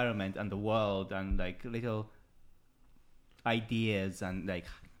environment and the world and like little ideas and like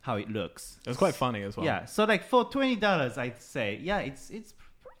how it looks. It was quite funny as well. Yeah, so like for $20, I'd say, yeah, it's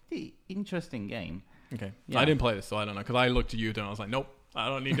pretty interesting game. Okay. Yeah. I didn't play this, so I don't know. Because I looked at you and I was like, nope, I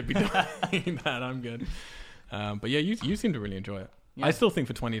don't need to be doing that. I'm good. But yeah, you seem to really enjoy it. Yeah. I still think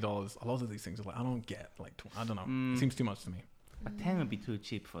for $20, a lot of these things are like, I don't get. Like, I don't know. It seems too much to me. But 10 would be too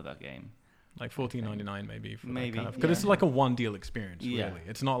cheap for that game. Like $14.99 maybe. For Maybe, Because it's yeah. like a one deal experience, Yeah. really.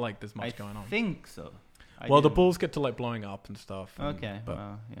 It's not like there's much I going on. think so. Well, the balls get to like blowing up and stuff. and- Okay, But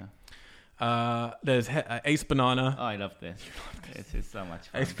well, yeah. there's Ace Banana. Oh, I love this. This is so much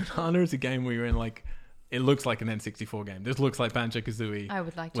fun. Ace Banana is a game where you're in like, it looks like an N64 game. This looks like Banjo-Kazooie. I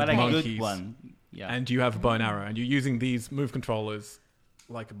would like to with But a play. monkeys. good one. Yeah. And you have a bow and arrow, and you're using these move controllers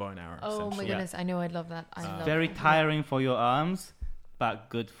like a bow and arrow. Oh my essentially. goodness, I know I'd love that. I love Very that. tiring for your arms, but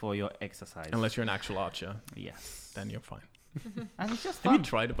good for your exercise. Unless you're an actual archer, Yes. then you're fine. And it's just Have you fun.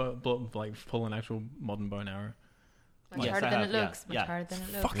 tried to pull an actual modern bow and arrow? Much Yes, harder I than have, it yeah, looks. Much yeah. harder than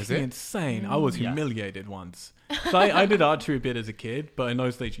it looks. Fucking Is it? insane. I was Yeah. humiliated once. So I did archery a bit as a kid, but in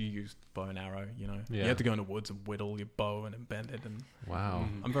those days you used bow and arrow, you know. You Yeah. had to go in the woods and whittle your bow and bend it, and Wow.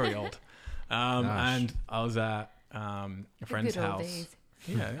 I'm very old. Gosh. And I was at a The friend's good old house. days.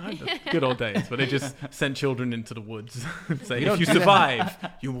 Yeah, good old days. But they just sent children into the woods and say, You if don't you do that.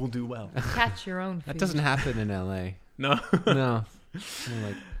 survive, you will do well. Catch your own food. That doesn't happen in LA. No. No. You're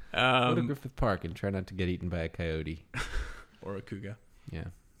like, go to Um, Griffith Park and try not to get eaten by a coyote. or a cougar. Yeah.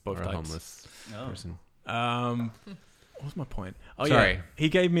 Both or a types. homeless Oh. person. What was my point? Oh, Sorry. yeah. He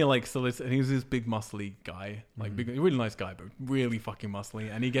gave me like, so this, and he was this big muscly guy, like big, really nice guy, but really fucking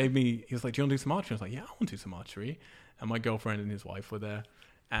muscly. And he was like, do you want to do some archery? I was like, yeah, I want to do some archery. And my girlfriend and his wife were there.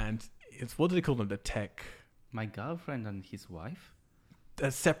 And it's, what do they call them? The tech, My girlfriend and his wife?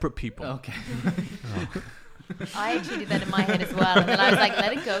 separate people. Okay. I actually did that in my head as well. And then I was like,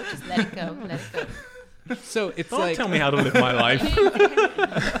 let it go. Just let it go. Let it go. So it's Don't like tell me how to live my life.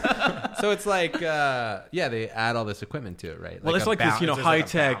 so it's like they add all this equipment to it, right? Well, it's a like this, it's just high like a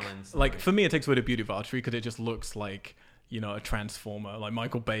tech. balance, Like for me, it takes away the beauty of archery because it just looks like a transformer. Like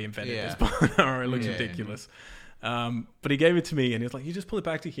Michael Bay invented Yeah. this bow and arrow. It looks Yeah. ridiculous. But he gave it to me, and he was like, "You just pull it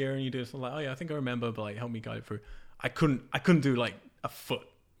back to here, and you do this." I'm like, "Oh yeah, I think I remember," but like, help me guide it through. I couldn't do like a foot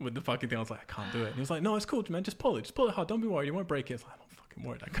with the fucking thing. I was like, I can't do it. And he was like, "No, it's cool, man. Just pull it hard. Don't be worried. You won't break it." It's like, I'm not fucking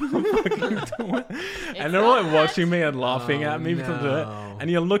worried. I can't fucking do it. And they're all like watching me and laughing at me because of it. no. And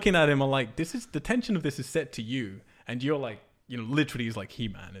you're looking at him and like, this is the tension of this is set to you, and you're like, literally he's like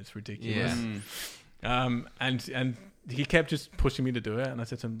He-Man. It's ridiculous. Yeah. And he kept just pushing me to do it, and I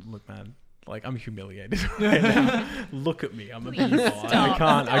said to him, "Look, man, like I'm humiliated right now. Look at me, I'm a Please people. I stop.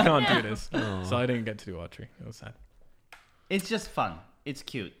 can't do this." Oh. So I didn't get to do archery. It was sad. It's just fun. It's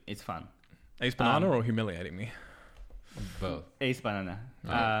cute. It's fun. Ace Banana or humiliating me? Both. Ace Banana.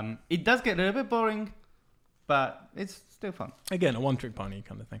 Oh. It does get a little bit boring, but it's still fun. Again, a one-trick pony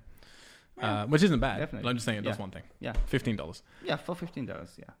kind of thing, which isn't bad. Definitely. I'm just saying it does Yeah. one thing. Yeah. $15. Yeah, for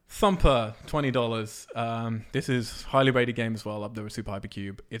 $15, yeah. Thumper, $20. This is highly rated game as well, up there with Super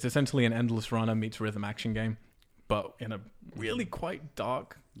Hypercube. It's essentially an endless runner meets rhythm action game, but in a really quite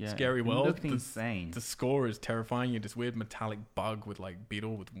dark, Yeah. scary It world. looked insane. The score is terrifying. You're this weird metallic bug with like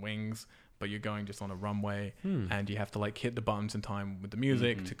beetle with wings, but you're going just on a runway, and you have to like hit the buttons in time with the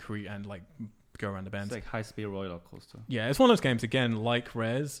music to create and like go around the It's bends. like high-speed roller coaster. Yeah, it's one of those games again, like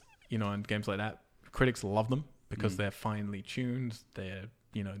Rez, and games like that. Critics love them because they're finely tuned. They're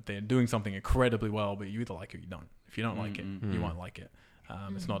doing something incredibly well, but you either like it or you don't. If you don't like it, you won't like it.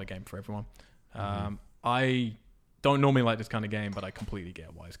 It's not a game for everyone. I don't normally like this kind of game, but I completely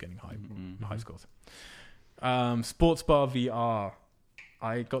get why it's getting high scores. Sports Bar VR.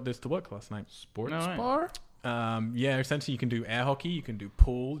 I got this to work last night. Sports All right. bar? Yeah, essentially you can do air hockey, you can do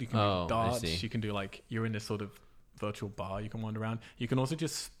pool, you can Oh, do I darts, see. you can do like, you're in this sort of virtual bar, you can wander around. You can also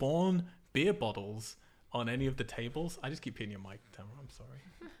just spawn beer bottles on any of the tables. I just keep hitting your mic, Tamara, I'm sorry.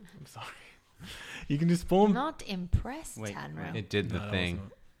 I'm sorry. You can just spawn... Not impressed, Wait, Tanra. It did the No, that thing.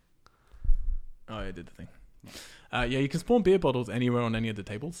 wasn't it. Oh, it did the thing. Yeah, you can spawn beer bottles anywhere on any of the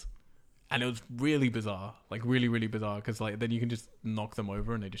tables. And it was really bizarre, like really, really bizarre, because like then you can just knock them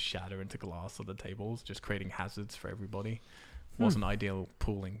over and they just shatter into glass on the tables, just creating hazards for everybody. Wasn't ideal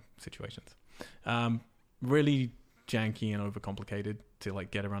pooling situations. Really janky and overcomplicated to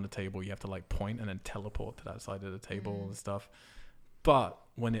like get around the table. You have to like point and then teleport to that side of the table and stuff. But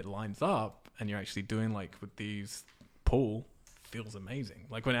when it lines up and you're actually doing like with these pool, feels amazing.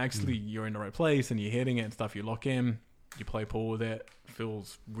 Like when actually you're in the right place and you're hitting it and stuff, you lock in. You play pool with it.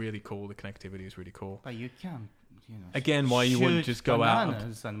 Feels really cool. The connectivity is really cool. But you can't, Again, why you wouldn't just go out?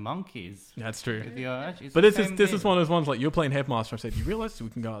 Bananas and monkeys. That's true. With your edge. It's But the this same is game. one of those ones like you're playing Headmaster. I said, you realize we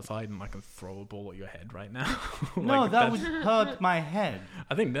can go outside and I can throw a ball at your head right now? No, Like, that would hurt my head.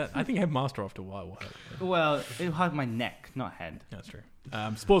 I think Headmaster after a while will hurt. Well, it hurt my neck, not head. That's true.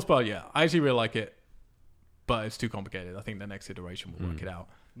 Sports bar, yeah, I actually really like it, but it's too complicated. I think the next iteration will work it out.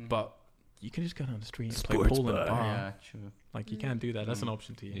 But you can just go down the street and play pool in a bar. Yeah, true. Like you can do that. That's an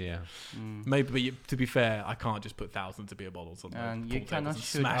option to you. Yeah. Maybe, but to be fair, I can't just put thousands of beer bottles on And the you pool cannot tables and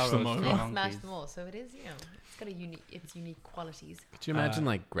shoot smash them arrows over. from- Let's smash monkeys. them all. So it is, it's got its unique qualities. Could you imagine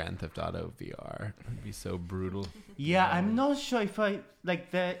like Grand Theft Auto VR? It'd be so brutal. Yeah, I'm not sure if I like.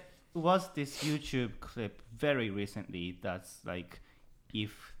 There was this YouTube clip very recently that's like,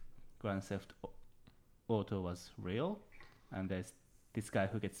 if Grand Theft Auto was real, and there's this guy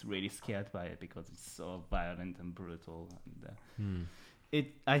who gets really scared by it because it's so violent and brutal, and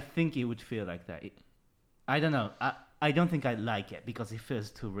I think it would feel like that. I don't know. I don't think I like it because it feels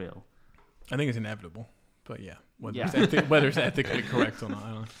too real. I think it's inevitable, but yeah, whether, Yeah. whether it's ethically correct or not, I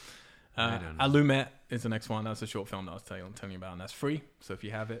don't know. I don't know. Alumet is the next one. That's a short film that I was telling you about, and that's free. So if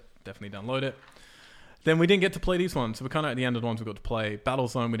you have it, definitely download it. Then we didn't get to play these ones, so we're kind of at the end of the ones we got to play.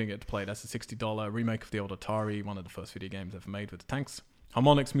 Battlezone we didn't get to play. That's a $60 remake of the old Atari, one of the first video games ever made with the tanks.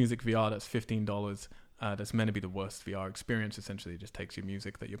 Harmonix Music VR, that's $15. That's meant to be the worst VR experience. Essentially, it just takes your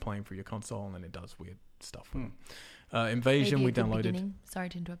music that you're playing for your console and then it does weird stuff with it. Invasion Maybe we a good downloaded. beginning. Sorry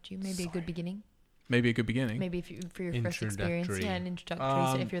to interrupt you. Maybe a good beginning. Maybe a good beginning. Maybe if you, for your first experience, Introductory. an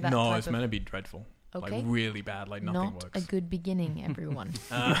introductory. So if you're that no, type it's of, meant to be dreadful. okay, Like really bad, like nothing not works. a good beginning, everyone.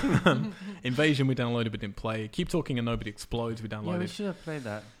 Invasion we downloaded but didn't play. Keep Talking and Nobody Explodes we Yeah, we downloaded. should have played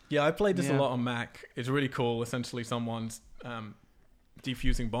that. Yeah, I played this a Yeah. lot on Mac. It's really cool. Essentially, someone's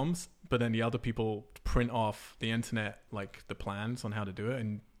defusing bombs, but then the other people print off the internet, like the plans on how to do it.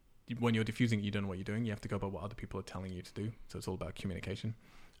 And when you're defusing, you don't know what you're doing. You have to go by what other people are telling you to do. So it's all about communication.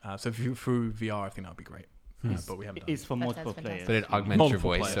 So if you through VR, I think that would be great. But we haven't done It's it. for That multiple sounds players. But it augments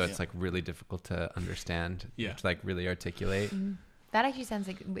Multiple your voice, so players, it's like really difficult to understand. Yeah. You have to like really articulate. That actually sounds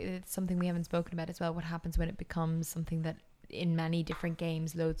like it's something we haven't spoken about as well. What happens when it becomes something that in many different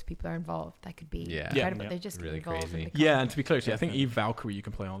games, loads of people are involved? That could be Yeah. incredible. Yeah. They just Really get involved. crazy. And become- Yeah, and to be clear, actually, I think Eve Valkyrie you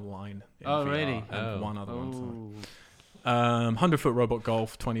can play online. In Oh, VR, really? And Oh. one other one. So. Oh. 100-foot robot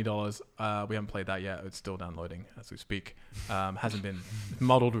golf, $20. We haven't played that yet. It's still downloading as we speak. Hasn't been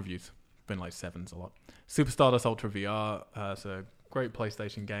modeled reviews. Been like 7s a lot. Super Stardust Ultra VR. It's a great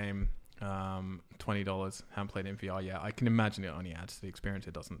PlayStation game. $20. Haven't played it in VR yet. I can imagine it only adds to the experience.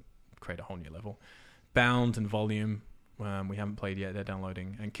 It doesn't create a whole new level. Bound and Volume. We haven't played yet. They're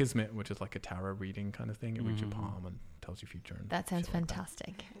downloading. And Kismet, which is like a tarot reading kind of thing. It reads your palm and tells you future. And That sounds shit like that.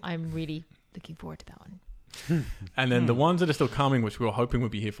 fantastic. I'm really looking forward to that one. And then the ones that are still coming, which we were hoping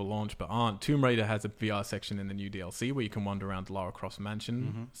would be here for launch, but aren't. Tomb Raider has a VR section in the new DLC where you can wander around Lara Croft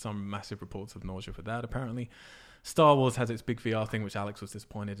Mansion. Some massive reports of nausea for that, apparently. Star Wars has its big VR thing, which Alex was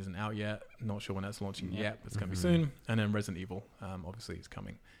disappointed isn't out yet. Not sure when that's launching yet, but it's going to be soon. And then Resident Evil, obviously, is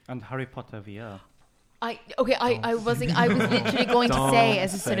coming. And Harry Potter VR. I was literally going to Don't say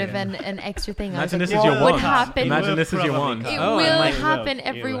as a sort say of an extra thing. Imagine I was this like, is your what would one. happen? Imagine this is your one. It Oh, will and happen, it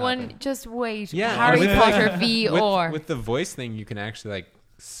will everyone. happen. Just wait. Yeah, Harry with- Potter VR. With the voice thing, you can actually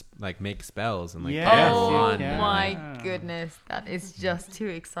like make spells and like Yes, carry Oh on. you can. my goodness, that is just too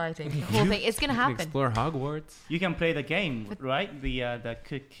exciting. The whole thing, it's gonna You can happen. explore Hogwarts. You can play the game, right?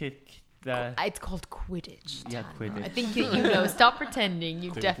 It's called Quidditch. Yeah, Tanya. Quidditch. I think you know. Stop pretending. You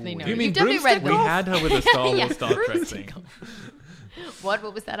definitely know. Do you You've mean definitely read We them. had her with a Star Wars Yeah, Star Trek broomstick. thing.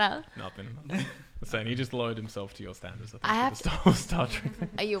 What was that, Al? Nothing. I'm saying he just lowered himself to your standards. I I have think, with the Star Trek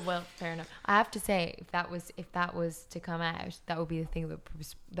thing. Well, fair enough. I have to say, if that was to come out, that would be the thing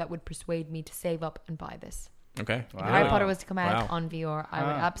that would persuade me to save up and buy this. Okay. If Harry Potter was to come out Wow. on VR, I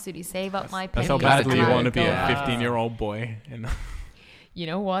would absolutely save up my That's pennies. how badly you and want to be go a out. 15-year-old boy. In You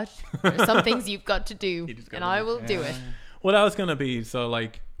know what? There's some things you've got to do, You just and gotta I will do it. What else going to be? So,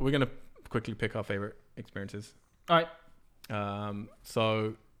 like, we're going to quickly pick our favorite experiences. All right.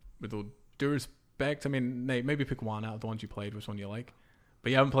 So, with all due respect, I mean, Nate, maybe pick one out of the ones you played. Which one you like? But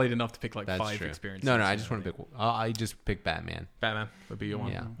you haven't played enough to pick like That's 5 true. experiences. No, I just want to pick. I just pick Batman. Batman would be your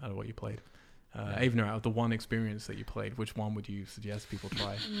one Yeah. out of what you played. Yeah. Avner, out of the one experience that you played, which one would you suggest people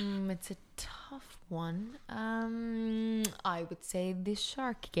try? It's a tough one. I would say the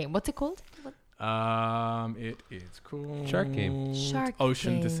shark game. What's it called? It is called Shark Game. Shark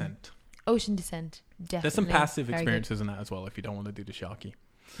Ocean Game. Descent. Ocean Descent. Definitely. There's some passive Very good. experiences in that as well if you don't want to do the Sharky.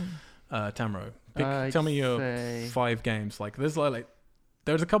 Mm. Tamro, I'd tell me your say- 5 games. Like there's like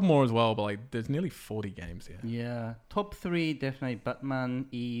there's a couple more as well, but like there's nearly 40 games here. Yeah, top 3 definitely Batman,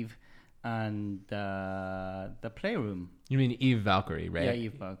 Eve, and the Playroom. You mean Eve Valkyrie, right? Yeah,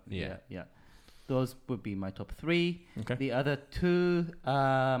 Eve. Yeah. Those would be my top 3. Okay. The other 2,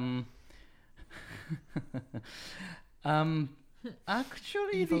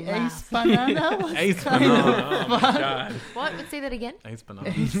 actually, Evil the Ace laugh. Banana was Ace kind Banana. of Oh my fun. god. What? Let's say that again. Ace Banana.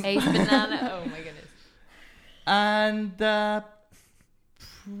 Ace Banana. Oh my goodness. And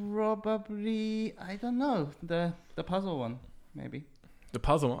probably, I don't know, the puzzle one, maybe. The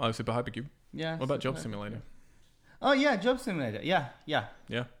puzzle. Oh, Super Hypercube. Yeah. What about Job Super- Simulator? Oh, yeah, Job Simulator. Yeah. Yeah.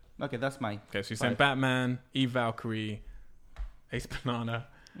 Okay, that's mine. Okay, so you're saying 5. Batman, Eve Valkyrie, Ace Banana,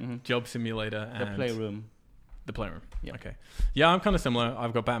 Hmm. Job Simulator, The and Playroom. The Playroom. Yeah. Okay. Yeah, I'm kind of similar.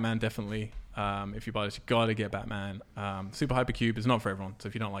 I've got Batman definitely. If you buy this, you got to get Batman. Super Hypercube is not for everyone, so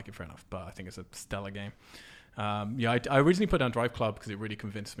if you don't like it, fair enough. But I think it's a stellar game. I originally put down Drive Club because it really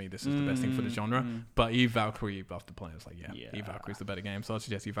convinced me this is the best thing for the genre. But Eve Valkyrie, after playing, it's like, Yeah. Eve Valkyrie is the better game. So I'd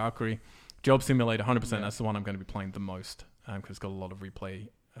suggest Eve Valkyrie. Job Simulator, 100%. Yeah. That's the one I'm going to be playing the most because it's got a lot of replay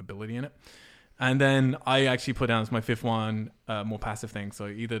ability in it. And then I actually put down as my 5th one, more passive thing. So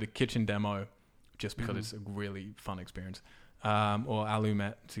either the kitchen demo, just because it's a really fun experience, or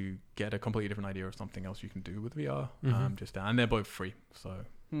Alumet to get a completely different idea of something else you can do with VR. And they're both free, so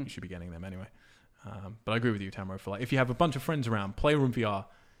you should be getting them anyway. But I agree with you, Tamro. For like, if you have a bunch of friends around, Playroom VR,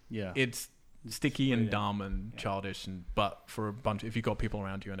 Yeah. it's sticky and brilliant. dumb and childish, but for a bunch, if you've got people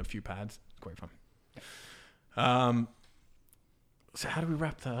around you and a few pads, it's great fun. So how do we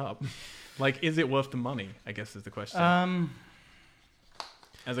wrap that up? Like, is it worth the money? I guess is the question.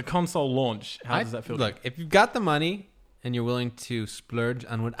 As a console launch, how does that feel? Look, if you've got the money and you're willing to splurge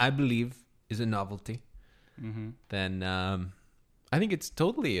on what I believe is a novelty, then I think it's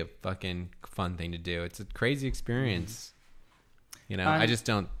totally a fucking fun thing to do. It's a crazy experience. You know, I just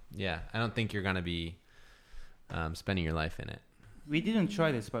don't. Yeah, I don't think you're gonna be spending your life in it. We didn't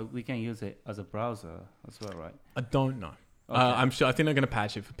try this, but we can use it as a browser as well, right? I don't know. Okay. I'm sure. I think they're going to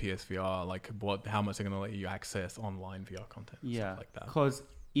patch it for PSVR. Like, how much they're going to let you access online VR content, and Yeah, stuff like that. because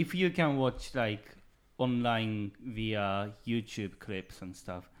if you can watch like online via YouTube clips and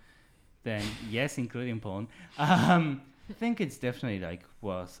stuff, then yes, including porn. I think it's definitely like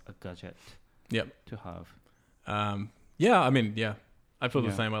worth a gadget. Yep. To have. Yeah. I mean, yeah. I feel the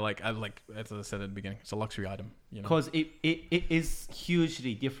Yeah. same. I like as I said at the beginning, it's a luxury item. You know. Because it is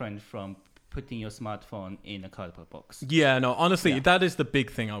hugely different from putting your smartphone in a cardboard box. Yeah. No. Honestly, Yeah. that is the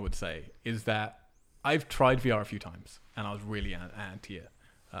big thing I would say is that I've tried VR a few times and I was really anti it.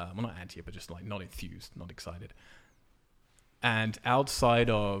 Well, not anti it, but just like not enthused, not excited. And outside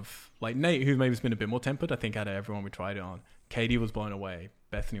of like Nate, who maybe has been a bit more tempered, I think out of everyone we tried it on, Katie was blown away,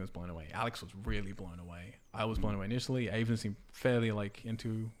 Bethany was blown away, Alex was really blown away. I was blown away initially. Aven seemed fairly like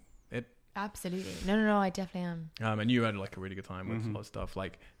into it, Absolutely. No. I definitely am. and you had like a really good time with a lot of stuff.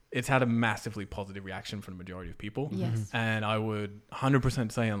 Like it's had a massively positive reaction from the majority of people. Yes. And I would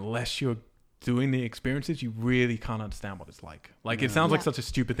 100% say, unless you're doing the experiences, you really can't understand what it's like. Like, it sounds like Yeah. such a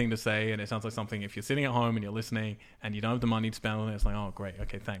stupid thing to say, and it sounds like something if you're sitting at home and you're listening and you don't have the money to spend on it, it's like, oh, great,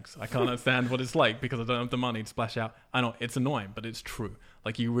 okay, thanks. I can't understand what it's like because I don't have the money to splash out. I know, it's annoying, but it's true.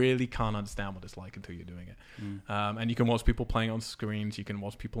 Like, you really can't understand what it's like until you're doing it. And you can watch people playing on screens, you can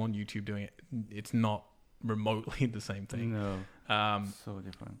watch people on YouTube doing it. It's not remotely the same thing. No. Um, So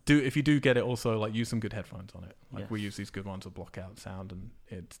different. if you do get it, also like use some good headphones on it. Like Yes. we use these good ones to block out sound, and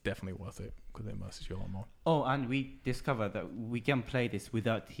it's definitely worth it because it immerses you a lot more. Oh, and we discovered that we can play this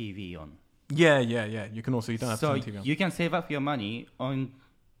without TV on. Yeah. You can also, you don't have So to turn TV on. you can save up your money on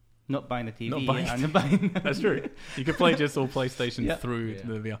not buying the TV Not buying and buying. That's true. You can play just all PlayStation Yeah. through Yeah.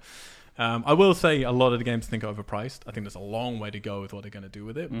 the VR. I will say a lot of the games I think are overpriced. I think there's a long way to go with what they're going to do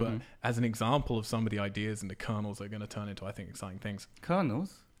with it. But as an example of some of the ideas and the kernels they're going to turn into, I think, exciting things.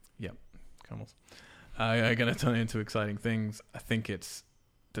 Kernels. Kernels are going to turn into exciting things. I think there's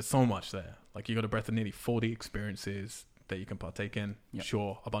so much there. Like, you got a breadth of nearly 40 experiences that you can partake in. Yep.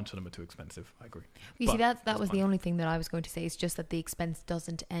 Sure, a bunch of them are too expensive. I agree. You But see, that it's was fun. the only thing that I was going to say. It's just that the expense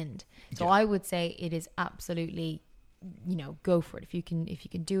doesn't end. So Yeah. I would say it is absolutely, go for it. If you can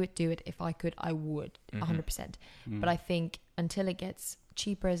do it, do it. If I could, I would, 100%. But I think until it gets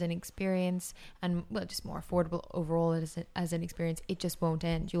cheaper as an experience and just more affordable overall as an experience, it just won't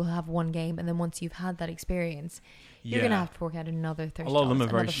end. You'll have one game, and then once you've had that experience, you're going to have to fork out another $30. A lot of them are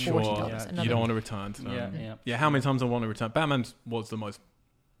very another short. $40, You don't want to return to them. Yeah. How many times I want to return? Batman was the most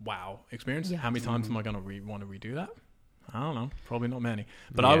wow experience. Yeah. How many times am I going to want to redo that? I don't know. Probably not many.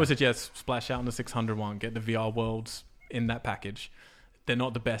 But Yeah. I would suggest splash out on the 600 one. Get the VR worlds in that package. They're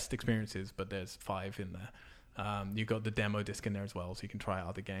not the best experiences, but there's 5 in there. You got the demo disc in there as well, so you can try out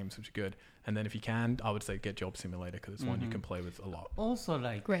other games, which are good. And then if you can, I would say get Job Simulator, because it's one you can play with a lot. Also,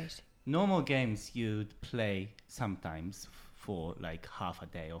 like Great. normal games, you'd play sometimes for like half a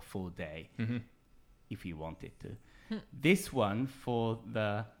day or full day if you wanted to. This one, for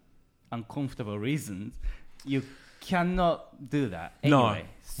the uncomfortable reasons, you cannot do that No. anyway.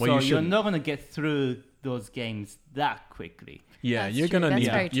 Well, So you you're shouldn't. not going to get through those games that quickly. Yeah, That's you're true. gonna That's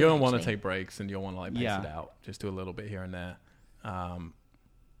need. very You true, don't want to actually. take breaks, and you'll want to like pace Yeah. it out. Just do a little bit here and there.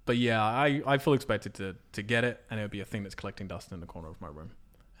 But yeah, I fully expected to get it, and it would be a thing that's collecting dust in the corner of my room.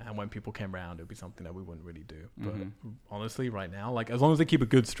 And when people came around, it would be something that we wouldn't really do. But honestly, right now, like as long as they keep a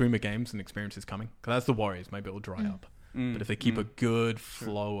good stream of games and experiences coming, because that's the worry is maybe it'll dry up. But if they keep a good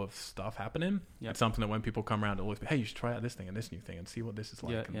flow of stuff happening, Yep. it's something that when people come around, it'll always be, hey, you should try out this thing and this new thing and see what this is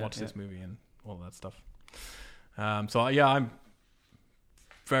like, Yeah, and yeah, watch yeah. this movie and all that stuff. So yeah, I'm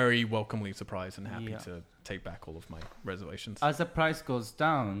very welcomely surprised and happy Yeah. to take back all of my reservations. As the price goes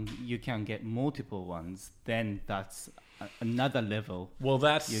down, you can get multiple ones. Then that's another level. Well, You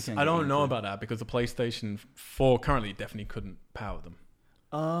that's can I get don't know into- about that, because the PlayStation 4 currently definitely couldn't power them.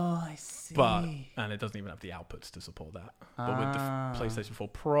 Oh, I see. And it doesn't even have the outputs to support that. But with the PlayStation 4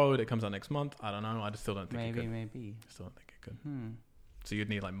 Pro that comes out next month, I don't know. I just still don't think it could. maybe. Still don't think it could. So you'd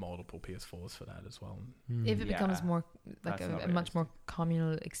need like multiple PS4s for that as well. If it becomes Yeah. more like That's not a much more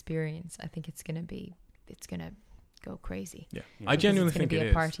communal experience, I think it's gonna go crazy. Yeah, Yeah. I Because genuinely it's gonna think be it a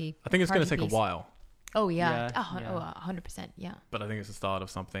is. party. I think it's going to party take piece. a while, Oh yeah, Yeah, oh, yeah. 100%. Yeah. but I think it's the start of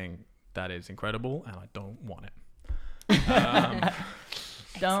something that is incredible, and I don't want it.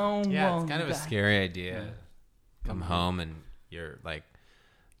 Don't Yeah, want it's kind of a that. scary idea. Come home and your like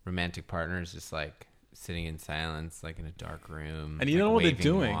romantic partner is just like sitting in silence, like in a dark room, And you like, don't know what they're waving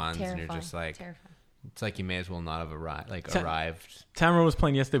doing. wands, and Terrifying. you're just like, Terrifying. it's like you may as well not have arrived. Ta- Arrived. Tamara was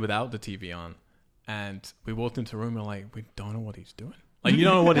playing yesterday without the TV on, and we walked into a room and like, we don't know what he's doing. Like, you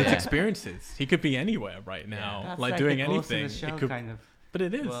don't know what his experience is. He could be anywhere right now, That's like doing the Ghost in anything. the Shell It could, kind of. but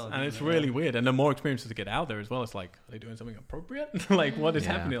it is, Well, and it's yeah. really weird. And the more experiences to get out there as well, it's like, are they doing something appropriate? Like, what is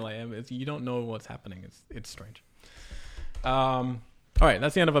Yeah. happening? Like, you don't know what's happening. It's strange. All right,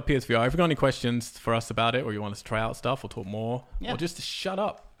 that's the end of our PSVR. If you've got any questions for us about it, or you want us to try out stuff or talk more, Yeah. or just to shut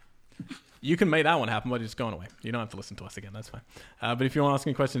up, you can make that one happen by just going away. You don't have to listen to us again. That's fine. But if you want to ask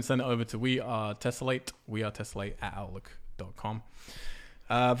any questions, send it over to wearetessellate@outlook.com.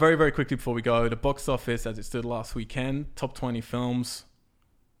 Very, very quickly before we go, the box office as it stood last weekend, top 20 films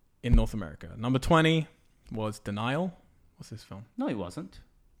in North America. Number 20 was Denial. What's this film? No, it wasn't.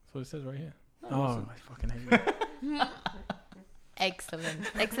 That's what it says right here. No, it Oh, wasn't. I fucking hate it.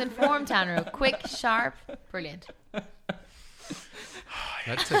 Excellent form, Tanner. Quick, sharp, brilliant.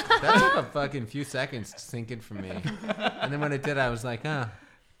 That took a fucking few seconds to sink in for me. And then when it did, I was like,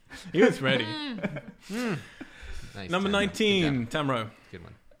 He was ready. nice. Number Tamara. 19, Good job. Tamro. Good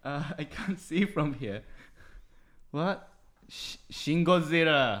one. I can't see from here. What? Shin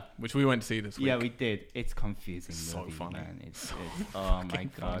Godzilla. Which we went to see this week. Yeah, we did. It's confusing. So movie, funny. Man. It's oh my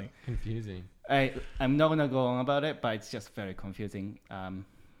god. Funny. Confusing. I'm not gonna go on about it, but it's just very confusing.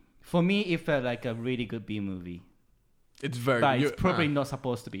 For me, it felt like a really good B movie, It's very but you- it's probably not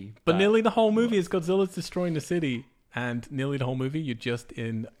supposed to be. But nearly the whole movie is Godzilla's destroying the city, and nearly the whole movie you're just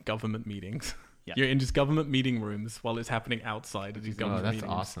in government meetings. Yeah. You're in just government meeting rooms while it's happening outside of these Oh, government that's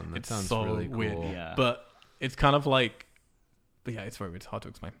meetings. awesome. That It's sounds so really cool. weird. Yeah. But it's kind of like, but yeah, it's very weird. It's hard to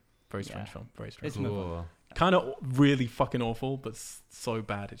explain. Very strange Yeah. film. Very strange. It's Film. Cool. Kind of really fucking awful, but so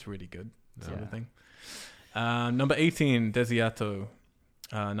bad it's really good. Sort Yeah. of thing. Number 18, Desiato.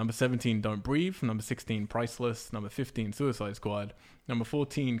 Number 17, Don't Breathe. Number 16, Priceless. Number 15, Suicide Squad. Number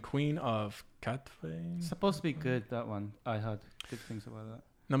 14, Queen of Cathay. It's supposed to be good. That one. I heard good things about that.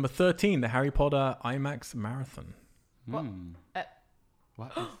 Number 13, the Harry Potter IMAX Marathon. What?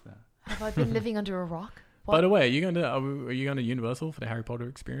 What is that? Have I been living under a rock? By the way, are you going to Universal for the Harry Potter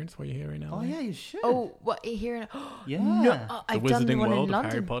experience while you're here right now? Oh yeah, you should. Oh, what here? In, yeah. no, the I've done the Wizarding one World in of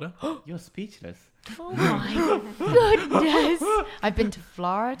Harry London. Potter. You're speechless. Oh my goodness! I've been to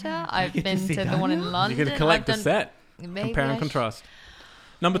Florida. I've get to been see to the one in Daniel? London. You're going to collect I've the done, set. maybe Compare I and contrast.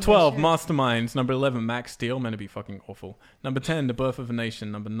 Number Yeah, 12, sure. Masterminds. Number 11, Max Steel. Meant to be fucking awful. Number 10, The Birth of a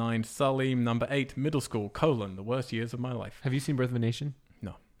Nation. Number 9, Sully. Number 8, Middle School, The worst years of my life. Have you seen Birth of a Nation?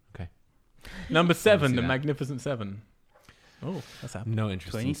 Number 7, see The that. Magnificent Seven. Oh, that's happening. No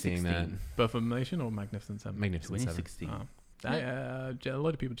interest in seeing that. 2016. Birth of a Nation or Magnificent Seven? Magnificent Seven. 2016. A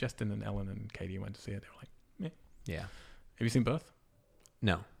lot of people, Justin and Ellen and Katie, went to see it. They were like, Yeah. have you seen Birth?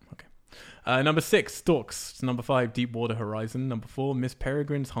 No. Number 6, Storks. Number 5, Deepwater Horizon. Number 4, Miss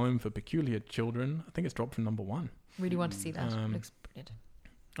Peregrine's Home for Peculiar Children. I think it's dropped from number 1. Really want to see that. Um, Looks brilliant.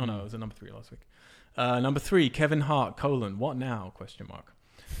 Oh no, it was at number 3 last week. Number 3, Kevin Hart, What now? Question mark.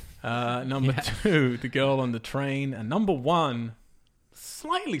 Number 2, The Girl on the Train. And number 1,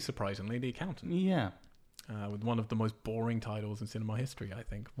 slightly surprisingly, The Accountant. Yeah. With one of the most boring titles in cinema history, I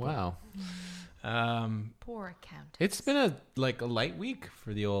think. Wow. Poor account. It's been a light week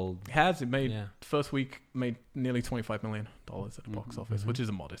for the old. It made Yeah. first week made nearly $25 million at the box office, Mhm. which is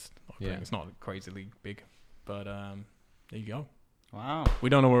a modest opening. Yeah. It's not crazily big, but there you go. Wow. We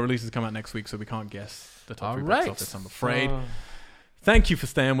don't know what releases come out next week, so we can't guess the top All 3 right. box office, I'm afraid. So- Thank you for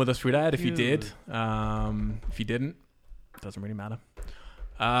staying with us, Rudad. If you you. did, if you didn't, it doesn't really matter.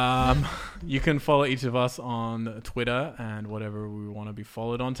 You can follow each of us on Twitter and whatever we want to be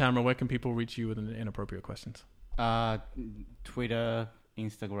followed on. Tamara, where can people reach you with inappropriate questions? Twitter,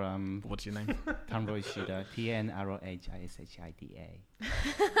 Instagram, What's your name? Tanro Ishida, TNROHISHIDA.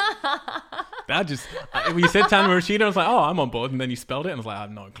 That just when you said Tanner Rashida, I was like, oh, I'm on board, and then you spelled it, and I was like, I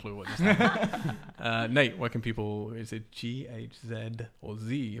have no clue what just happened. Nate, where can people? Is it GHZ or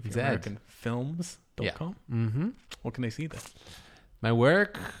Z? If you're Z. American, films.com. Mm-hmm. What can they see there? My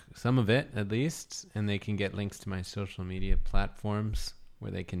work, some of it at least, and they can get links to my social media platforms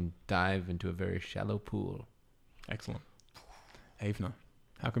where they can dive into a very shallow pool. Excellent. Avna,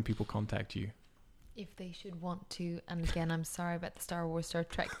 how can people contact you? If they should want to, and again, I'm sorry about the Star Wars, Star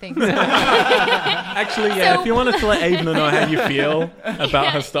Trek thing. Actually, yeah, So- if you want us to let Avna know how you feel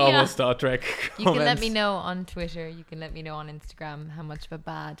about her Star Yeah. Wars, Star Trek You can let comments. me know on Twitter. You can let me know on Instagram how much of a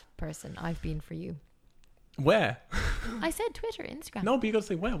bad person I've been for you. Where? I said Twitter, Instagram. No, but you got to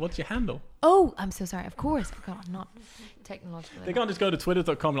say where. What's your handle? Oh, I'm so sorry. Of course. God, I'm not technological. They can't just go to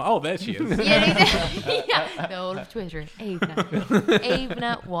twitter.com like, oh, there she is. Yeah, the whole of Twitter. Avna.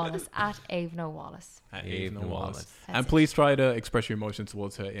 Avna Wallace. At Avna Wallace. At Avna Avna Wallace. Wallace. That's And it. please try to express your emotions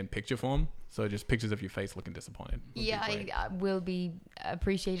towards her in picture form. So just pictures of your face looking disappointed. would be Yeah, great. I will be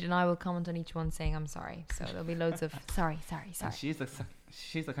appreciated, and I will comment on each one saying I'm sorry. So there'll be loads of sorry. And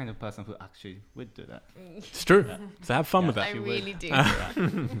she's the kind of person who actually would do that. It's true. So have fun with I that. She would. really do.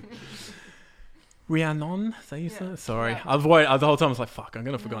 Rhiannon, say you Yeah. Sorry. Yeah. I was worried. The whole time I was like, fuck, I'm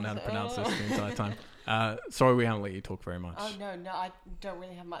going to forget how to pronounce this the entire time. Sorry, we haven't let you talk very much. Oh no, I don't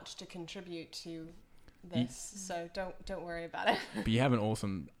really have much to contribute to this, so don't worry about it. But you have an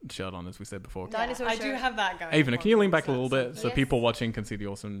awesome shirt on, as we said before. Dinosaur I do shirt. have that going. Avna, for can you me, lean back a so little that's bit so Yes. people watching can see the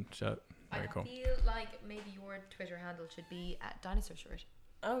awesome shirt? Very I cool. feel like maybe your Twitter handle should be at Dinosaur Shirt.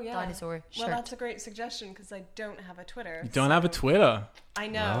 Oh yeah. Dinosaur Well, Shirt. that's a great suggestion because I don't have a Twitter. You don't have a so- Twitter. I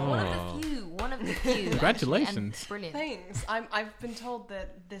know. One Oh. of the few. One of the few. Congratulations. And brilliant. Thanks. I've been told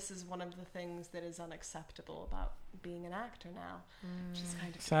that this is one of the things that is unacceptable about being an actor now, which is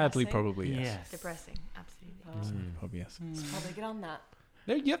kind of Sadly, depressing. probably yes. Yes. Depressing. Absolutely. Oh, Probably yes. so probably get on that.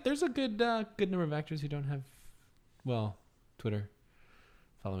 There's a good number of actors who don't have, well, Twitter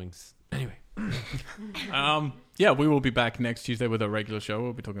followings. Anyway. Yeah, we will be back next Tuesday with a regular show.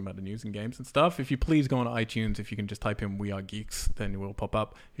 We'll be talking about the news and games and stuff. If you please go on iTunes, if you can just type in We Are Geeks, then we'll pop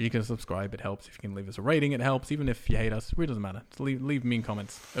up. If you can subscribe, it helps. If you can leave us a rating, it helps. Even if you hate us, it really doesn't matter. Just leave mean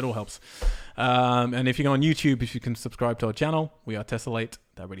comments. It all helps. And if you go on YouTube, if you can subscribe to our channel, We Are Tessellate,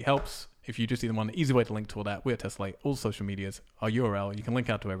 that really helps. If you just either want an easy way to link to all that, We Are Tessellate, all social medias, our URL. You can link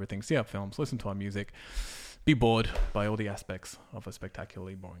out to everything, see our films, listen to our music, be bored by all the aspects of our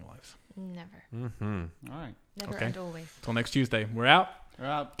spectacularly boring lives. Never. Mm-hmm. All right. Never Okay. and always. Till next Tuesday. We're out. We're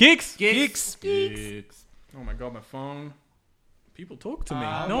out. Geeks! Geeks. Geeks. Oh my god, my phone. People talk to me.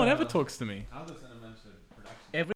 Ah, no one no. ever talks to me. How does an invention